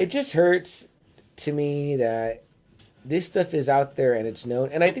created. It's like, it just hurts to me that this stuff is out there and it's known.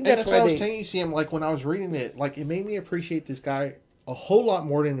 And I think that's why I was telling you, Sam, like when I was reading it, like it made me appreciate this guy a whole lot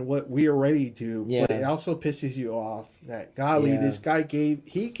more than what we already do. Yeah. But it also pisses you off that golly, this guy gave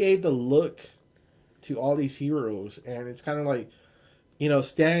the look to all these heroes, and it's kind of like, you know,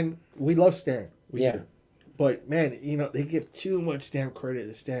 Stan. We love Stan. We do. But man, you know, they give too much damn credit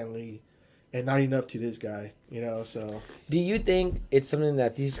to Stan Lee, and not enough to this guy. You know, so. Do you think it's something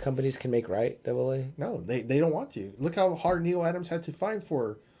that these companies can make right, Double A? No, they don't want to. Look how hard Neil Adams had to fight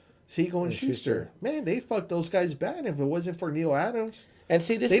for Siegel and Schuster. Man, they fucked those guys bad. If it wasn't for Neil Adams, and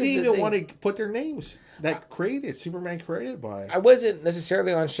see, they didn't even want to put their names that Superman created by. I wasn't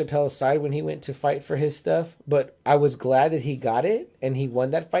necessarily on Chappelle's side when he went to fight for his stuff, but I was glad that he got it and he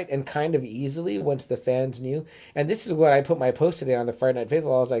won that fight, and kind of easily once the fans knew. And this is what I put my post today on the Friday Night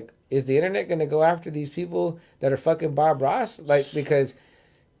Faithful. I was like, is the internet going to go after these people that are fucking Bob Ross? Like, because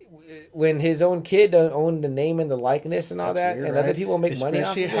when his own kid don't own the name and the likeness and all that, and other people make money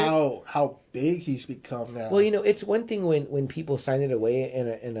off of it. Especially how big he's become now. Well, you know, it's one thing when people sign it away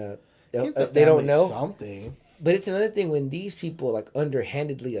in a they don't know something. But it's another thing when these people like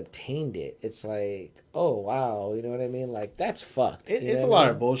underhandedly obtained it. It's like, oh wow, you know what I mean? Like that's fucked. It's a lot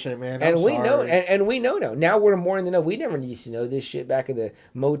of bullshit, man. And we know, and we know now. Now we're more in the know. We never used to know this shit back in the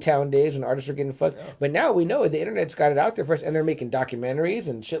Motown days when artists were getting fucked. Yeah. But now we know the internet's got it out there first, and they're making documentaries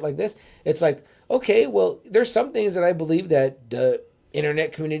and shit like this. It's like, okay, well, there's some things that I believe that the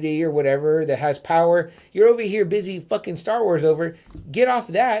internet community or whatever that has power. You're over here busy fucking Star Wars over. Get off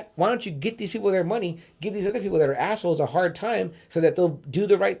that. Why don't you get these people their money? Give these other people that are assholes a hard time so that they'll do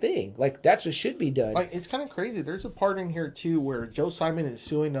the right thing. Like that's what should be done. Like it's kind of crazy. There's a part in here too where Joe Simon is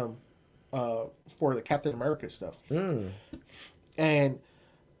suing them for the Captain America stuff, and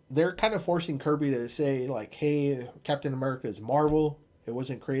they're kind of forcing Kirby to say like, "Hey, Captain America is Marvel. It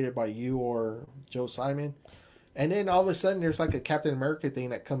wasn't created by you or Joe Simon." And then all of a sudden, there's like a Captain America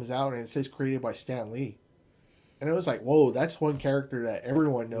thing that comes out, and it says created by Stan Lee. And it was like, whoa, that's one character that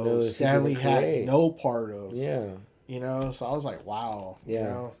everyone knows Stan Lee had no part of. Yeah. You know, so I was like, wow. Yeah. You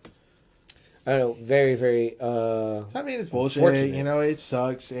know? I don't know, very, very. So, I mean, it's bullshit. You know, it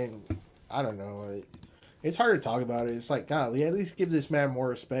sucks, and I don't know. It's hard to talk about it. It's like, golly, at least give this man more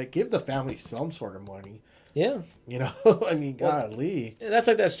respect. Give the family some sort of money. Yeah. You know, I mean, golly. That's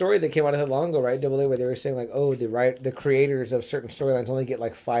like that story that came out a long ago, right? Double A, where they were saying like, oh, the creators of certain storylines only get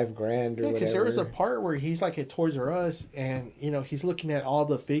like $5,000 or whatever. Because there was a part where he's like at Toys R Us, and you know he's looking at all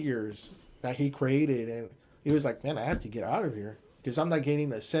the figures that he created, and he was like, man, I have to get out of here because I'm not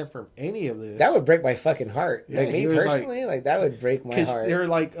getting a cent from any of this. That would break my fucking heart. Yeah, like me personally, like that would break my heart. They're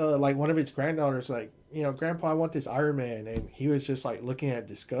like one of its granddaughters, like, you know, Grandpa, I want this Iron Man, and he was just like looking at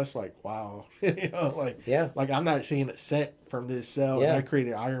disgust, like, wow, you know, like, like I'm not seeing a cent from this cell, and I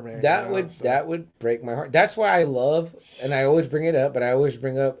created Iron Man. That would break my heart. That's why I love, and I always bring it up, but I always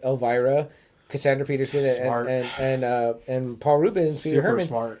bring up Elvira, Cassandra Peterson, and Paul Rubens, Peter Herman.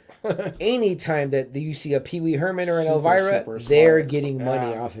 Smart. Anytime that you see a Pee Wee Herman or an Elvira, they're getting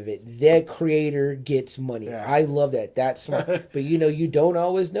money off of it. Their creator gets money. Yeah. I love that. That's smart. But you know, you don't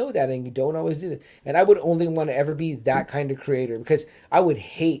always know that, and you don't always do that. And I would only want to ever be that kind of creator because I would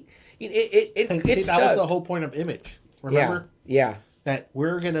hate it. That was the whole point of Image. Remember? Yeah. That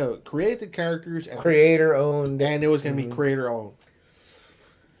we're gonna create the characters and creator owned, and it was gonna be creator owned.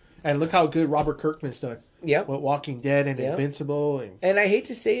 And look how good Robert Kirkman's done. Yep. With Walking Dead and Invincible. And I hate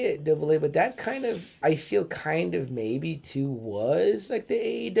to say it, Double A, but that kind of, I feel kind of maybe too was like the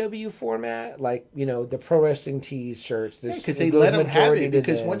AEW format. Like, you know, the pro wrestling tees, shirts. Because they let them have it.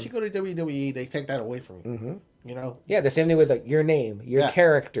 Because once you go to WWE, they take that away from you. Mm-hmm. You know? Yeah, the same thing with like your name, your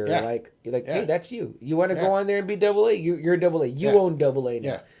character. Yeah. Like, you're like, hey, that's you. You want to go on there and be Double A? You're Double A. You own Double A now.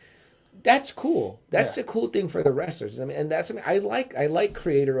 Yeah. That's cool. That's a cool thing for the wrestlers. I mean, and that's, I like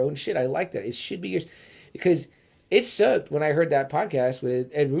creator owned shit. I like that. It should be yours. Because it sucked when I heard that podcast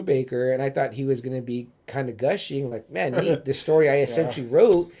with Ed Brubaker, and I thought he was going to be kind of gushing, like, man, neat, the story I essentially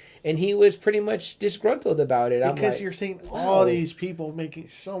wrote, and he was pretty much disgruntled about it. Because you're seeing all these people making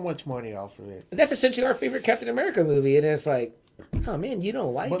so much money off of it. And that's essentially our favorite Captain America movie, and it's like, oh man, you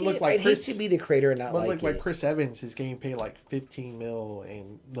don't like it? I'd hate to be the creator and not like it. But like Chris Evans is getting paid like $15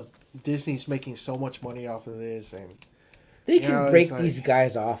 million, and Disney's making so much money off of this, and They can break like, these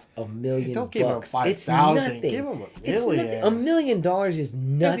guys off $1 million. Don't give them It's 5,000. Give them $1 million. $1 million is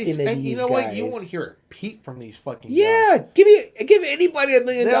nothing to these guys. You know what? You want to hear a peep from these fucking guys. Yeah, give anybody $1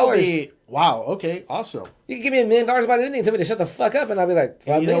 million. They'll be, wow, okay, awesome. You can give me $1 million about anything, tell me to shut the fuck up, and I'll be like,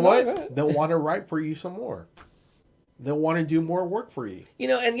 you know what? They'll want to write for you some more. They'll want to do more work for you. You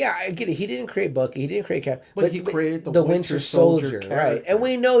know, and yeah, I get it. He didn't create Bucky. He didn't create Cap. But he created the Winter Soldier right? And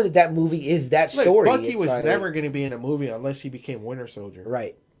we know that movie is that story. Bucky was never going to be in a movie unless he became Winter Soldier.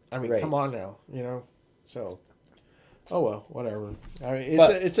 Right. I mean, come on now, you know? So, oh well, whatever. I mean,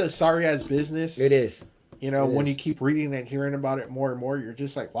 it's a sorry-ass business. It is. You know, when you keep reading and hearing about it more and more, you're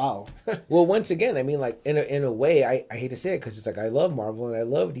just like, wow. Well, once again, I mean, like, in a way, I hate to say it because it's like I love Marvel and I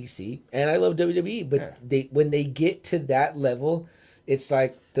love DC and I love WWE, but when they get to that level, it's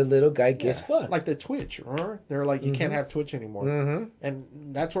like the little guy gets fucked. Like the Twitch, remember? They're like, you can't have Twitch anymore. And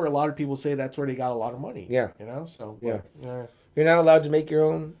that's where a lot of people say that's where they got a lot of money. Yeah. You know? So, yeah. You're not allowed to make your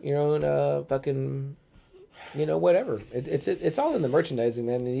own fucking, whatever. It's all in the merchandising,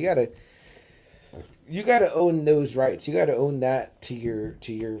 man, and you gotta own those rights. You gotta own that to your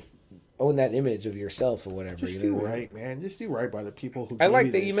own that image of yourself or whatever. Just do right, man. Just do right by the people who. I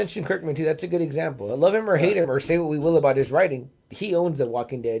like that you mentioned Kirkman too. That's a good example. I love him or hate him or say what we will about his writing. He owns the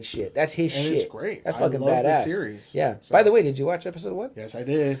Walking Dead shit. That's his shit. It's great. That's fucking badass. The series. Yeah. So. By the way, did you watch episode 1? Yes, I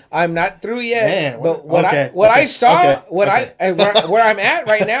did. I'm not through yet. Man, but where I'm at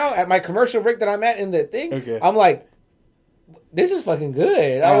right now at my commercial break that I'm at in the thing, I'm like, this is fucking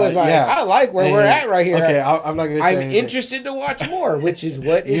good. I was like, I like where we're at right here. Okay, I'm not gonna. I'm interested to watch more, which is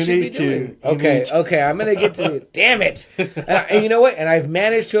what it should be doing. Okay, I'm gonna get to it. Damn it! And you know what? And I've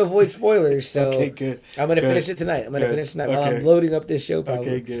managed to avoid spoilers, so good. I'm gonna finish it tonight. While I'm loading up this show. Probably.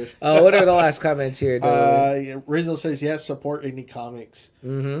 Okay, good. What are the last comments here? Rizzo says yes, support indie comics,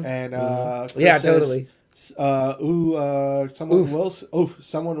 and yeah, totally. Someone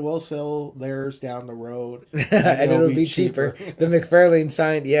will sell theirs down the road, and it'll be cheaper. The McFarlane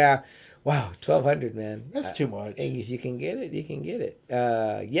signed, yeah. Wow, 1,200, man. That's too much. And if you can get it, you can get it.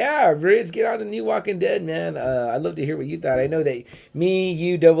 Yeah, Ridge, get on the new Walking Dead, man. I'd love to hear what you thought. I know that me,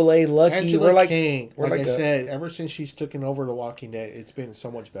 you, AA, Lucky, Angela King, like I said, ever since she's taken over the Walking Dead, it's been so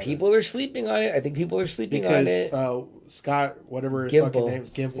much better. People are sleeping on it. I think people are sleeping on it. Scott, whatever his fucking name is,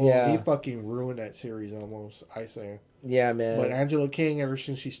 Gimple, he fucking ruined that series almost, I say. Yeah, man. But Angela King, ever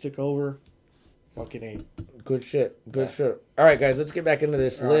since she took over, fucking A. Good shit. Good shit. All right, guys, let's get back into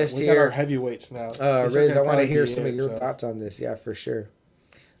this list we here. Got our heavyweights now. Riz, I want to hear some of your thoughts on this. Yeah, for sure.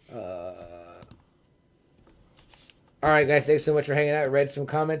 All right, guys, thanks so much for hanging out. Read some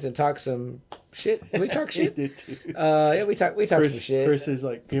comments and talked some shit. Did we talk shit? Did too. Yeah, we talked some shit. Chris is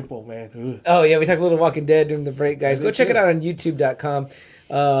like, Gimple, man. Ugh. Oh, yeah, we talked a little Walking Dead during the break, guys. Go check it out on youtube.com.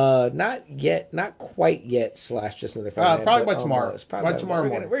 Not quite yet / just another Friday. Probably by tomorrow. By tomorrow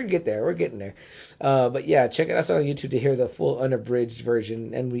morning. We're gonna get there. We're getting there. But yeah, check it out on YouTube to hear the full unabridged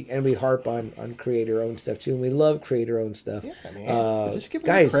version, and we harp on creator owned stuff too, and we love creator owned stuff. Yeah, man. Just give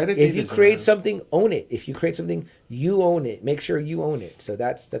them guys, credit. If you create something, own it. If you create something, you own it. Make sure you own it. So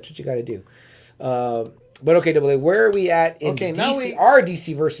that's what you got to do. But okay, AA, where are we at in DC? Our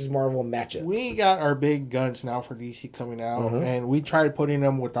DC versus Marvel matchups. We got our big guns now for DC coming out, and we tried putting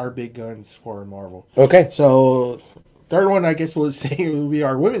them with our big guns for Marvel. Okay. So, third one, I guess we'll say will be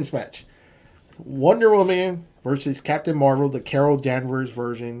our women's match. Wonder Woman versus Captain Marvel, the Carol Danvers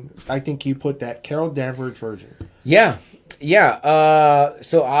version. I think you put that Carol Danvers version. Yeah.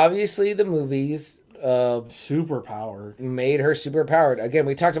 So obviously the movies super powered made her super powered. Again,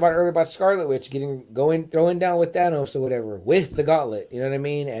 we talked about earlier about Scarlet Witch throwing down with Thanos or whatever with the gauntlet, you know what I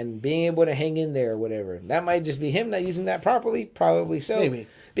mean, and being able to hang in there or whatever. That might just be him not using that properly, probably so. Maybe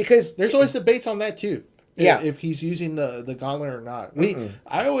because there's always debates on that too. Yeah, if he's using the gauntlet or not.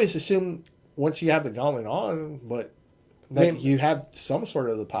 I always assume once you have the gauntlet on, but you have some sort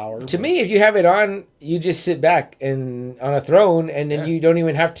of the power. To me, if you have it on, you just sit back and on a throne, and then you don't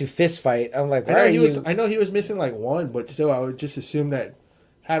even have to fist fight. I'm like, I know he was missing like one, but still, I would just assume that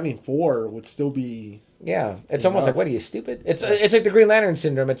having 4 would still be. Yeah, it's almost like, what are you, stupid? It's like the Green Lantern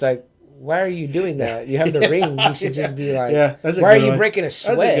syndrome. It's like, why are you doing that? You have the ring. You should just be like, why are you breaking a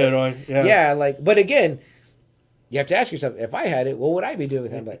sweat? That's a good one. Yeah, but again. You have to ask yourself, if I had it, what would I be doing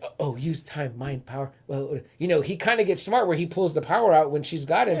with him? Like, use time, mind, power. Well, he kind of gets smart where he pulls the power out when she's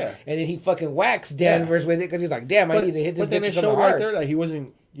got him, and then he fucking whacks Danvers with it because he's like, damn, I need to hit this bitch. But then it showed right there that he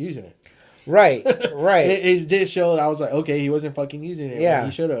wasn't using it. Right. It did show that I was like, okay, he wasn't fucking using it. Yeah.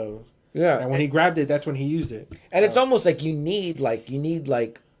 He should have. Yeah. And when he grabbed it, that's when he used it. And it's almost like you need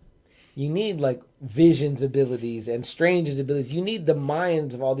Vision's abilities and Strange's abilities. You need the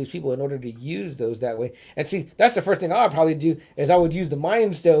minds of all these people in order to use those that way. And see, that's the first thing I would probably do is I would use the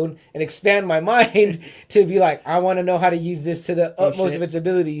Mind Stone and expand my mind to be like, I want to know how to use this to the utmost of its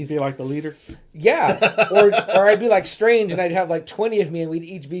abilities. Be like the leader? Yeah. Or I'd be like Strange and I'd have like 20 of me and we'd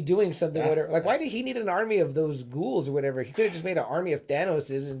each be doing something. Whatever. Like, why did he need an army of those ghouls or whatever? He could have just made an army of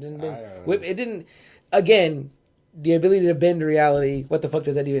Thanoses and didn't whip. It didn't, again... The ability to bend reality, what the fuck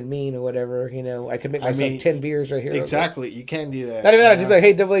does that even mean or whatever, you know? I could make myself 10 beers right here. Exactly. You can do that. Not even that, just like,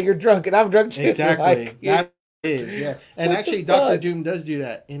 hey, Double A, you're drunk and I'm drunk too. Exactly. Like, that is, yeah. And actually, Dr. Doom does do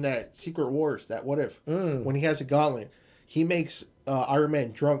that in that Secret Wars, that What If. When he has a gauntlet, he makes Iron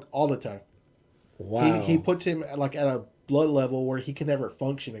Man drunk all the time. Wow. He puts him like at a blood level where he can never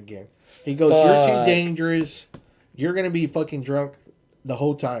function again. He goes, you're too dangerous. You're going to be fucking drunk the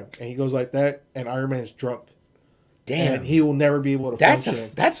whole time. And he goes like that, and Iron Man's drunk. Damn. And he will never be able to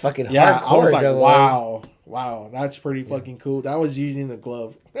function. That's fucking hardcore. I was like, Double wow, that's pretty fucking cool. That was using the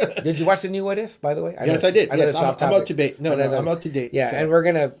glove. Did you watch the new What If, by the way? Yes, I did. Yes, I'm up to date. I'm up to date. Yeah, so.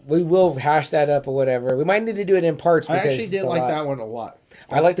 And we will hash that up or whatever. We might need to do it in parts. I actually did like that one a lot.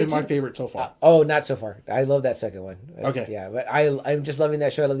 I liked it. My favorite so far. Not so far. I love that second one. Okay. Yeah, but I'm just loving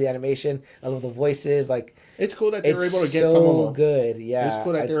that show. I love the animation. I love the voices. Like, it's cool that they were able to get some of them. So good. Yeah. It's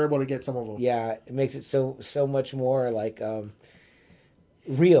cool that they were able to get some of them. Yeah, it makes it so much more like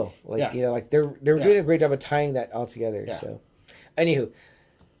real. Like, you know, like they're doing a great job of tying that all together. Yeah. So, anywho,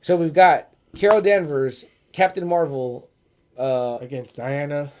 so we've got Carol Danvers, Captain Marvel, against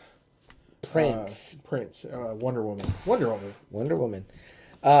Diana Prince, Wonder Woman.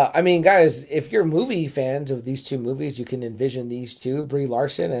 I mean, guys, if you're movie fans of these two movies, you can envision these two, Brie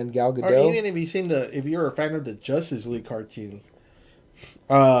Larson and Gal Gadot. Or even if you're a fan of the Justice League cartoon,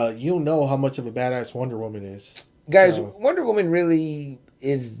 you'll know how much of a badass Wonder Woman is. Guys, Wonder Woman really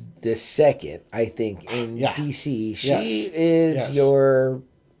is the second, I think, in DC. She is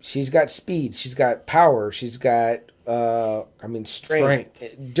she's got speed, she's got power, she's got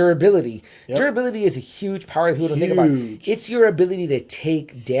strength. Durability. Yep. Durability is a huge power that people don't think about. It's your ability to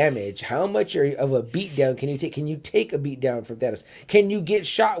take damage. How much of a beatdown can you take? Can you take a beatdown from Thanos? Can you get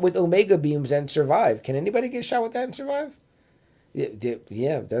shot with Omega beams and survive? Can anybody get shot with that and survive?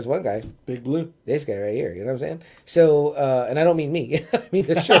 Yeah, there's one guy. Big Blue. This guy right here. You know what I'm saying? So, and I don't mean me. I mean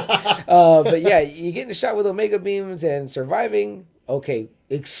the show. But yeah, you're getting shot with Omega beams and surviving. Okay,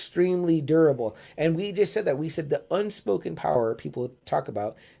 extremely durable. And we just said that. We said the unspoken power people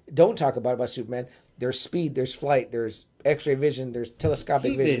don't talk about Superman. There's speed, there's flight, there's X-ray vision, there's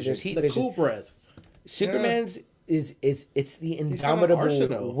telescopic vision, there's heat vision. Cool breath. Superman's is the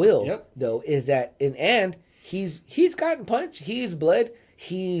indomitable will, though, is that and he's gotten punched, he's bled,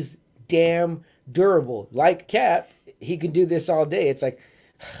 he's damn durable. Like Cap, he can do this all day. It's like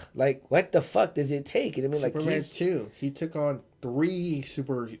what the fuck does it take? And I mean, Superman like too. He took on 3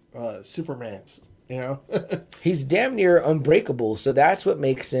 Supermans. You know, he's damn near unbreakable. So that's what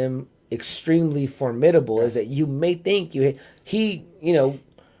makes him extremely formidable. Is that you may think everyone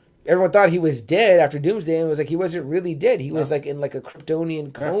thought he was dead after Doomsday, and it was like he wasn't really dead. He was like in like a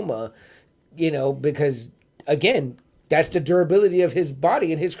Kryptonian coma, because again, that's the durability of his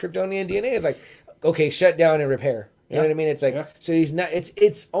body and his Kryptonian DNA. It's like, okay, shut down and repair. You know what I mean? It's like, so he's not,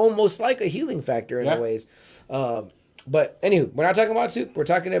 it's almost like a healing factor in a ways. But anywho, we're not talking about Soup. We're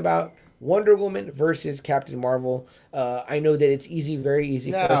talking about Wonder Woman versus Captain Marvel. I know that it's very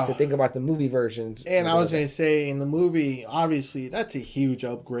easy for us to think about the movie versions. And I was going to say, in the movie, obviously, that's a huge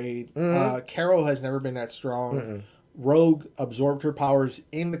upgrade. Carol has never been that strong. Rogue absorbed her powers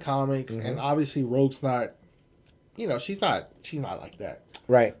in the comics, and obviously Rogue's not, she's not like that.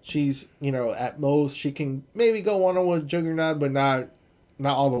 Right. She's, at most, she can maybe go one-on-one with Juggernaut, but not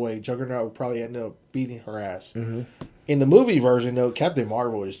all the way. Juggernaut would probably end up beating her ass. In the movie version, though, Captain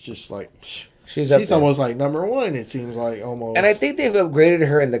Marvel is just like... She's almost like number 1, it seems like, almost. And I think they've upgraded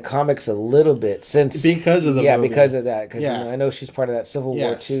her in the comics a little bit since... Because of the movie. Because of that. Because I know she's part of that Civil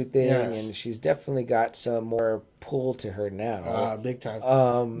War II thing, and she's definitely got some more pull to her now. Big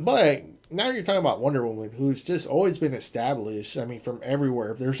time. But... Now you're talking about Wonder Woman, who's just always been established. I mean, from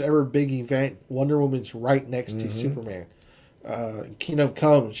everywhere. If there's ever a big event, Wonder Woman's right next to Superman. Kingdom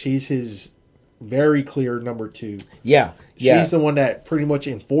Come, she's his very clear number 2. Yeah. She's the one that pretty much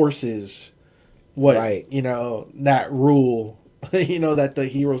enforces what, that rule, that the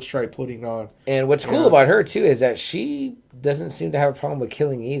heroes try putting on. And what's cool about her, too, is that she doesn't seem to have a problem with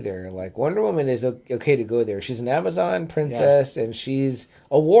killing either. Like, Wonder Woman is okay to go there. She's an Amazon princess, and she's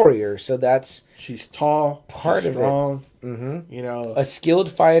a warrior, so she's tall, part she's of strong, it. A skilled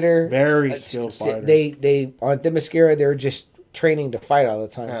fighter, very skilled fighter. They on Themyscira, they're just training to fight all the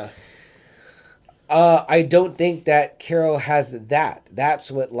time. I don't think that Carol has that.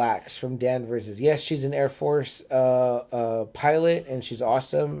 That's what lacks from Danvers. Is yes, she's an Air Force pilot, and she's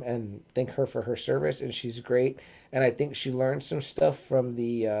awesome, and thank her for her service, and she's great. And I think she learned some stuff from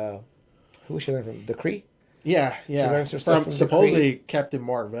the who she learned from the Kree. Yeah. She learned some stuff from supposedly Captain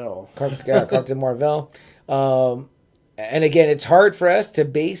Marvel. Captain Marvel. And again, it's hard for us to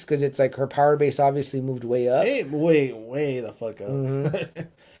base because it's like her power base obviously moved way up. Way the fuck up. Mm-hmm.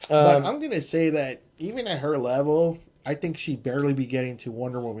 But I'm gonna say that even at her level, I think she'd barely be getting to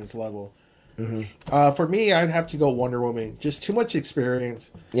Wonder Woman's level. Mm-hmm. For me, I'd have to go Wonder Woman. Just too much experience.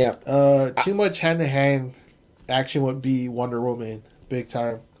 Yeah. Too much hand-to-hand action would be Wonder Woman, big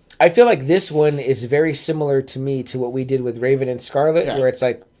time. I feel like this one is very similar to me to what we did with Raven and Scarlet, where it's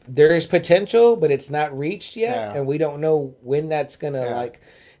like there is potential, but it's not reached yet, and we don't know when that's gonna like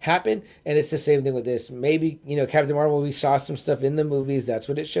happen. And it's the same thing with this. Maybe Captain Marvel, we saw some stuff in the movies. That's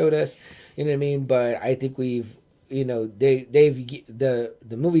what it showed us. You know what I mean? But I think we've the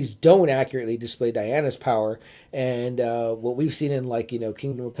movies don't accurately display Diana's power, and what we've seen in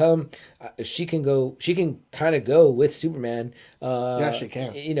Kingdom Come, she can kind of go with Superman. She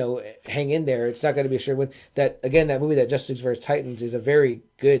can. Hang in there. It's not going to be a sure win. That movie, that Justice vs Titans, is a very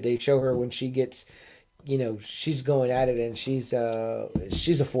good. They show her when she gets, she's going at it, and she's a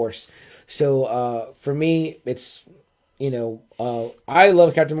force. So for me, it's. I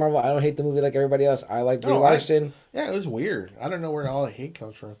love Captain Marvel. I don't hate the movie like everybody else. I like Brie Larson. It was weird. I don't know where all the hate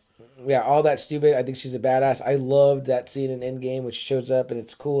comes from. Yeah, all that stupid. I think she's a badass. I loved that scene in Endgame, which shows up and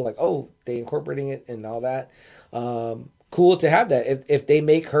it's cool. Like, oh, they incorporating it and all that. Cool to have that. If they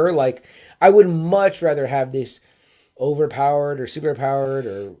make her I would much rather have this overpowered or superpowered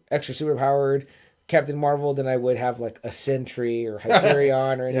or extra superpowered Captain Marvel than I would have a Sentry or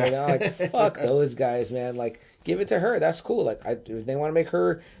Hyperion or anything. Fuck those guys, man. Give it to her. That's cool. If they want to make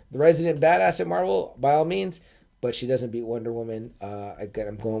her the resident badass at Marvel, by all means. But she doesn't beat Wonder Woman. I'm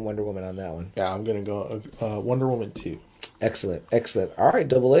going Wonder Woman on that one. Yeah, I'm gonna go Wonder Woman 2. Excellent. All right,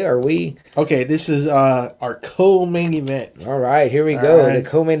 Double A. Are we okay? This is our co-main event. All right, here we go. The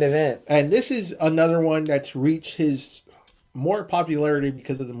co-main event, and this is another one that's reached his more popularity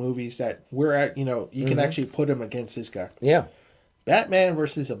because of the movies that we're at. You can actually put him against this guy. Yeah, Batman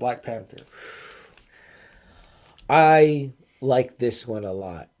versus the Black Panther. I like this one a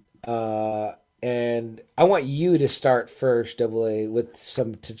lot. And I want you to start first, Double A, with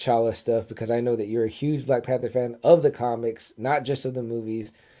some T'Challa stuff, because I know that you're a huge Black Panther fan of the comics, not just of the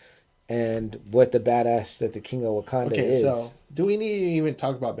movies, and what the badass that the King of Wakanda is. So do we need to even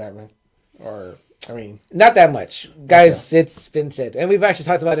talk about Batman? Or, not that much. Guys, It's been said. And we've actually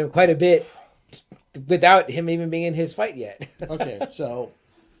talked about him quite a bit without him even being in his fight yet. Okay, so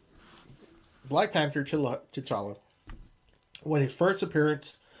Black Panther, T'Challa, when his first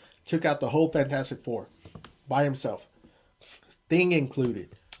appearance, took out the whole Fantastic Four by himself, Thing included.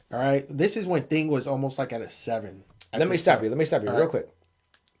 All right, this is when Thing was almost at a 7. Let me stop you real quick.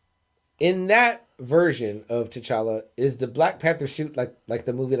 In that version of T'Challa, is the Black Panther suit like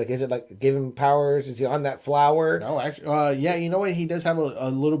the movie? Is it give him powers? Is he on that flower? No, actually, yeah. You know what? He does have a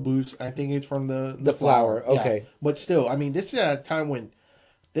little boost. I think it's from the flower. Okay, yeah. But still, this is at a time when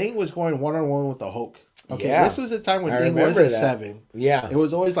Thing was going 1-on-1 with the Hulk. Okay, This was the time when Thing was a 7. Yeah. It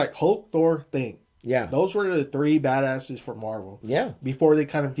was always Hulk, Thor, Thing. Yeah. Those were the 3 badasses for Marvel. Yeah. Before they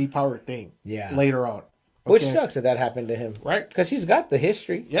kind of depowered Thing. Yeah. Later on. Okay? Which sucks that happened to him. Right. Because he's got the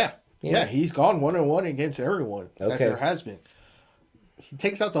history. Yeah. Yeah. He's gone 1-on-1 against everyone that there has been. He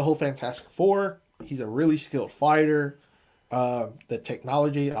takes out the whole Fantastic Four. He's a really skilled fighter. The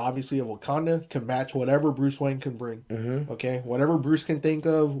technology, obviously, of Wakanda can match whatever Bruce Wayne can bring. Mm-hmm. Okay? Whatever Bruce can think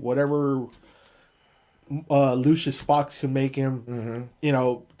of, whatever Lucius Fox can make him. Mm-hmm.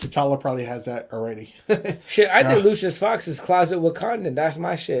 T'Challa probably has that already. Shit, I think Lucius Fox is closet Wakandan. That's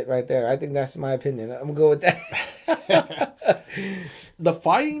my shit right there. I think that's my opinion. I'm gonna go with that. The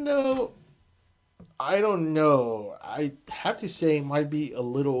fighting, though, I don't know. I have to say it might be a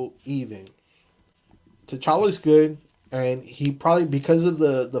little even. T'Challa's good, and he probably, because of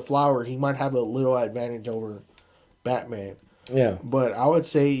the flower, he might have a little advantage over Batman. Yeah. But I would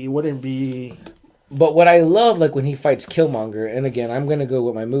say it wouldn't be... But what I love, when he fights Killmonger, and again, I'm going to go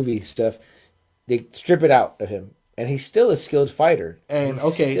with my movie stuff, they strip it out of him. And he's still a skilled fighter. And,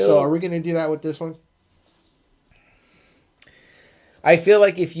 so are we going to do that with this one? I feel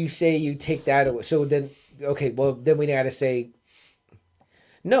like if you say you take that away, so then, then we got to say,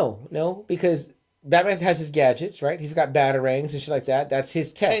 no, because Batman has his gadgets, right? He's got batarangs and shit like that. That's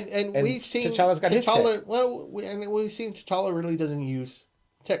his tech. And we've seen T'Challa's got his tech. Well, we've seen T'Challa really doesn't use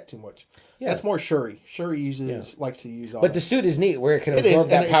tech too much. Yeah. That's more Shuri. Shuri likes to use all But the suit is neat where it can absorb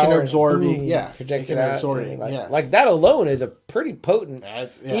that power. It can absorb it, project it. It out. Absorb it, like that alone is a pretty potent.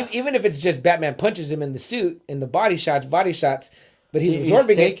 Yeah. Even if it's just Batman punches him in the suit, in the body shots, but he's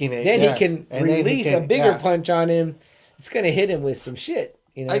absorbing it. Then he can release a bigger punch on him. It's going to hit him with some shit.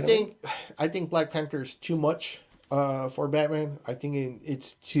 You know, I think Black Panther's too much for Batman. I think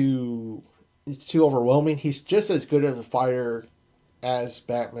it's too overwhelming. He's just as good of a fighter as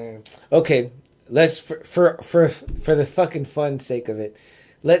Batman. Okay, let's for the fucking fun sake of it,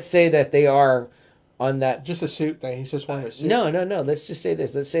 let's say that they are on that. Just a suit thing. He's just wearing a suit. No. Let's just say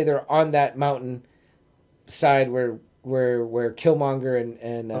this. Let's say they're on that mountain side where Killmonger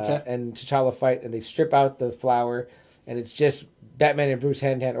and T'Challa fight, and they strip out the flower, and it's just Batman and Bruce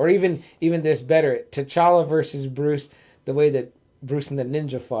hand in hand, or even this better, T'Challa versus Bruce, the way that Bruce and the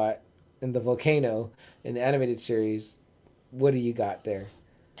Ninja fought in the volcano in the animated series. What do you got there?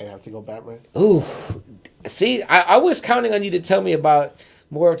 I have to go Batman. Ooh, see, I was counting on you to tell me about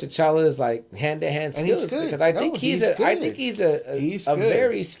more of T'Challa's like hand-to-hand skills because I think he's a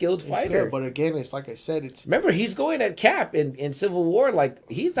very skilled fighter. Good, but again, it's like I said, it's remember he's going at Cap in Civil War like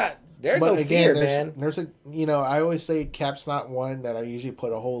he's not. There's no fear, man. There's I always say Cap's not one that I usually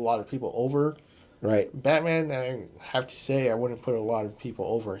put a whole lot of people over. Right. Batman, I have to say, I wouldn't put a lot of people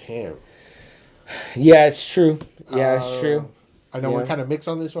over him. Yeah, it's true. Yeah, it's true. I know we're kind of mixed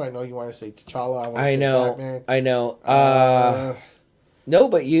on this one. I know you want to say T'Challa. I know. No,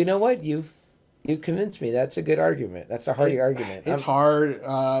 but you know what? You convinced me. That's a good argument. That's a hearty argument. It's hard,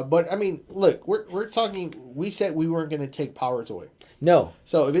 but I mean, look, we're talking. We said we weren't going to take powers away. No.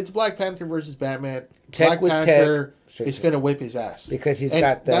 So if it's Black Panther versus Batman, Black Panther is going to whip his ass because he's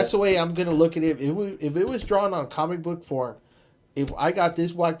got that. That's the way I'm going to look at it. If it was drawn on comic book form, if I got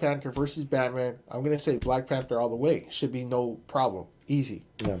this Black Panther versus Batman, I'm going to say Black Panther all the way. Should be no problem. Easy.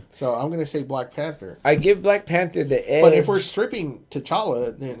 Yeah. So I'm going to say Black Panther. I give Black Panther the edge. But if we're stripping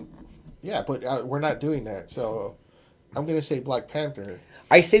T'Challa, then yeah, but we're not doing that. So I'm going to say Black Panther.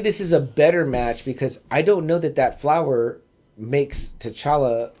 I say this is a better match because I don't know that flower makes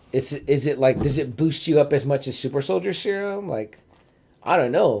T'Challa. Is it like, does it boost you up as much as Super Soldier Serum? Like, I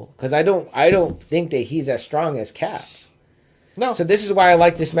don't know because I don't think that he's as strong as Cap. No. So this is why I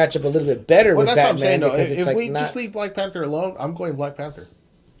like this matchup a little bit better with Batman. What I'm saying, though. If we just leave Black Panther alone, I'm going Black Panther.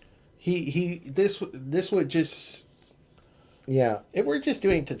 This would just... Yeah. If we're just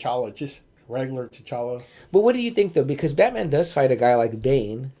doing T'Challa, just regular T'Challa. But what do you think, though? Because Batman does fight a guy like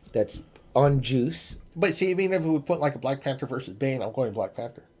Bane that's on juice. But see, even if we put like a Black Panther versus Bane, I'm going Black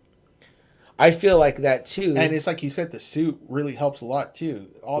Panther. I feel like that, too. And it's like you said, the suit really helps a lot, too.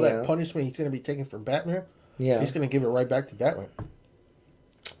 All that punishment he's going to be taking from Batman... Yeah, he's going to give it right back to Batman.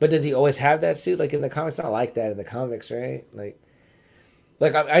 But does he always have that suit? Like in the comics, it's not like that in the comics, right? Like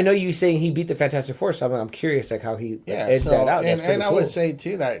I know you saying he beat the Fantastic Four, so I'm curious like how he edged that out. And I would say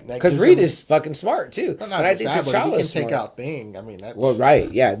too that because Reed is fucking smart too. But I think T'Challa can take out Bane. I mean, that's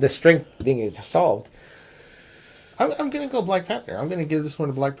right. Yeah, the strength thing is solved. I'm going to go Black Panther. I'm going to give this one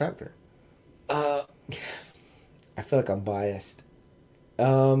to Black Panther. I feel like I'm biased.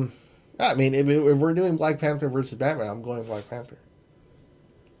 I mean, if we're doing Black Panther versus Batman, I'm going Black Panther.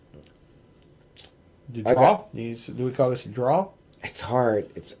 Draw? Do we call this a draw? It's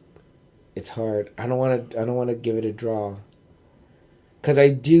hard. It's hard. I don't want to give it a draw. Because I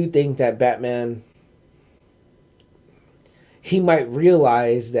do think that Batman, he might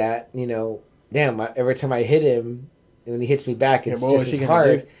realize that, damn, every time I hit him, when he hits me back, it's just as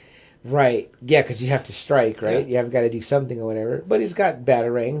hard. Right. Yeah, because you have to strike, right? Yeah. You have got to do something or whatever. But he's got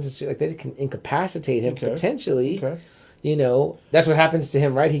batarangs. It's like that can incapacitate him potentially. Okay. That's what happens to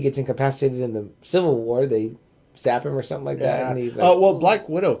him, right? He gets incapacitated in the Civil War. They zap him or something like that. And he's like, Black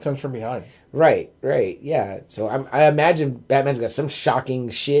Widow comes from behind. Right. Yeah. So I imagine Batman's got some shocking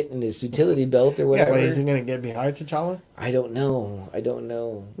shit in his utility belt or whatever. Yeah, but is he going to get behind T'Challa? I don't know.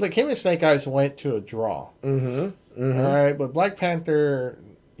 Look, him and Snake Eyes went to a draw. Mm-hmm. All right, but Black Panther...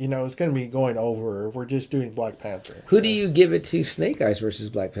 it's going to be going over if we're just doing Black Panther. Who do you give it to, Snake Eyes versus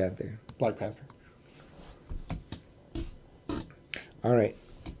Black Panther? Black Panther. All right.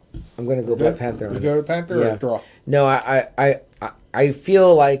 I'm going to go Black Panther. You go to Panther or draw? No, I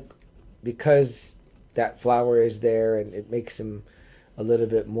feel like because that flower is there and it makes him a little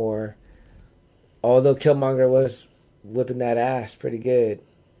bit more... Although Killmonger was whipping that ass pretty good.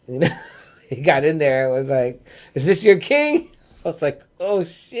 He got in there and was like, is this your king? I was like, oh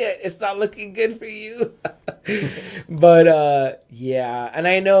shit, it's not looking good for you. But yeah, and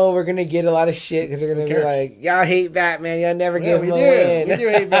I know we're gonna get a lot of shit because they're gonna be like, y'all hate Batman, y'all never give him a win. We do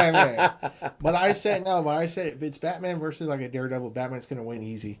hate Batman. But I said no. But I said if it's Batman versus like a Daredevil, Batman's gonna win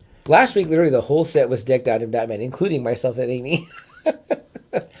easy. Last week, literally, the whole set was decked out in Batman, including myself and Amy.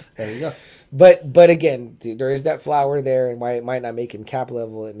 There you go. But again, there is that flower there, and why it might not make him cap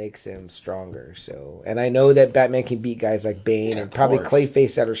level, it makes him stronger. So, and I know that Batman can beat guys like Bane and probably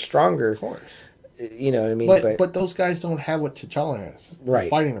Clayface that are stronger. Of course. You know what I mean? But those guys don't have what T'Challa has. Right. The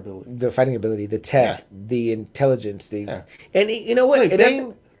fighting ability. The fighting ability, the tech, the intelligence, and you know what? Like,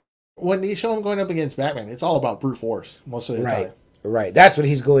 Bane, when they show him going up against Batman, it's all about brute force most of the time. Right. That's what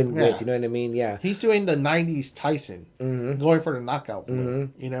he's going with. You know what I mean? Yeah. He's doing the 90s Tyson, going for the knockout blow,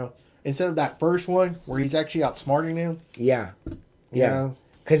 you know? Instead of that first one where he's actually outsmarting him. Yeah.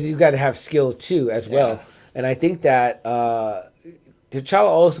 Because you've got to have skill too as well. And I think that T'Challa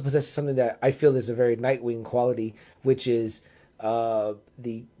also possesses something that I feel is a very Nightwing quality, which is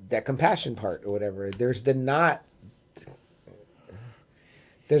that compassion part or whatever. There's the not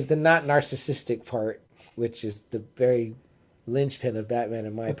narcissistic part, which is the very linchpin of Batman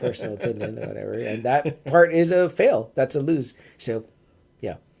in my personal opinion or whatever. And that part is a fail. That's a lose. So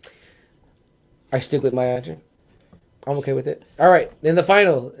yeah. I stick with my answer. I'm okay with it. All right, in the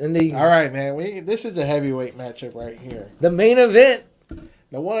final, all right, man. This is a heavyweight matchup right here. The main event,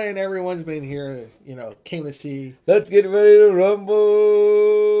 the one everyone's been here, came to see. Let's get ready to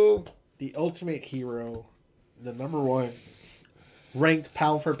rumble. The ultimate hero, the number one, ranked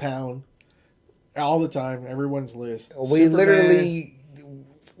pound for pound, all the time. Everyone's list. We literally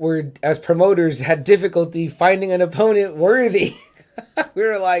were, as promoters, had difficulty finding an opponent worthy. We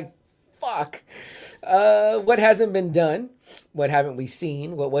were like, fuck. What hasn't been done? What haven't we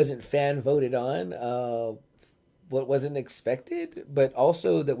seen? What wasn't fan voted on? What wasn't expected? But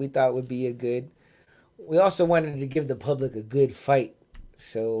also that we thought would be we also wanted to give the public a good fight.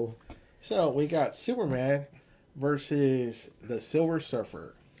 So we got Superman versus the Silver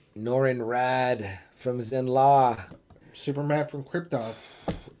Surfer. Norrin Rad from Zenlaw. Superman from Krypton.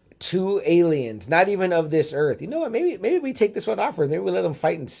 2 aliens, not even of this Earth. You know what? Maybe we take this one off, or maybe we let them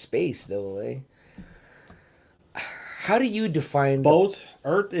fight in space, though. How do you define both?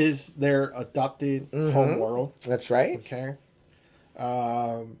 Earth is their adopted home world. That's right. Okay.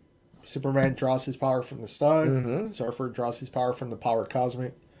 Superman draws his power from the sun. Surfer draws his power from the power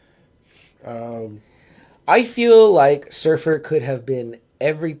cosmic. I feel like Surfer could have been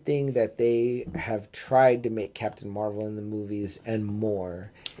everything that they have tried to make Captain Marvel in the movies and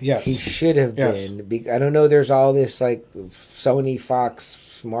more. Yes. He should have been. I don't know, there's all this Sony,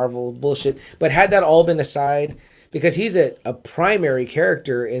 Fox, Marvel bullshit, but had that all been aside, because he's a primary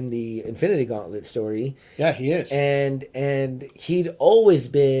character in the Infinity Gauntlet story. Yeah, he is. And he'd always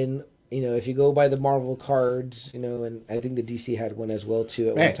been, if you go by the Marvel cards, and I think the DC had one as well too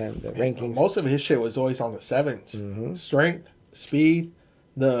at one time, the rankings. Most of his shit was always on the 7s. Strength, speed,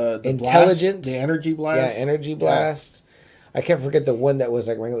 the intelligence, blast, the energy blast. Yeah, energy blast. I can't forget the one that was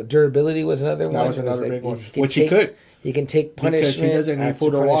regular. Durability was another one. That was another big one. Which he could. He can take punishment. Because he doesn't need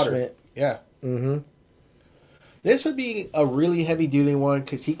food or water. Yeah. Mm-hmm. This would be a really heavy duty one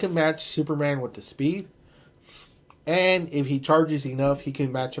because he can match Superman with the speed. And if he charges enough, he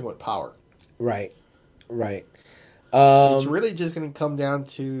can match him with power. Right. It's really just going to come down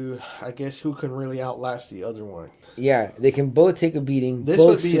to, I guess, who can really outlast the other one. Yeah, they can both take a beating. This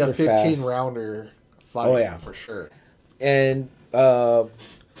both would be a 15-rounder fight. Oh, yeah. For sure. And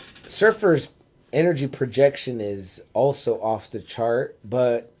Surfer's energy projection is also off the chart,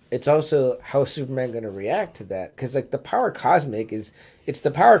 but it's also how Superman going to react to that. Because, the power cosmic it's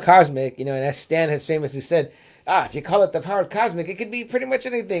the power cosmic, and as Stan has famously said, if you call it the power cosmic, it could be pretty much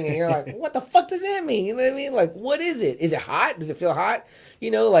anything. And you're like, what the fuck does that mean? You know what I mean? What is it? Is it hot? Does it feel hot?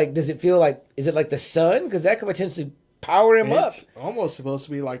 Does it feel is it like the sun? Because that could potentially power him up. It's almost supposed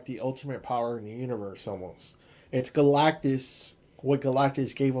to be like the ultimate power in the universe, almost. It's Galactus, what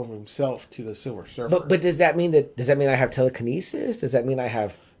Galactus gave of himself to the Silver Surfer. But does that mean I have telekinesis? Does that mean I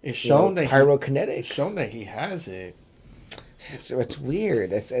have pyrokinetics? It's shown that he has it. It's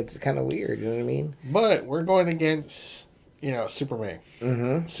weird. It's kind of weird. You know what I mean? But we're going against, Superman.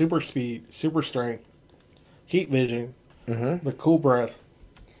 Mm-hmm. Super speed, super strength, heat vision, mm-hmm. the cool breath.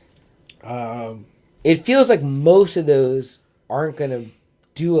 It feels like most of those aren't going to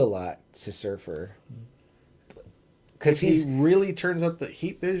do a lot to Surfer. Because he really turns up the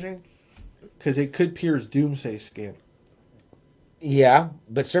heat vision, because it could pierce Doomsday's skin. Yeah,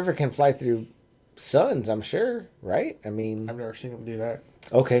 but Surfer can fly through suns, I'm sure, right? I mean, I've never seen him do that.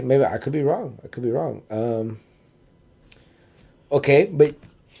 Okay, maybe I could be wrong. Okay, but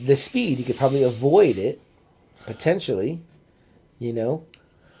the speed, you could probably avoid it, potentially, you know?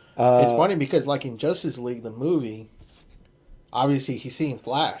 It's funny because, like, in Justice League, the movie, obviously he's seeing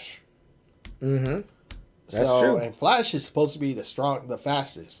Flash. Mm-hmm. That's true. And Flash is supposed to be the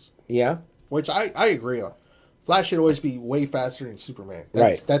fastest. Yeah. Which I agree on. Flash should always be way faster than Superman.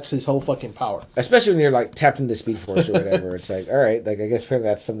 Right. That's his whole fucking power. Especially when you're, like, tapped into the Speed Force or whatever. It's like, all right, like, I guess apparently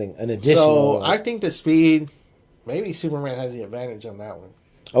that's something, an additional. So, I think the speed, maybe Superman has the advantage on that one.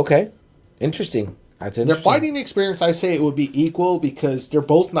 Okay. Interesting. That's interesting. Their fighting experience, I say it would be equal because they're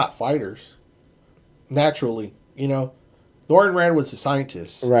both not fighters. Naturally. You know, Norrin Rand was a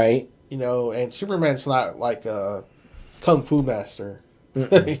scientist. Right. You know, and Superman's not like a kung fu master.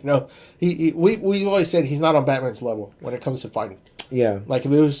 You know, we always said he's not on Batman's level when it comes to fighting. Yeah. Like,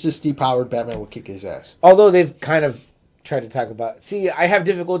 if it was just depowered, Batman would kick his ass. Although they've kind of tried to talk about... See, I have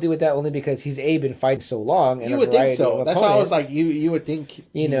difficulty with that only because he's been fighting so long. And you would think so. That's why I was opponents. like, you would think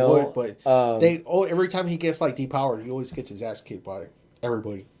you know, would, but every time he gets, like, depowered, he always gets his ass kicked by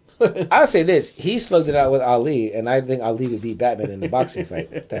everybody. I'll say this. He slugged it out with Ali, and I think Ali would beat Batman in the boxing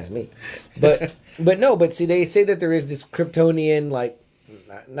fight. That's me. But see, they say that there is this Kryptonian, like,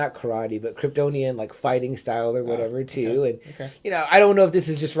 not karate, but Kryptonian, like, fighting style or whatever, too. Okay. And, you know, I don't know if this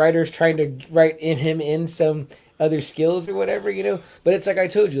is just writers trying to write in him in some other skills or whatever, you know. But it's like I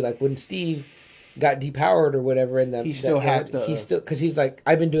told you, like, when Steve got depowered or whatever, and because he's like,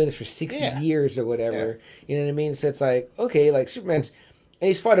 I've been doing this for 60 years or whatever. Yeah. You know what I mean? So it's like, okay, like, Superman's... And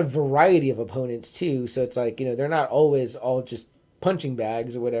he's fought a variety of opponents, too. So it's like, you know, they're not always all just punching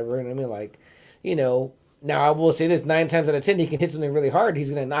bags or whatever. And I mean, like, you know, now I will say this, 9 times out of 10, he can hit something really hard. He's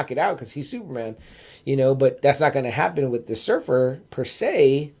going to knock it out because he's Superman, you know. But that's not going to happen with the Surfer, per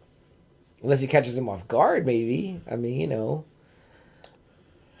se, unless he catches him off guard, maybe. I mean, you know.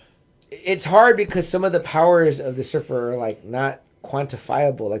 It's hard because some of the powers of the Surfer are, like, not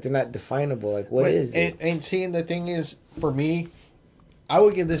quantifiable. Like, they're not definable. Like, what is it? And seeing the thing is, for me... I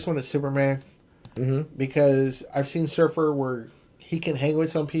would give this one to Superman because I've seen Surfer where he can hang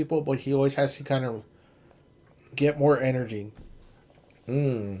with some people, but he always has to kind of get more energy.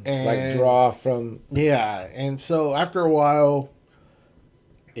 And, like draw from... Yeah, and so after a while,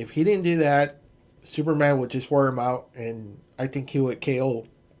 if he didn't do that, Superman would just wear him out, and I think he would KO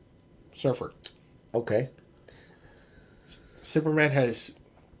Surfer. Okay. Superman has...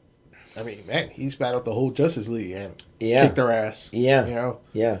 I mean, man, he's battled the whole Justice League and kicked their ass. Yeah. You know?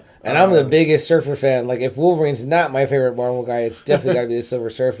 Yeah. And I'm the biggest Surfer fan. Like, if Wolverine's not my favorite Marvel guy, it's definitely got to be the Silver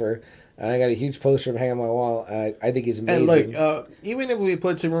Surfer. I got a huge poster of him hanging on my wall. I think he's amazing. And look, even if we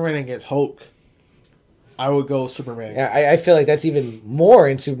put Superman against Hulk, I would go Superman. Yeah, I feel like that's even more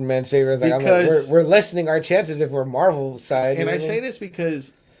in Superman's favor. It's like, we're lessening our chances if we're Marvel side. And I say this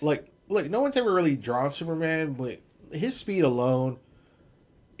because, like, look, no one's ever really drawn Superman, but his speed alone...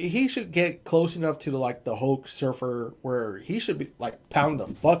 He should get close enough to the Hulk Surfer where he should be like pound the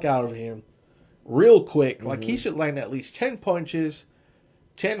fuck out of him real quick. Mm-hmm. Like he should land at least 10 punches,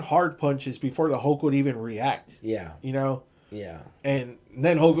 10 hard punches before the Hulk would even react. Yeah. You know? Yeah. And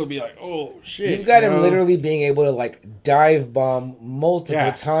then Hulk would be like, oh shit. You've got him literally being able to like dive bomb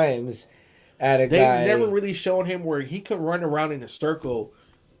multiple times at a guy. They've never really shown him where he could run around in a circle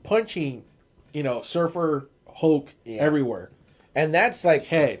punching, you know, Surfer, Hulk everywhere. And that's like,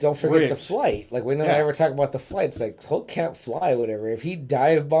 don't forget the flight. Like, we don't ever talk about the flight. It's like, Hulk can't fly, whatever. If he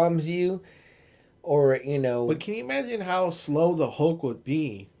dive bombs you, or, you know... But can you imagine how slow the Hulk would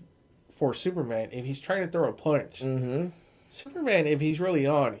be for Superman if he's trying to throw a punch? Mm-hmm. Superman, if he's really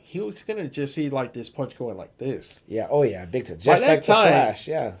on, he was going to just see, like, this punch going like this. Yeah, oh yeah, big time. Just like the Flash,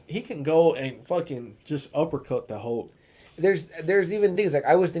 yeah. He can go and fucking just uppercut the Hulk. There's even things like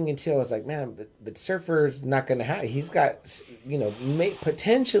I was thinking too. I was like, man, but Surfer's not going to have. He's got, you know,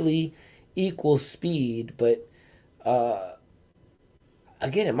 potentially equal speed, but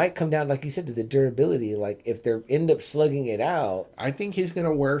again, it might come down, like you said, to the durability. Like if they end up slugging it out, I think he's going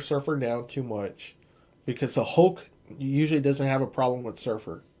to wear Surfer down too much because the Hulk usually doesn't have a problem with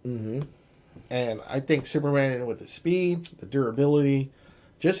Surfer. Mm-hmm. And I think Superman, with the speed, the durability,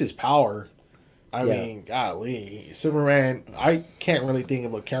 just his power. I mean, golly, Superman, I can't really think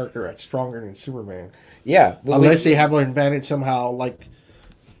of a character that's stronger than Superman. Yeah. Unless they have an advantage somehow, like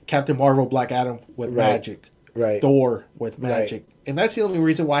Captain Marvel, Black Adam with magic. Right. Thor with magic. Right. And that's the only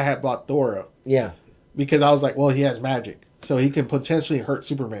reason why I had bought Thor up. Yeah. Because I was like, well, he has magic. So he can potentially hurt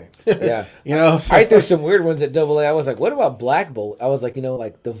Superman. Yeah. You know? I think there's some weird ones at AA. I was like, what about Black Bolt? I was like, you know,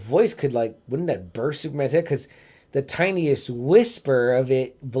 like the voice could like, wouldn't that burst Superman's head? Because the tiniest whisper of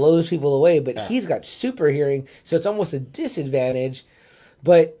it blows people away, but he's got super hearing, so it's almost a disadvantage.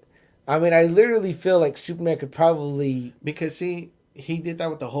 But I mean, I literally feel like Superman could probably... Because, see, he did that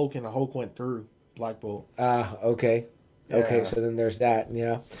with the Hulk, and the Hulk went through Black Bolt. Okay. Yeah. Okay, so then there's that,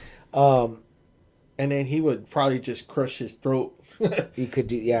 yeah. And then he would probably just crush his throat. He could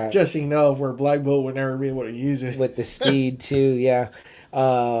do, yeah. Just enough where Black Bolt would never be able to use it. With the speed, too, yeah.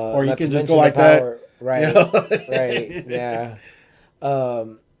 Or you could just go like that. Right, you know? Right, yeah.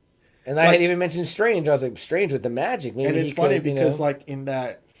 And I had even mentioned Strange. I was like, Strange with the magic. Maybe and it's funny because, like, in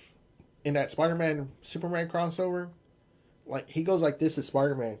that Spider-Man Superman crossover, like, he goes like this as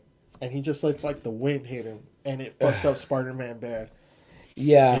Spider-Man, and he just lets like the wind hit him, and it fucks up Spider-Man bad.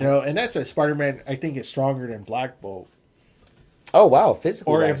 Yeah, you know, and that's a Spider-Man. I think is stronger than Black Bolt. Oh wow,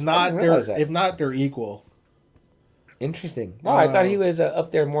 physically. Or if not, they're equal. Interesting. Wow, I thought he was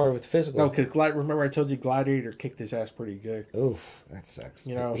up there more with physical. No, because remember I told you Gladiator kicked his ass pretty good. Oof, that sucks.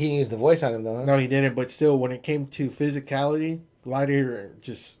 You know, he used the voice on him though. Huh? No, he didn't. But still, when it came to physicality, Gladiator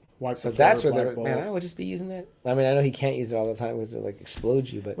just wiped. So that's where they're. Man, I would just be using that. I mean, I know he can't use it all the time because it like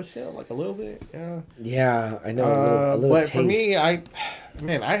explodes you, but still, like a little bit. Yeah. Yeah, I know. A little but taste. For me, I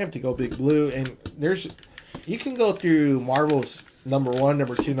have to go Big Blue, and you can go through Marvel's number 1,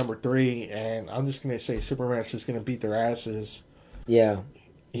 number 2, number 3, and I'm just gonna say Superman's just gonna beat their asses. Yeah.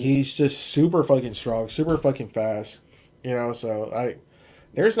 He's just super fucking strong, super fucking fast. You know, so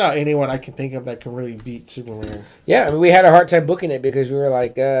there's not anyone I can think of that can really beat Superman. Yeah, I mean, we had a hard time booking it because we were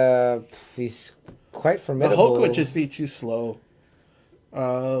like, he's quite formidable. The Hulk would just be too slow.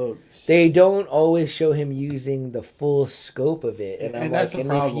 They don't always show him using the full scope of it, and I'm that's like, the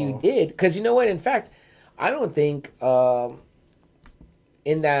and problem. if you did, because you know what? In fact, I don't think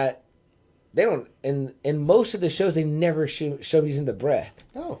in that they don't in most of the shows they never show him using the breath.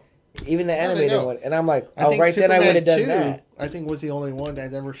 No. Even the animated one, and I'm like, right Superman then I would have done 2, that. I think was the only one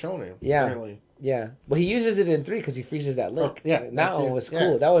that ever shown him. Yeah, really. Yeah. Well, he uses it in 3 because he freezes that lick. Yeah, that one was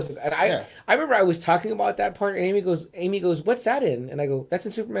cool. Yeah. That was, and I remember I was talking about that part, and Amy goes, "What's that in?" And I go, "That's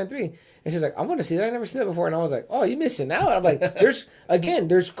in Superman 3." And she's like, "I want to see that. I never seen that before." And I was like, "Oh, you're missing out." I'm like,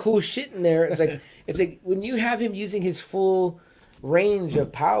 there's cool shit in there. It's like when you have him using his full range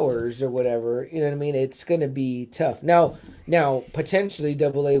of powers or whatever, you know what I mean? It's gonna be tough. Now potentially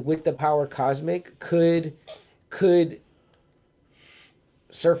AA with the power cosmic could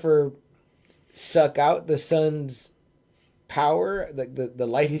Surfer suck out the sun's power, the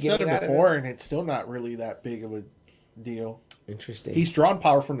life. He said it before, and it's still not really that big of a deal. Interesting. He's drawn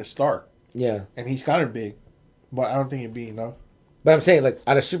power from the start. Yeah, and he's kind of big, but I don't think it'd be enough. But I'm saying, like,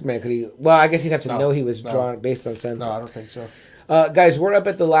 out of Superman, could he? Well, I guess he'd have to know he was drawn based on sun. No, I don't think so. Guys, we're up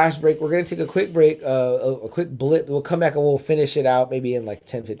at the last break. We're going to take a quick break, a quick blip. We'll come back and we'll finish it out maybe in like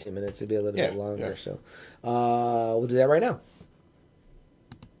 10, 15 minutes. It'll be a little bit longer. Yeah. So we'll do that right now.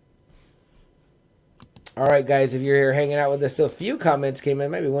 All right, guys, if you're here hanging out with us, so a few comments came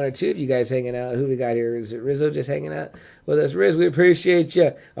in. Maybe 1 or 2 of you guys hanging out. Who we got here? Is it Rizzo just hanging out with us? Riz, we appreciate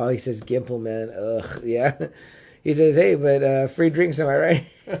you. Oh, he says Gimple, man. Ugh, yeah. He says, hey, but free drinks, am I right?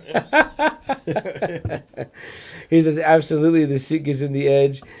 He says, absolutely, the suit gives him the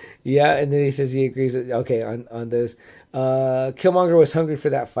edge. Yeah, and then he says he agrees. Okay, on those. Killmonger was hungry for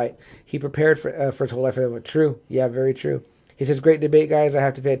that fight. He prepared for his whole life for them. True. Yeah, very true. He says, great debate, guys. I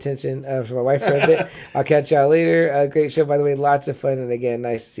have to pay attention for my wife for a bit. I'll catch y'all later. Great show, by the way. Lots of fun. And again,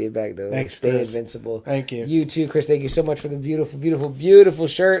 nice to see you back, though. Thanks, Stay Chris. invincible. Thank you. You too, Chris. Thank you so much for the beautiful, beautiful, beautiful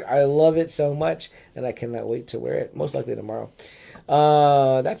shirt. I love it so much, and I cannot wait to wear it, most likely tomorrow.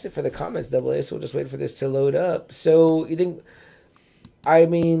 That's it for the comments, AA, so we'll just wait for this to load up. So you think, I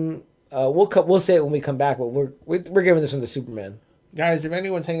mean, we'll say it when we come back, but we're giving this one to Superman. Guys, if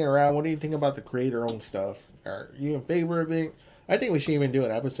anyone's hanging around, what do you think about the creator-owned stuff? Are you in favor of it? I think we should even do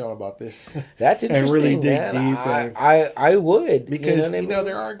an episode about this. That's interesting, and really dig man. deep. I would. Because,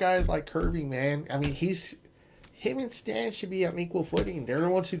 there are guys like Kirby, man. I mean, him and Stan should be on equal footing. They're the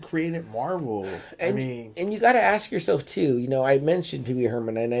ones who created Marvel. And you got to ask yourself, too. I mentioned Pee Wee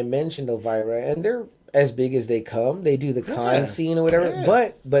Herman and I mentioned Elvira, and they're as big as they come. They do the con scene or whatever.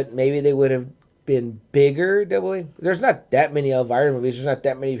 Yeah. But maybe they would have been bigger. There's not that many Elvira movies. There's not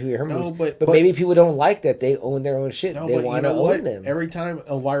that many Pee Wee Herman movies. But maybe people don't like that. They own their own shit. They want to own them. Every time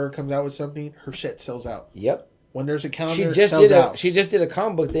Elvira comes out with something, her shit sells out. Yep. When there's a calendar, she just did a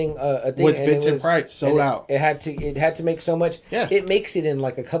comic book thing, with Vincent Price, sold out. It had to make so much. Yeah. It makes it in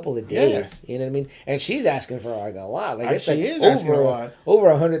like a couple of days. Yeah. You know what I mean? And she's asking for like a lot. Like it's like over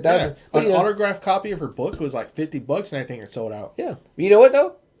 100,000. Yeah. An autographed copy of her book was like $50, and I think it sold out. Yeah. You know what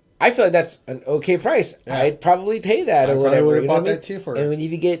though? I feel like that's an okay price. Yeah. I'd probably pay that or whatever. I would have bought that too for her. And when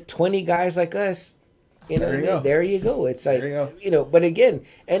you get 20 guys like us, there you go. It's like, but again,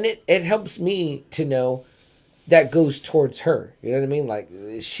 and it helps me to know that goes towards her. You know what I mean? Like,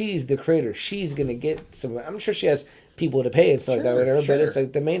 she's the creator. She's gonna get some. I'm sure she has people to pay and stuff like that, whatever. But it's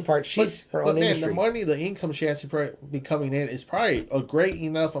like the main part. She's her own industry. The money, the income she has to be coming in is probably a great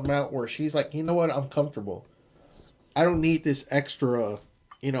enough amount where she's like, you know what, I'm comfortable. I don't need this extra,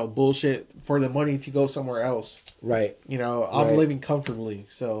 bullshit for the money to go somewhere else. Right. I'm living comfortably.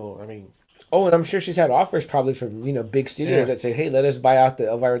 So, I mean. Oh, and I'm sure she's had offers probably from, big studios that say, hey, let us buy out the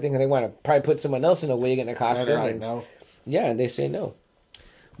Elvira thing. And they want to probably put someone else in a wig and a costume. Yeah, and they say no.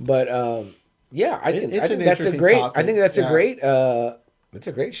 But, yeah, I think that's a great topic. I think that's a great it's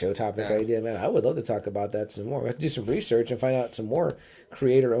a great show topic idea, man. I would love to talk about that some more. We have to do some research and find out some more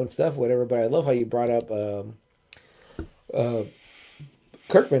creator-owned stuff, whatever. But I love how you brought up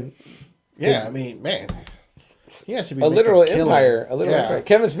Kirkman. Yeah, I mean, man. He has to be a literal empire. Empire.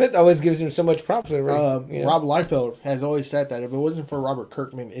 Kevin Smith always gives him so much props. Rob Liefeld has always said that if it wasn't for Robert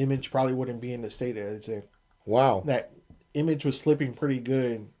Kirkman, Image probably wouldn't be in the state that it's in. Wow. That Image was slipping pretty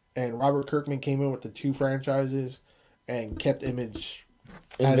good, and Robert Kirkman came in with the 2 franchises and kept Image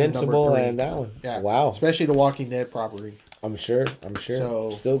Invincible and that one. Yeah. Wow. Especially the Walking Dead property. I'm sure.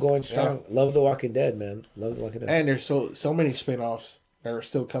 So, still going strong. Yeah. Love The Walking Dead, man. Love The Walking Dead. And there's so many spin-offs that are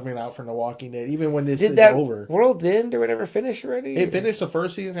still coming out from The Walking Dead, even when this is over. World's End or whatever finish already? It finished the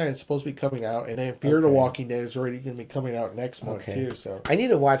first season and it's supposed to be coming out. And then Fear the Walking Dead is already going to be coming out next month too. So I need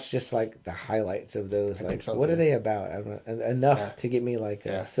to watch just like the highlights of those. What are they about? I don't know. Enough to get me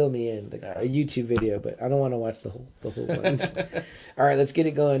fill me in, a YouTube video, but I don't want to watch the whole ones. All right, let's get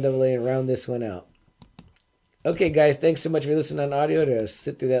it going, Double A, and round this one out. Okay, guys, thanks so much for listening on audio to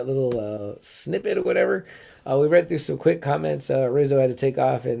sit through that little snippet or whatever. We read through some quick comments. Rizzo had to take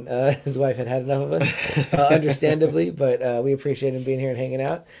off, and his wife had enough of us, understandably, but we appreciate him being here and hanging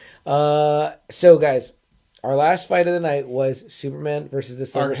out. So, guys, our last fight of the night was Superman versus the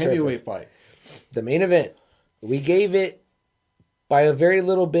Silver Surfer. Our heavyweight fight. The main event. We gave it by a very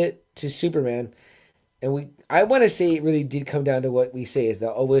little bit to Superman. And I want to say it really did come down to what we say is the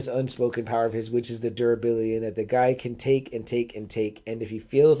always unspoken power of his, which is the durability, and that the guy can take and take and take. And if he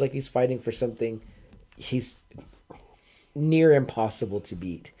feels like he's fighting for something, he's near impossible to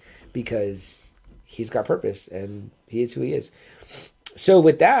beat because he's got purpose and he is who he is. So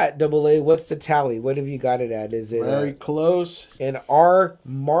with that, Double A, what's the tally? What have you got it at? Is it very close? And our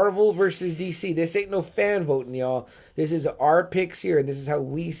Marvel versus DC. This ain't no fan voting, y'all. This is our picks here, and this is how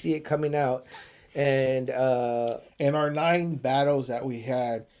we see it coming out. And in our 9 battles that we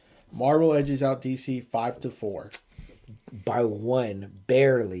had, Marvel edges out DC 5-4 by 1,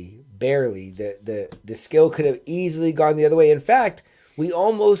 barely. The skill could have easily gone the other way. In fact, we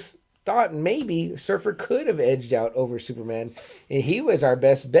almost thought maybe Surfer could have edged out over Superman, and he was our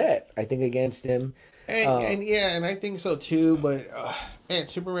best bet, I think, against him. And I think so too. But man,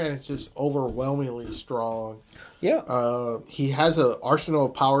 Superman is just overwhelmingly strong. Yeah. He has an arsenal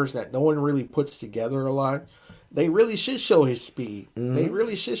of powers that no one really puts together a lot. They really should show his speed. Mm-hmm. They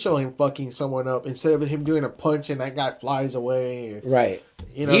really should show him fucking someone up instead of him doing a punch and that guy flies away. Right.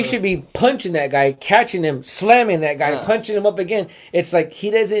 He should be punching that guy, catching him, slamming that guy, punching him up again. It's like he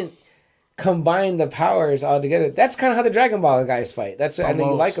doesn't combine the powers all together. That's kind of how the Dragon Ball guys fight. That's what I know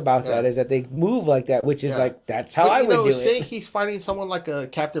you like about that is that they move like that, which is like that's how I would do it. Say he's fighting someone like a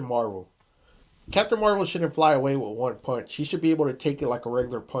Captain Marvel. Captain Marvel shouldn't fly away with one punch. He should be able to take it like a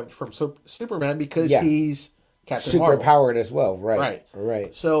regular punch from Superman because he's Captain super Marvel. Powered as well. Right.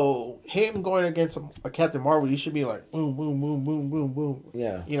 So him going against a Captain Marvel, he should be like boom, boom, boom, boom, boom, boom.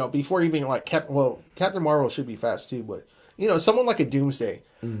 Yeah. Before even like Captain Marvel should be fast too, but someone like a Doomsday,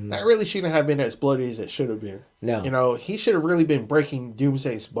 that really shouldn't have been as bloody as it should have been. No. He should have really been breaking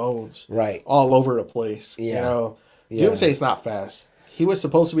Doomsday's bones. Right. All over the place. Yeah. Doomsday's not fast. He was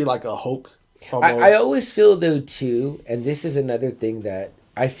supposed to be like a Hulk. I always feel though too, and this is another thing that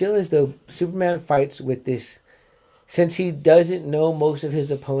I feel as though Superman fights with this, since he doesn't know most of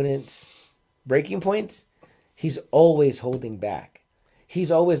his opponent's breaking points, he's always holding back. He's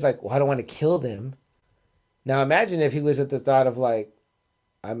always like, well, I don't want to kill them. Now imagine if he was at the thought of like,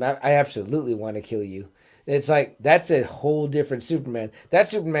 I absolutely want to kill you. It's like, that's a whole different Superman. That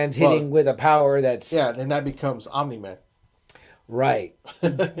Superman's hitting with a power that's... Yeah, then that becomes Omni-Man. Right.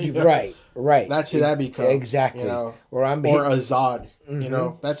 Right. That's who that becomes. Exactly. Or a Zod.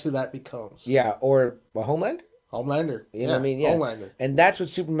 That's who that becomes. Yeah, or a Homelander? Homelander. You know what I mean? Yeah. Homelander. And that's what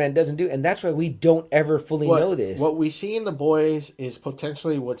Superman doesn't do. And that's why we don't ever fully know this. What we see in The Boys is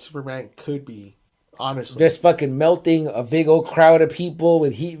potentially what Superman could be, honestly. Just fucking melting a big old crowd of people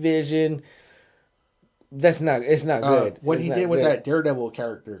with heat vision. It's not good. What he did with that Daredevil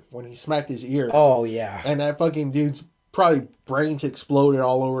character, when he smacked his ears. Oh, yeah. And that fucking dude's probably brains exploded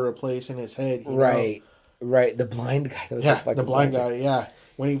all over the place in his head. Right. Right, the blind guy. That was Yeah, the blind guy. Yeah,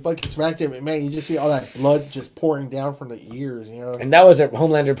 when he fucking smacked him, man, you just see all that blood just pouring down from the ears. You know, And that was it.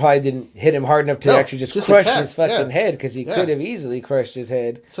 Homelander probably didn't hit him hard enough to actually just crush his fucking head, because he could have easily crushed his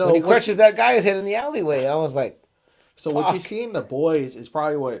head. So when he crushes that guy's head in the alleyway, I was like, so what you see in The Boys is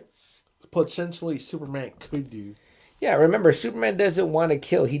probably what potentially Superman could do. Yeah, remember, Superman doesn't want to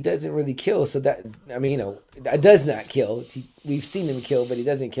kill. He doesn't really kill. So that, I mean, does not kill. We've seen him kill, but he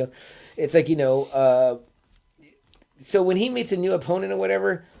doesn't kill. It's like, so when he meets a new opponent or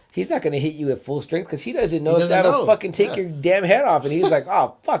whatever, he's not going to hit you at full strength, because he doesn't know if that'll fucking take your damn head off. And he's like,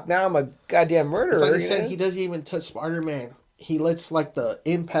 oh, fuck, now I'm a goddamn murderer. It's like I said, he doesn't even touch Spider-Man. He lets, like, the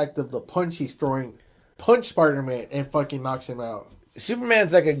impact of the punch he's throwing punch Spider-Man and fucking knocks him out.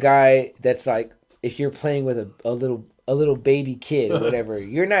 Superman's like a guy that's like, if you're playing with a little baby kid or whatever,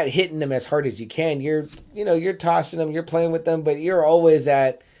 you're not hitting them as hard as you can. You're tossing them, you're playing with them, but you're always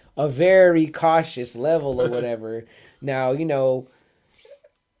at a very cautious level or whatever. Now,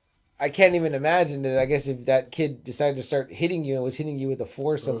 I can't even imagine that. I guess if that kid decided to start hitting you and was hitting you with the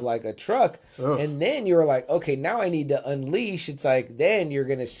force of like a truck, and then you were like, okay, now I need to unleash. It's like, then you're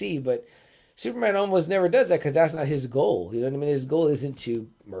going to see. But Superman almost never does that, because that's not his goal. You know what I mean? His goal isn't to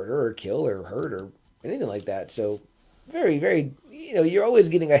murder or kill or hurt or anything like that. So very, very, you're always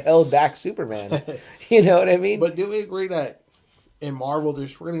getting a held back Superman. You know what I mean? But do we agree that in Marvel,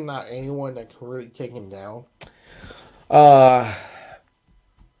 there's really not anyone that can really take him down? I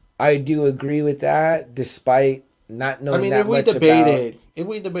do agree with that, despite not knowing that much about... If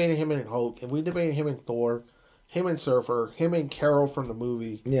we debated him and Hulk, if we debated him and Thor, him and Surfer, him and Carol from the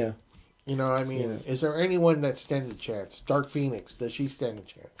movie... Yeah. Is there anyone that stands a chance? Dark Phoenix, does she stand a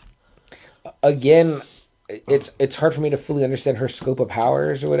chance? Again, it's hard for me to fully understand her scope of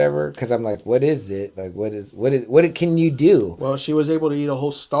powers or whatever, because I'm like, what is it? Like, what can you do? Well, she was able to eat a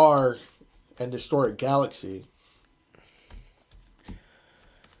whole star and destroy a galaxy.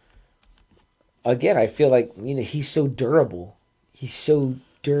 Again, I feel like, he's so durable. He's so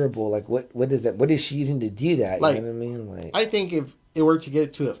durable. Like, what is that? What is she using to do that? Like, you know what I mean? Like, I think if it were to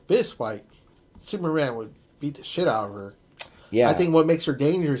get to a fist fight, Superman would beat the shit out of her. Yeah. I think what makes her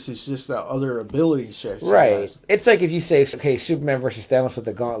dangerous is just the other abilities she has. Right. It's like if you say, okay, Superman versus Thanos with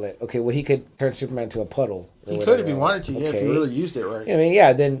the gauntlet. Okay, well, he could turn Superman into a puddle. He could if he wanted to, if he really used it right. I mean,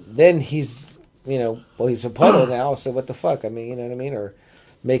 yeah, then he's, he's a puddle now, so what the fuck? I mean, you know what I mean? Or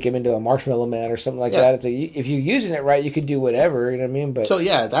make him into a marshmallow man or something like that. It's like, if you're using it right, you could do whatever, you know what I mean? But so,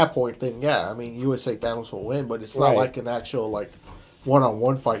 yeah, at that point, then, you would say Thanos will win, but it's not like an actual, like,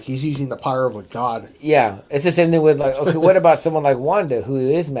 one-on-one fight. He's using the power of a god. Yeah, it's the same thing with, like, okay, what about someone like Wanda, who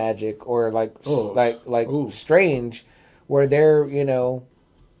is magic, or like Strange, where they're, we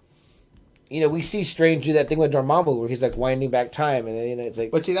see Strange do that thing with Dormammu, where he's like winding back time, and then it's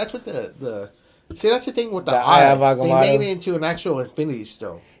like. But see, that's what that's the thing with the eye of Agamotto. They made it into an actual Infinity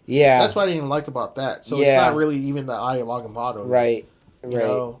Stone. Yeah, that's what I didn't like about that. So it's not really even the Eye of Agamotto, right?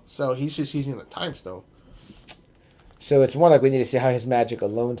 Right. So he's just using the Time Stone. So it's more like we need to see how his magic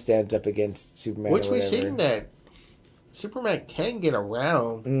alone stands up against Superman. Which we've seen that Superman can get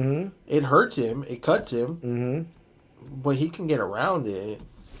around. Mm-hmm. It hurts him. It cuts him. Mm-hmm. But he can get around it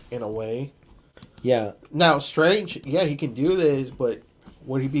in a way. Yeah. Now, Strange, he can do this, but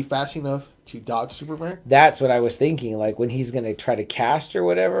would he be fast enough to dodge Superman? That's what I was thinking. Like, when he's going to try to cast or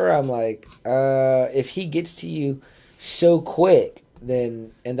whatever, I'm like, if he gets to you so quick,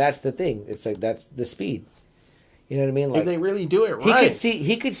 then... And that's the thing. It's like, that's the speed. You know what I mean? Like, if they really do it right.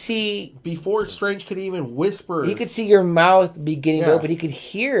 He could see... Before Strange could even whisper... He could see your mouth beginning to open. He could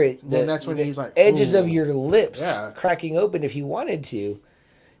hear it. Then that's when he's like... Edges of your lips cracking open if he wanted to.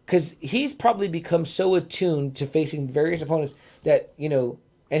 Because he's probably become so attuned to facing various opponents that, and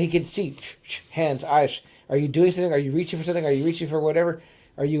he can see hands, eyes. Are you doing something? Are you reaching for something? Are you reaching for whatever?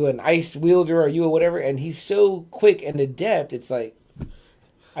 Are you an ice wielder? Are you a whatever? And he's so quick and adept, it's like,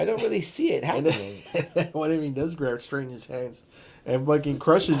 I don't really see it happening. What if he does grab Strange's hands and fucking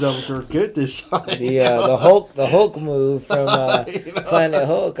crushes them for good this time? The Hulk move from Planet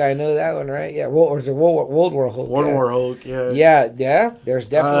Hulk. I know that one, right? Yeah, World War Hulk. World War Hulk. Yeah. Yeah. There's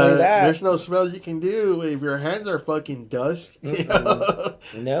definitely that. There's no spells you can do if your hands are fucking dust.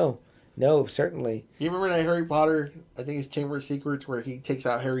 No, certainly. You remember that Harry Potter? I think it's Chamber of Secrets where he takes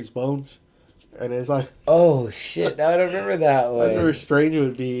out Harry's bones. And it's like, oh shit! Now I don't remember that one. That's where strange it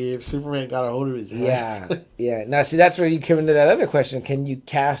would be if Superman got a hold of his hand. Yeah. Now see, that's where you come into that other question: can you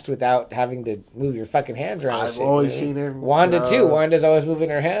cast without having to move your fucking hands around? I've always seen him. Wanda too. Wanda's always moving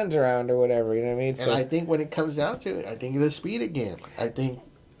her hands around or whatever. You know what I mean? So, and I think when it comes down to it, I think of the speed again. I think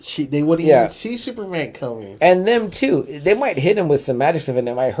they wouldn't even see Superman coming. And them too. They might hit him with some magic stuff, and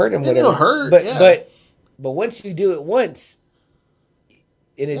it might hurt him. It'll hurt, but But once you do it once,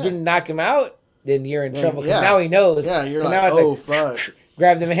 and it didn't knock him out, then you're in trouble. Because now he knows. Yeah, you're like, now it's oh, fuck.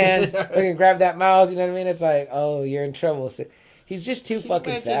 Grab them hands, grab that mouth, you know what I mean? It's like, oh, you're in trouble. So he's just too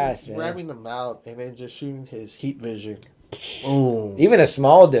fucking fast, man. Grabbing the mouth and then just shooting his heat vision. Boom. Even a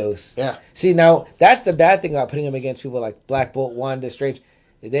small dose. Yeah. See, now, that's the bad thing about putting him against people like Black Bolt, Wanda, Strange.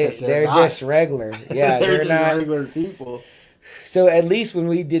 They're just regular. Yeah, they're just not regular people. So at least when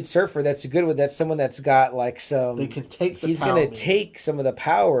we did Surfer, that's a good one. That's someone that's got like some. They can take. He's going to take some of the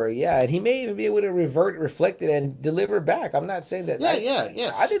power, yeah, and he may even be able to reflect it, and deliver back. I'm not saying that.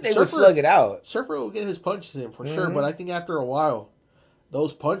 Yeah. I think they would slug it out. Surfer will get his punches in for sure, but I think after a while,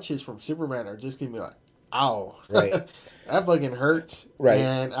 those punches from Superman are just gonna be like, ow, right? That fucking hurts, right?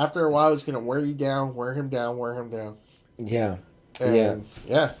 And after a while, it's gonna wear you down, wear him down. Yeah,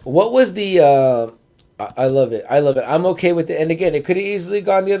 yeah. What was the? I love it. I'm okay with it. And again, it could have easily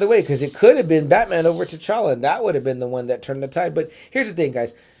gone the other way because it could have been Batman over T'Challa, and that would have been the one that turned the tide. But here's the thing,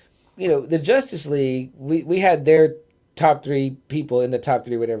 guys. You know, the Justice League, we had their top 3 people in the top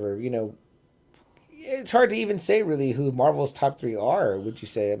 3, whatever. You know, it's hard to even say really who Marvel's top 3 are. Would you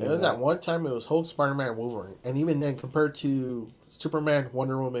say? I mean, it was that one time it was Hulk, Spider-Man, Wolverine, and even then, compared to Superman,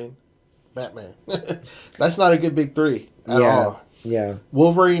 Wonder Woman, Batman, that's not a good big 3 at all. Yeah.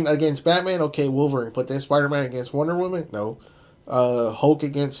 Wolverine against Batman, okay, Wolverine. But then Spider-Man against Wonder Woman, no. Hulk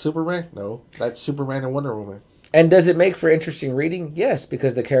against Superman, no. That's Superman and Wonder Woman. And does it make for interesting reading? Yes,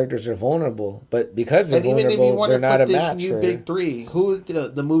 because the characters are vulnerable. But because they're vulnerable, they're not a match for... new big 3, who would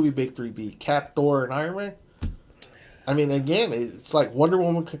the movie big 3 be? Cap, Thor, and Iron Man? I mean, again, it's like Wonder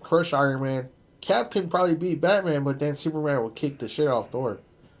Woman could crush Iron Man. Cap can probably beat Batman, but then Superman would kick the shit off Thor.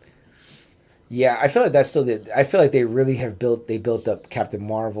 Yeah, I feel like that's still the. I feel like they really have built up Captain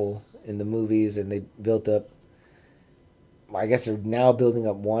Marvel in the movies, and they built up. I guess they're now building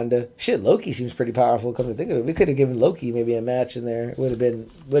up Wanda. Shit, Loki seems pretty powerful. Come to think of it, we could have given Loki maybe a match in there. It would have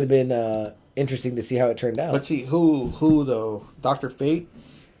been interesting to see how it turned out. Let's see who though. Dr. Fate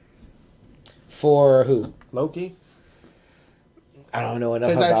for who? Loki. I don't know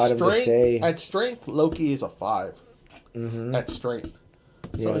enough about him to say. At strength, Loki is a 5. Mm-hmm. At strength.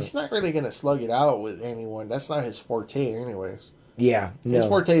 So he's not really going to slug it out with anyone. That's not his forte anyways. Yeah, no. His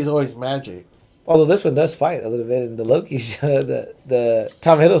forte is always magic. Although this one does fight a little bit in the Loki show, the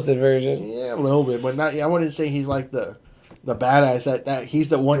Tom Hiddleston version. Yeah, a little bit, but not. I wouldn't say he's like the badass. That he's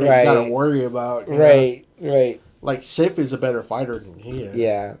the one that you got to worry about. Right. Like Sif is a better fighter than he is.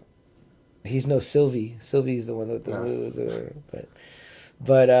 Yeah, he's no Sylvie. Sylvie's the one with the moves,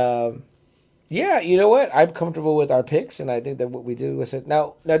 but yeah, you know what? I'm comfortable with our picks, and I think that what we do was it.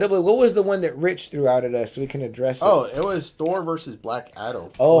 Now, W, what was the one that Rich threw out at us so we can address it? Oh, it was Thor versus Black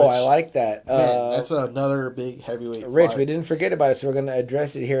Adam. Oh, I like that. Man, that's another big heavyweight Rich, fight. we didn't forget about it, so we're going to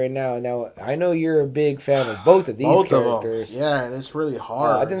address it here and now. Now, I know you're a big fan of both of these characters. Yeah, and it's really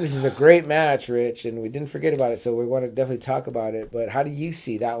hard. I think this is a great match, Rich, and we didn't forget about it, so we want to definitely talk about it. But how do you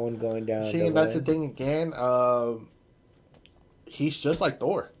see that one going down? See, that's the thing again. He's just like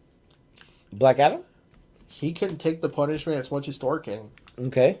Thor. Black Adam? He can take the punishment as much as Thor can.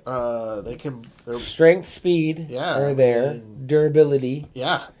 Okay. They can... Strength, speed are there. Durability.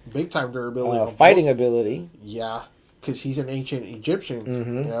 Yeah, big time durability. Fighting ability. Yeah, because he's an ancient Egyptian,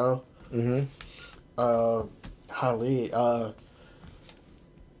 you know?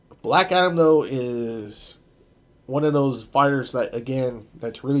 Black Adam, though, is one of those fighters that, again,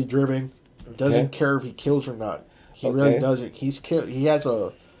 that's really driven. Doesn't care if he kills or not. He really doesn't. He has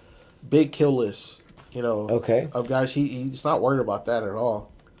a big kill list. You know, of guys, he's not worried about that at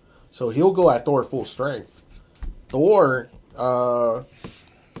all. So he'll go at Thor full strength. Thor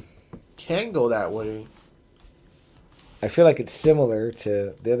can go that way. I feel like it's similar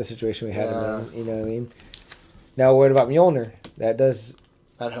to the other situation we had him in. You know what I mean? Now, what about Mjolnir? That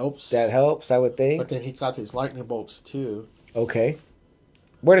helps. That helps, I would think. But then he's got his lightning bolts too. Okay.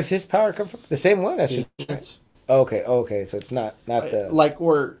 Where does his power come from? The same one? Okay. So it's not the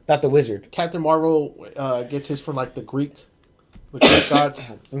not the wizard. Captain Marvel gets his from like the Greek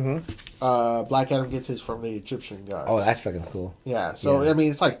gods. Black Adam gets his from the Egyptian gods. Oh, that's fucking cool. Yeah. So I mean,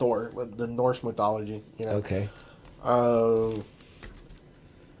 it's like Thor, the Norse mythology. You know. Okay.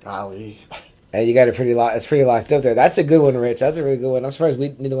 Golly. And you got it pretty locked. It's pretty locked up there. That's a good one, Rich. That's a really good one. I'm surprised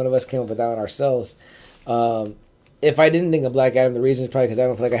neither one of us came up with that one ourselves. If I didn't think of Black Adam, the reason is probably because I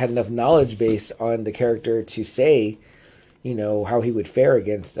don't feel like I had enough knowledge base on the character to say, you know, how he would fare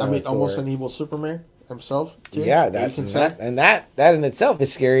against. Almost an evil Superman himself. Too, yeah, that in itself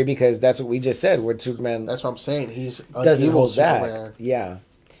is scary because that's what we just said. Where Superman. That's what I'm saying. He's doesn't hold Superman. back. Yeah.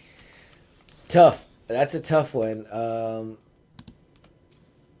 Tough. That's a tough one.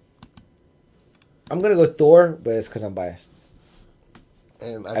 I'm gonna go Thor, but it's because I'm biased.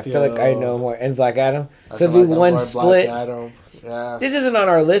 And I feel like I know more. And Black Adam. I So if feel we like I'm one going split. Black Adam. Yeah. This isn't on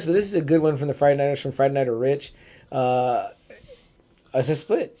our list, but this is a good one from the Friday Nighters from Friday Night or Rich. It's a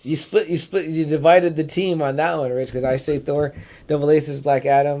split. You divided the team on that one, Rich, because I say Thor, Double Aces, Black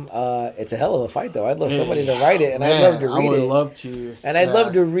Adam. It's a hell of a fight, though. I'd love somebody to write it, and I'd love to read it. I would love to. And I'd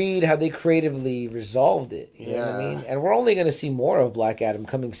love to read how they creatively resolved it. You know what I mean? And we're only going to see more of Black Adam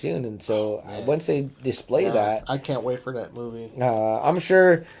coming soon, and so once they display that... I can't wait for that movie. I'm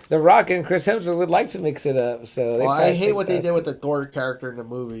sure The Rock and Chris Hemsworth would like to mix it up. So I hate what they did with the Thor character in the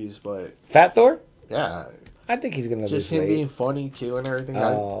movies, but... Fat Thor? Yeah. I think he's gonna just him being funny too and everything.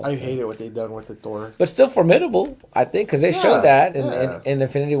 I hated what they done with the Thor, but still formidable. I think because they showed that in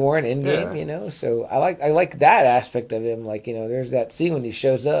Infinity War and Endgame, you know. So I like that aspect of him. Like, you know, there's that scene when he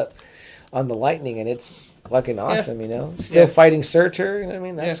shows up on the lightning and it's fucking awesome. You know, still fighting Surtur. You know what I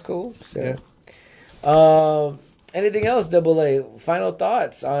mean? That's cool. So, anything else? Double A. Final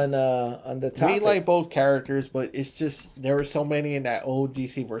thoughts on the topic. We like both characters, but it's just there were so many in that old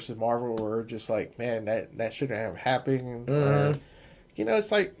DC versus Marvel where we're just like, man, that shouldn't have happened. You know,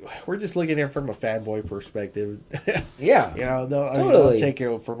 it's like we're just looking at it from a fanboy perspective. Yeah, you know, totally. Don't take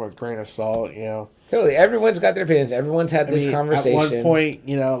it from a grain of salt. You know, totally. Everyone's got their opinions. Everyone's had this conversation. At one point,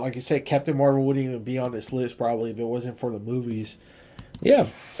 you know, like I said, Captain Marvel wouldn't even be on this list probably if it wasn't for the movies. Yeah,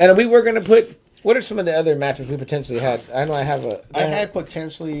 and we were gonna put. What are some of the other matches we potentially had? I know I have a. I had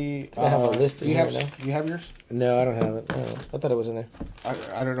potentially. I have a list. You have yours? No, I don't have it. I thought it was in there.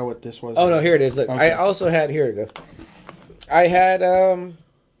 I don't know what this was. Oh no, here it is. Look, okay. I also had. Here we go. I had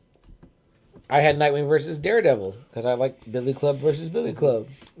Nightwing versus Daredevil because I like Billy Club versus Billy Club.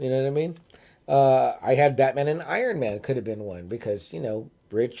 You know what I mean? I had Batman and Iron Man could have been one because, you know,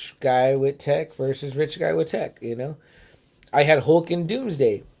 rich guy with tech versus rich guy with tech. You know, I had Hulk and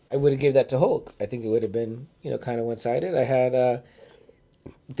Doomsday. I would have given that to Hulk. I think it would have been, you know, kind of one-sided. I had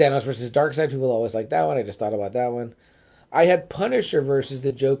Thanos versus Darkseid. People always like that one. I just thought about that one. I had Punisher versus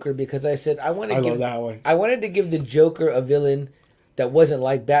the Joker because I said I wanted to give the Joker a villain that wasn't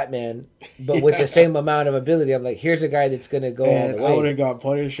like Batman, but with the same amount of ability. I'm like, here's a guy that's going to go all the way. I would have got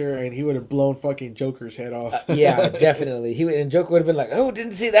Punisher, and he would have blown fucking Joker's head off. Yeah, definitely. And Joker would have been like, oh,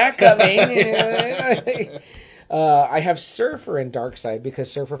 didn't see that coming. I have Surfer and Darkseid because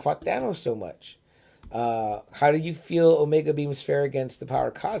Surfer fought Thanos so much. How do you feel Omega Beams fare against the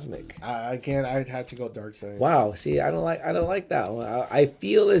Power Cosmic? Again, I'd have to go Darkseid. Wow, see, I don't like that one. I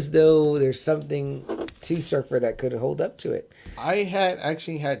feel as though there's something to Surfer that could hold up to it. I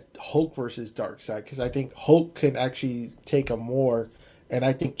actually had Hulk versus Darkseid because I think Hulk can actually take him more, and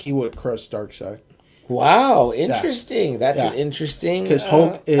I think he would crush Darkseid. Wow, interesting. That's an interesting because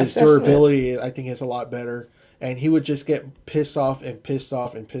Hulk is assessment. durability. I think is a lot better. And he would just get pissed off and pissed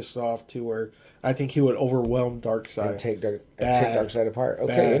off and pissed off to where I think he would overwhelm Darkseid. And take Darkseid apart.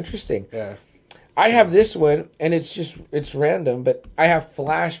 Okay, interesting. Yeah. I have this one, and it's random, but I have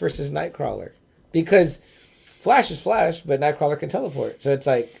Flash versus Nightcrawler. Because Flash is Flash, but Nightcrawler can teleport. So it's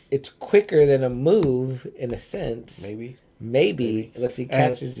like, it's quicker than a move in a sense. Maybe. Let's see,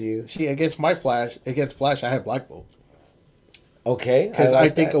 catches you. See, against Flash, I had Black Bolt. Okay. Because I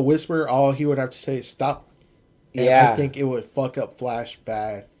think a Whisper, all he would have to say is stop. And I think it would fuck up Flash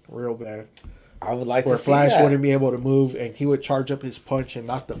bad, real bad. I would like to see Flash that. wouldn't be able to move, and he would charge up his punch and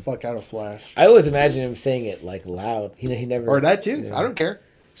knock the fuck out of Flash. I always imagine him saying it like loud. He never. Or that too. You know, I don't care.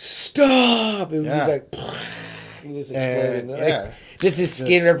 Stop! It would be like. He just exploded. Yeah. Just his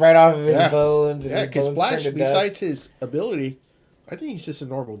skin ripped right off of his bones. Yeah, because Flash, besides his ability, I think he's just a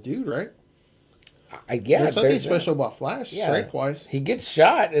normal dude, right? There's nothing special about Flash, strength-wise. He gets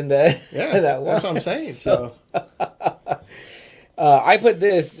shot in the that's what I'm saying. So I put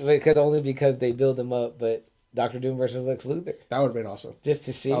this because they build him up, but Dr. Doom versus Lex Luthor. That would have been awesome. Just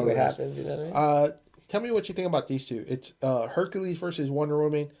to see what happens, you know what I mean? Tell me what you think about these two. It's Hercules versus Wonder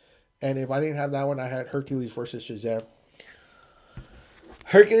Woman, and if I didn't have that one, I had Hercules versus Shazam.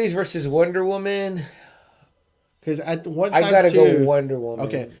 Hercules versus Wonder Woman. Because at one time, I gotta go Wonder Woman.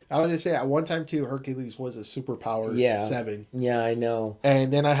 Okay, I was gonna say at one time too, Hercules was a superpower 7. Yeah, I know.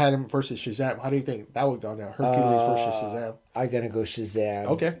 And then I had him versus Shazam. How do you think that would go now? Hercules versus Shazam. I gotta go Shazam.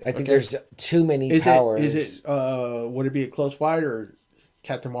 Okay, I think there's too many powers. Is it? Would it be a close fight or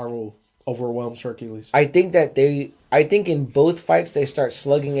Captain Marvel overwhelms Hercules? I think in both fights they start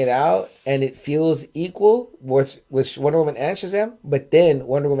slugging it out and it feels equal with Wonder Woman and Shazam, but then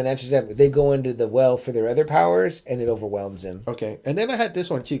Wonder Woman and Shazam, they go into the well for their other powers and it overwhelms them. Okay, and then I had this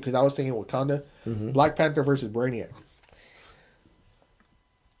one too because I was thinking Wakanda, Black Panther versus Brainiac.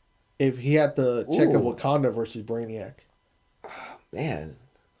 If he had the check of Wakanda versus Brainiac. Oh, man.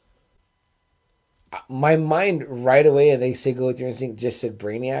 my mind right away, and they say go with your instinct, just said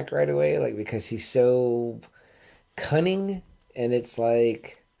Brainiac right away, like because he's so cunning, and it's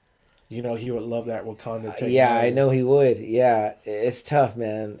like, You know, he would love that Wakanda technology. yeah, I know he would. Yeah, it's tough,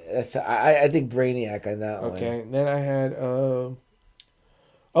 man. I think Brainiac on that one. Okay, then I had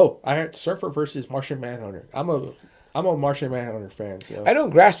I had Surfer versus Martian Manhunter. I'm a Martian Manhunter fan. So. I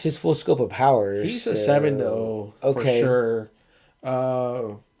don't grasp his full scope of powers. He's a 7 though, okay, for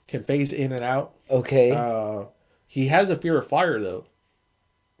sure. Can phase in and out. Okay. He has a fear of fire though.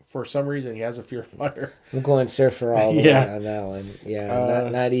 For some reason, he has a fear of fire. I'm going Surfer all the way on that one. Yeah,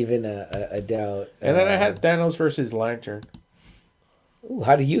 not even a doubt. And then I had Thanos versus Lantern. Ooh,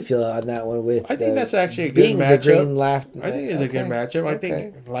 how do you feel on that one? With I think that's actually a good matchup. The green laugh. I think it's a good matchup. I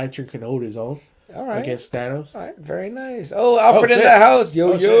think Lantern can hold his own. All right. Against Thanos. All right, very nice. Oh, Alfred in the house.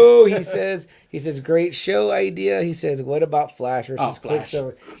 Yo. He says, great show idea. He says, what about Flash versus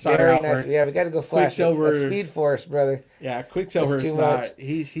Quicksilver? Sorry, very Alfred. nice. Yeah, we got to go Flash. Quicksilver. Speed Force, brother. Yeah, Quicksilver is not.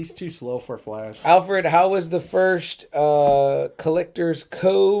 He's too slow for Flash. Alfred, how was the first Collector's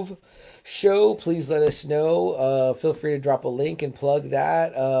Cove show? Please let us know. Feel free to drop a link and plug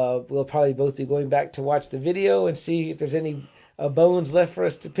that. We'll probably both be going back to watch the video and see if there's any bones left for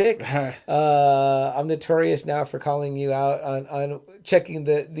us to pick. I'm notorious now for calling you out on checking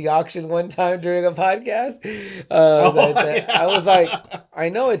the auction one time during a podcast. I was like, I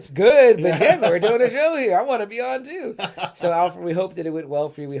know it's good, but damn it, we're doing a show here. I want to be on too. So Alfred, we hope that it went well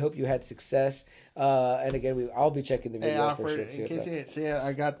for you. We hope you had success. And again, I'll be checking the video. Hey Alfred, in case you didn't see it,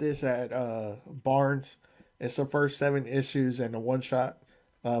 I got this at Barnes. It's the first 7 issues and a one shot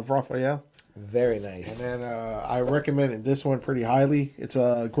of Raphael. Very nice. And then I recommended this one pretty highly. It's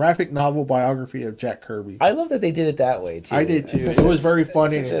a graphic novel biography of Jack Kirby. I love that they did it that way too. I did too. It was very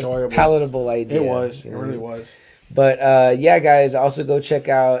funny and enjoyable. Palatable idea. It was. It really was. But yeah, guys, also go check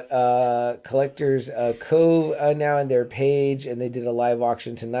out Collector's Cove now on their page, and they did a live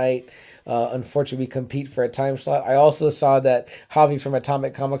auction tonight. Unfortunately, we compete for a time slot. I also saw that Javi from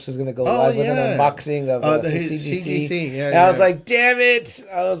Atomic Comics was going to go live with an unboxing of some CGC. And I was like, damn it.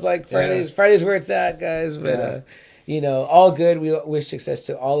 I was like, Friday's where it's at, guys. But, all good. We wish success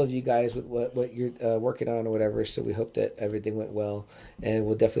to all of you guys with what you're working on or whatever. So we hope that everything went well. And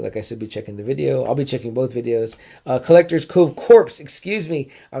we'll definitely, like I said, be checking the video. I'll be checking both videos. Collector's Cove Corpse. Excuse me.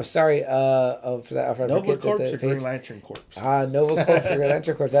 I'm sorry for that. Nova Corpse or Green Lantern Corpse? Nova Corpse or Green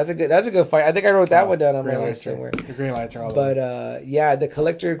Lantern Corpse. That's a good fight. I think I wrote that one down on my list somewhere. The Green Lantern. But the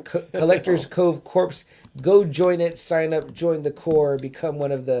Collector's Cove Corpse. Go join it. Sign up. Join the core. Become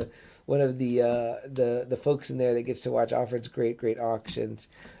one of the folks in there that gets to watch Alfred's great auctions.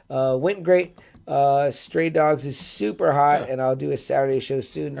 Went great. Stray Dogs is super hot, and I'll do a Saturday show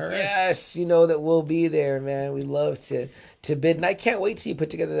soon. Right. Yes, you know that we'll be there, man. We love to bid, and I can't wait till you put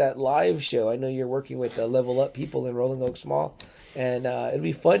together that live show. I know you're working with the Level Up people in Rolling Oaks Mall, and it'll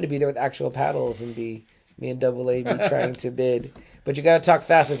be fun to be there with actual paddles and be me and Double A be trying to bid. But you got to talk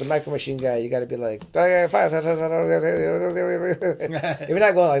fast with the Micro Machine guy. You got to be like, if you're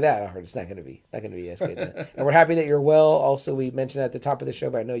not going like that, it's not going to be as good. And we're happy that you're well. Also, we mentioned at the top of the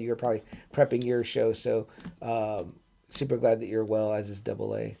show, but I know you're probably prepping your show. So super glad that you're well, as is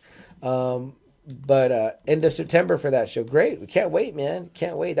Double A. But end of September for that show. Great. We can't wait, man.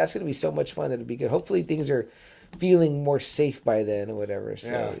 Can't wait. That's going to be so much fun. It'll be good. Hopefully things are feeling more safe by then or whatever.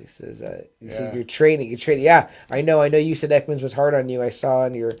 So he says, said you're training. Yeah, I know. You said Ekman's was hard on you. I saw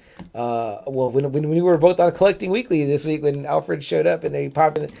on your, when we were both on Collecting Weekly this week when Alfred showed up and then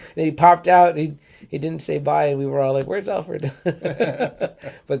he popped out and he didn't say bye and we were all like, where's Alfred?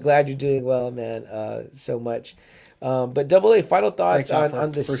 But glad you're doing well, man. So much. But Double A, final thoughts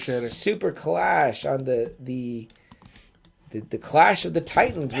on the Super Clash, on the Clash of the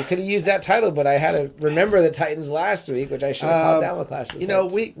Titans. We could have used that title, but I had to remember the Titans last week, which I should have called down with Clash of the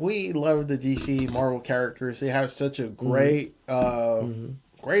Titans. We love the DC Marvel characters. They have such a great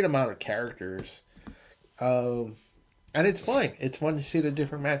great amount of characters. And it's fun. It's fun to see the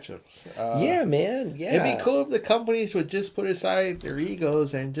different matchups. Yeah, man. Yeah. It'd be cool if the companies would just put aside their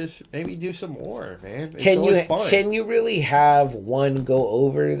egos and just maybe do some more, man. Can you really have one go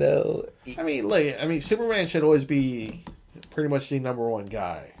over though? I mean, Superman should always be pretty much the number one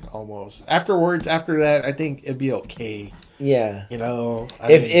guy, almost. After that, I think it'd be okay. Yeah.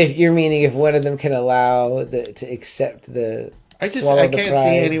 If you're meaning if one of them can allow to accept the I can't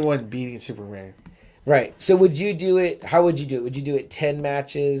see anyone beating Superman. Right. So would you do it? How would you do it? Would you do it 10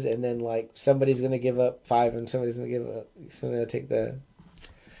 matches and then like somebody's going to give up 5 and somebody's going to give up? Somebody's going to take the.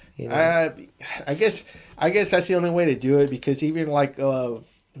 I guess that's the only way to do it because even like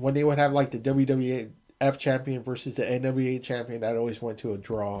when they would have like the WWE F champion versus the NWA champion, that always went to a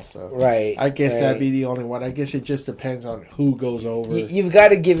draw. So Right. I guess right. that'd be the only one. I guess it just depends on who goes over. You've got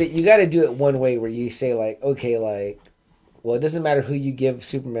to you got to do it one way where you say like, okay, like, well, it doesn't matter who you give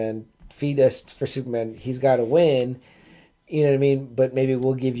Superman, feed us for Superman, he's got to win. You know what I mean? But maybe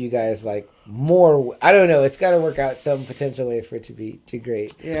we'll give you guys like more. I don't know. It's got to work out some potential way for it to be too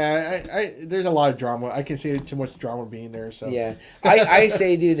great. Yeah, I there's a lot of drama. I can see too much drama being there. So yeah, I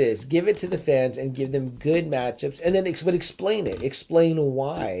say do this: give it to the fans and give them good matchups, and then but explain it. Explain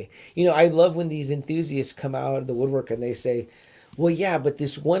why. You know, I love when these enthusiasts come out of the woodwork and they say, "Well, yeah, but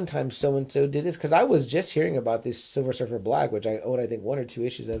this one time so and so did this." Because I was just hearing about this Silver Surfer Black, which I own, I think 1 or 2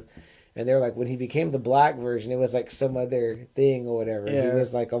 issues of. And they're like, when he became the black version, it was like some other thing or whatever. Yeah. He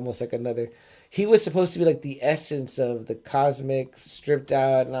was like almost like another. He was supposed to be like the essence of the cosmic stripped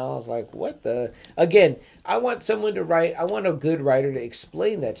out. And I was like, what the? Again, I want someone to write. I want a good writer to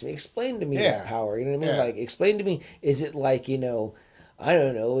explain that to me. Explain to me that power. You know what I mean? Like, explain to me, is it like, you know, I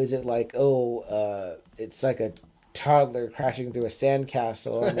don't know. Is it like, it's like a toddler crashing through a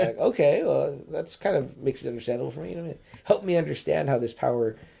sandcastle? I'm like, okay, well, that's kind of makes it understandable for me. You know what I mean? Help me understand how this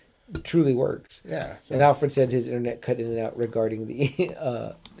power truly works. Yeah. So. And Alfred said his internet cut in and out regarding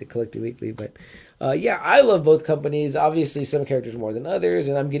the Collective Weekly, but yeah, I love both companies. Obviously, some characters more than others,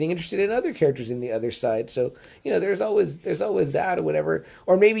 and I'm getting interested in other characters in the other side. So you know, there's always that or whatever.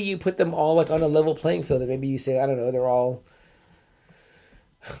 Or maybe you put them all like on a level playing field, and maybe you say, I don't know, they're all.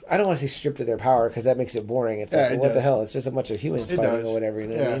 I don't want to say stripped of their power because that makes it boring. It's like, what the hell? It's just a bunch of humans fighting or whatever. You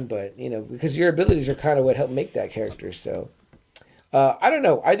know what I mean? But you know, because your abilities are kind of what help make that character. So. I don't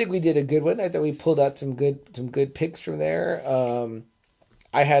know. I think we did a good one. I thought we pulled out some good picks from there.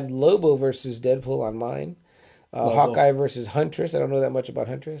 I had Lobo versus Deadpool on mine. Hawkeye versus Huntress. I don't know that much about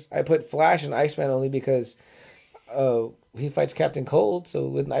Huntress. I put Flash and Iceman only because he fights Captain Cold, so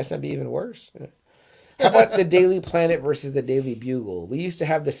wouldn't Iceman be even worse? How about the Daily Planet versus the Daily Bugle? We used to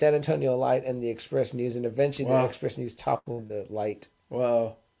have the San Antonio Light and the Express News, and eventually the Express News toppled the Light.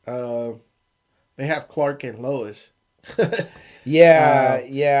 Well, they have Clark and Lois.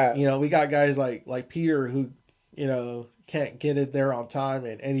 Yeah. You know, we got guys like Peter who, you know, can't get it there on time,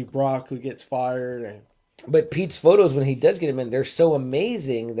 and Eddie Brock who gets fired. But Pete's photos when he does get them in, they're so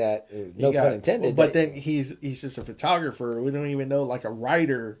amazing that no pun intended. But then he's just a photographer. We don't even know like a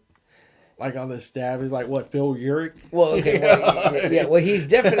writer. Like on the staff is like what, Phil Urich? Well, okay, yeah. Well, he's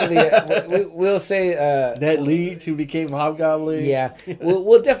definitely. We'll say Ned Leeds, who became Hobgoblin. Yeah,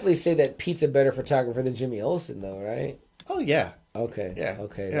 we'll definitely say that Pete's a better photographer than Jimmy Olsen, though, right? Oh yeah. Okay. Yeah.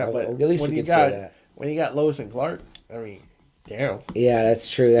 Okay. Yeah, but at least we can say that. When you got Lois and Clark, I mean, damn. Yeah, that's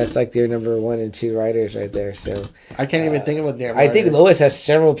true. That's like their number 1 and 2 writers right there. So I can't even think of a damn. I think Lois has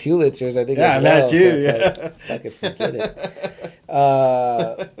several Pulitzers. I think. Yeah, as well, that too. so Yeah. like, fucking forget it.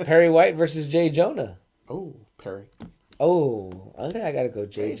 Perry White versus Jay Jonah. Oh, Perry. Oh, I think I gotta go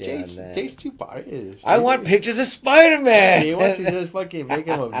JJ on that. Jay's too biased. I want pictures of Spider-Man. He wants to just fucking make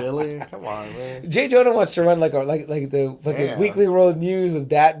him a villain. Come on, man. Jay Jonah wants to run like the fucking Weekly World News with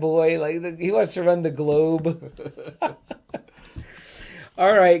Bat Boy. He wants to run the Globe.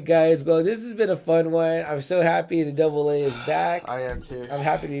 All right, guys. Well, this has been a fun one. I'm so happy the Double A is back. I am too. I'm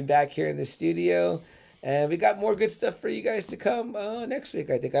happy to be back here in the studio. And we got more good stuff for you guys to come next week,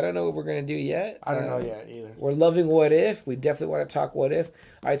 I think. I don't know what we're going to do yet. I don't know yet either. We're loving What If. We definitely want to talk What If.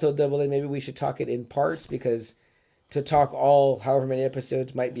 I told Double A maybe we should talk it in parts because to talk all however many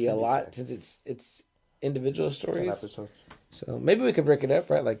episodes might be a lot since it's individual stories. 10 episodes. So maybe we could break it up,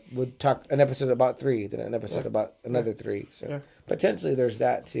 right? Like we'll talk an episode about 3, then an episode about another 3. So potentially there's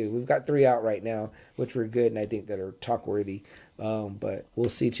that too. We've got 3 out right now, which were good and I think that are talk worthy. But we'll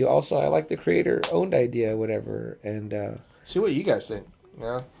see too. Also, I like the creator owned idea, whatever. And see what you guys think.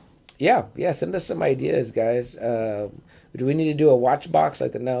 Yeah. Yeah. Send us some ideas, guys. Do we need to do a watch box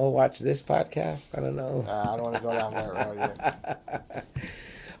like the Now Watch This podcast? I don't know. I don't want to go down that road yet.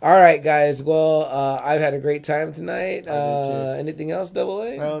 All right, guys. Well, I've had a great time tonight. Anything else, Double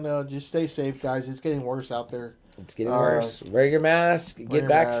A? No. Just stay safe, guys. It's getting worse out there. It's getting worse. Wear your mask. Get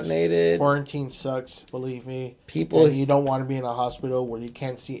vaccinated. Quarantine sucks, believe me. And you don't want to be in a hospital where you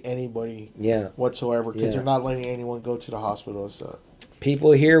can't see anybody whatsoever because they're not letting anyone go to the hospital. So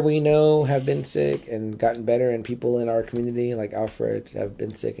people here we know have been sick and gotten better, and people in our community like Alfred have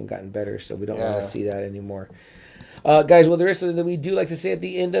been sick and gotten better. So we don't want to see that anymore. Guys, well, there is something that we do like to say at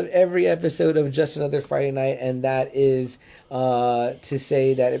the end of every episode of Just Another Friday Night, and that is to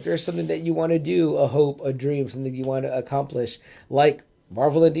say that if there's something that you want to do, a hope, a dream, something you want to accomplish, like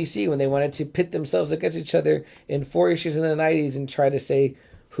Marvel and DC when they wanted to pit themselves against each other in 4 issues in the 90s and try to say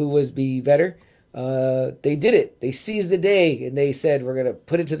who would be better, they did it. They seized the day, and they said, we're going to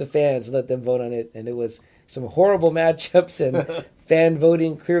put it to the fans, let them vote on it. And it was some horrible matchups, and fan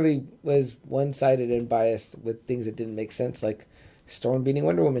voting clearly was one-sided and biased with things that didn't make sense, like Storm beating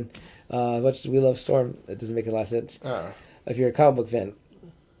Wonder Woman. As much as we love Storm, that doesn't make a lot of sense if you're a comic book fan.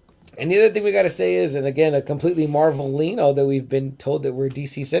 And the other thing we got to say is, and again, a completely Marvel lean, although we've been told that we're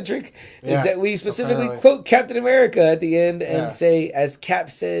DC-centric, is that we specifically quote Captain America at the end and say, as Cap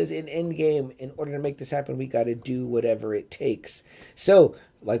says in Endgame, in order to make this happen, we got to do whatever it takes. So,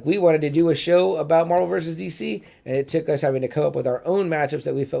 like, we wanted to do a show about Marvel versus DC, and it took us having to come up with our own matchups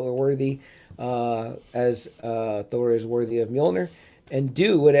that we felt were worthy, as Thor is worthy of Mjolnir, and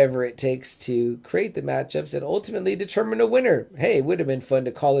do whatever it takes to create the matchups and ultimately determine a winner. Hey, it would have been fun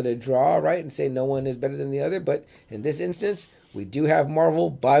to call it a draw, right, and say no one is better than the other, but in this instance, we do have Marvel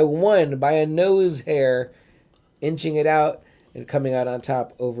by a nose hair, inching it out and coming out on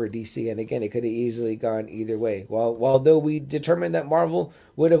top over DC. And again, it could have easily gone either way. While though we determined that Marvel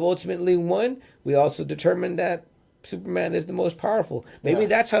would have ultimately won, we also determined that Superman is the most powerful. Maybe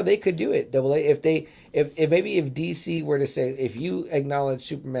that's how they could do it. Double A. If DC were to say, if you acknowledge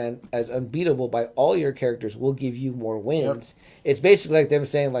Superman as unbeatable by all your characters, we'll give you more wins. It's basically like them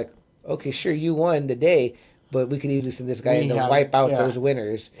saying, like, okay, sure, you won the day, but we could easily send this guy in to wipe out those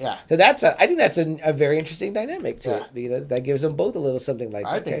winners. Yeah. So I think that's a very interesting dynamic to it. You know, that gives them both a little something like.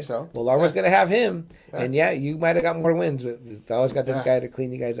 I think so. Well, Laura's going to have him, and you might have got more wins, but I always got this guy to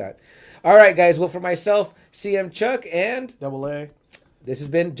clean you guys out. All right, guys. Well, for myself, CM Chuck, and Double A. This has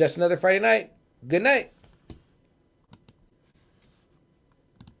been Just Another Friday Night. Good night.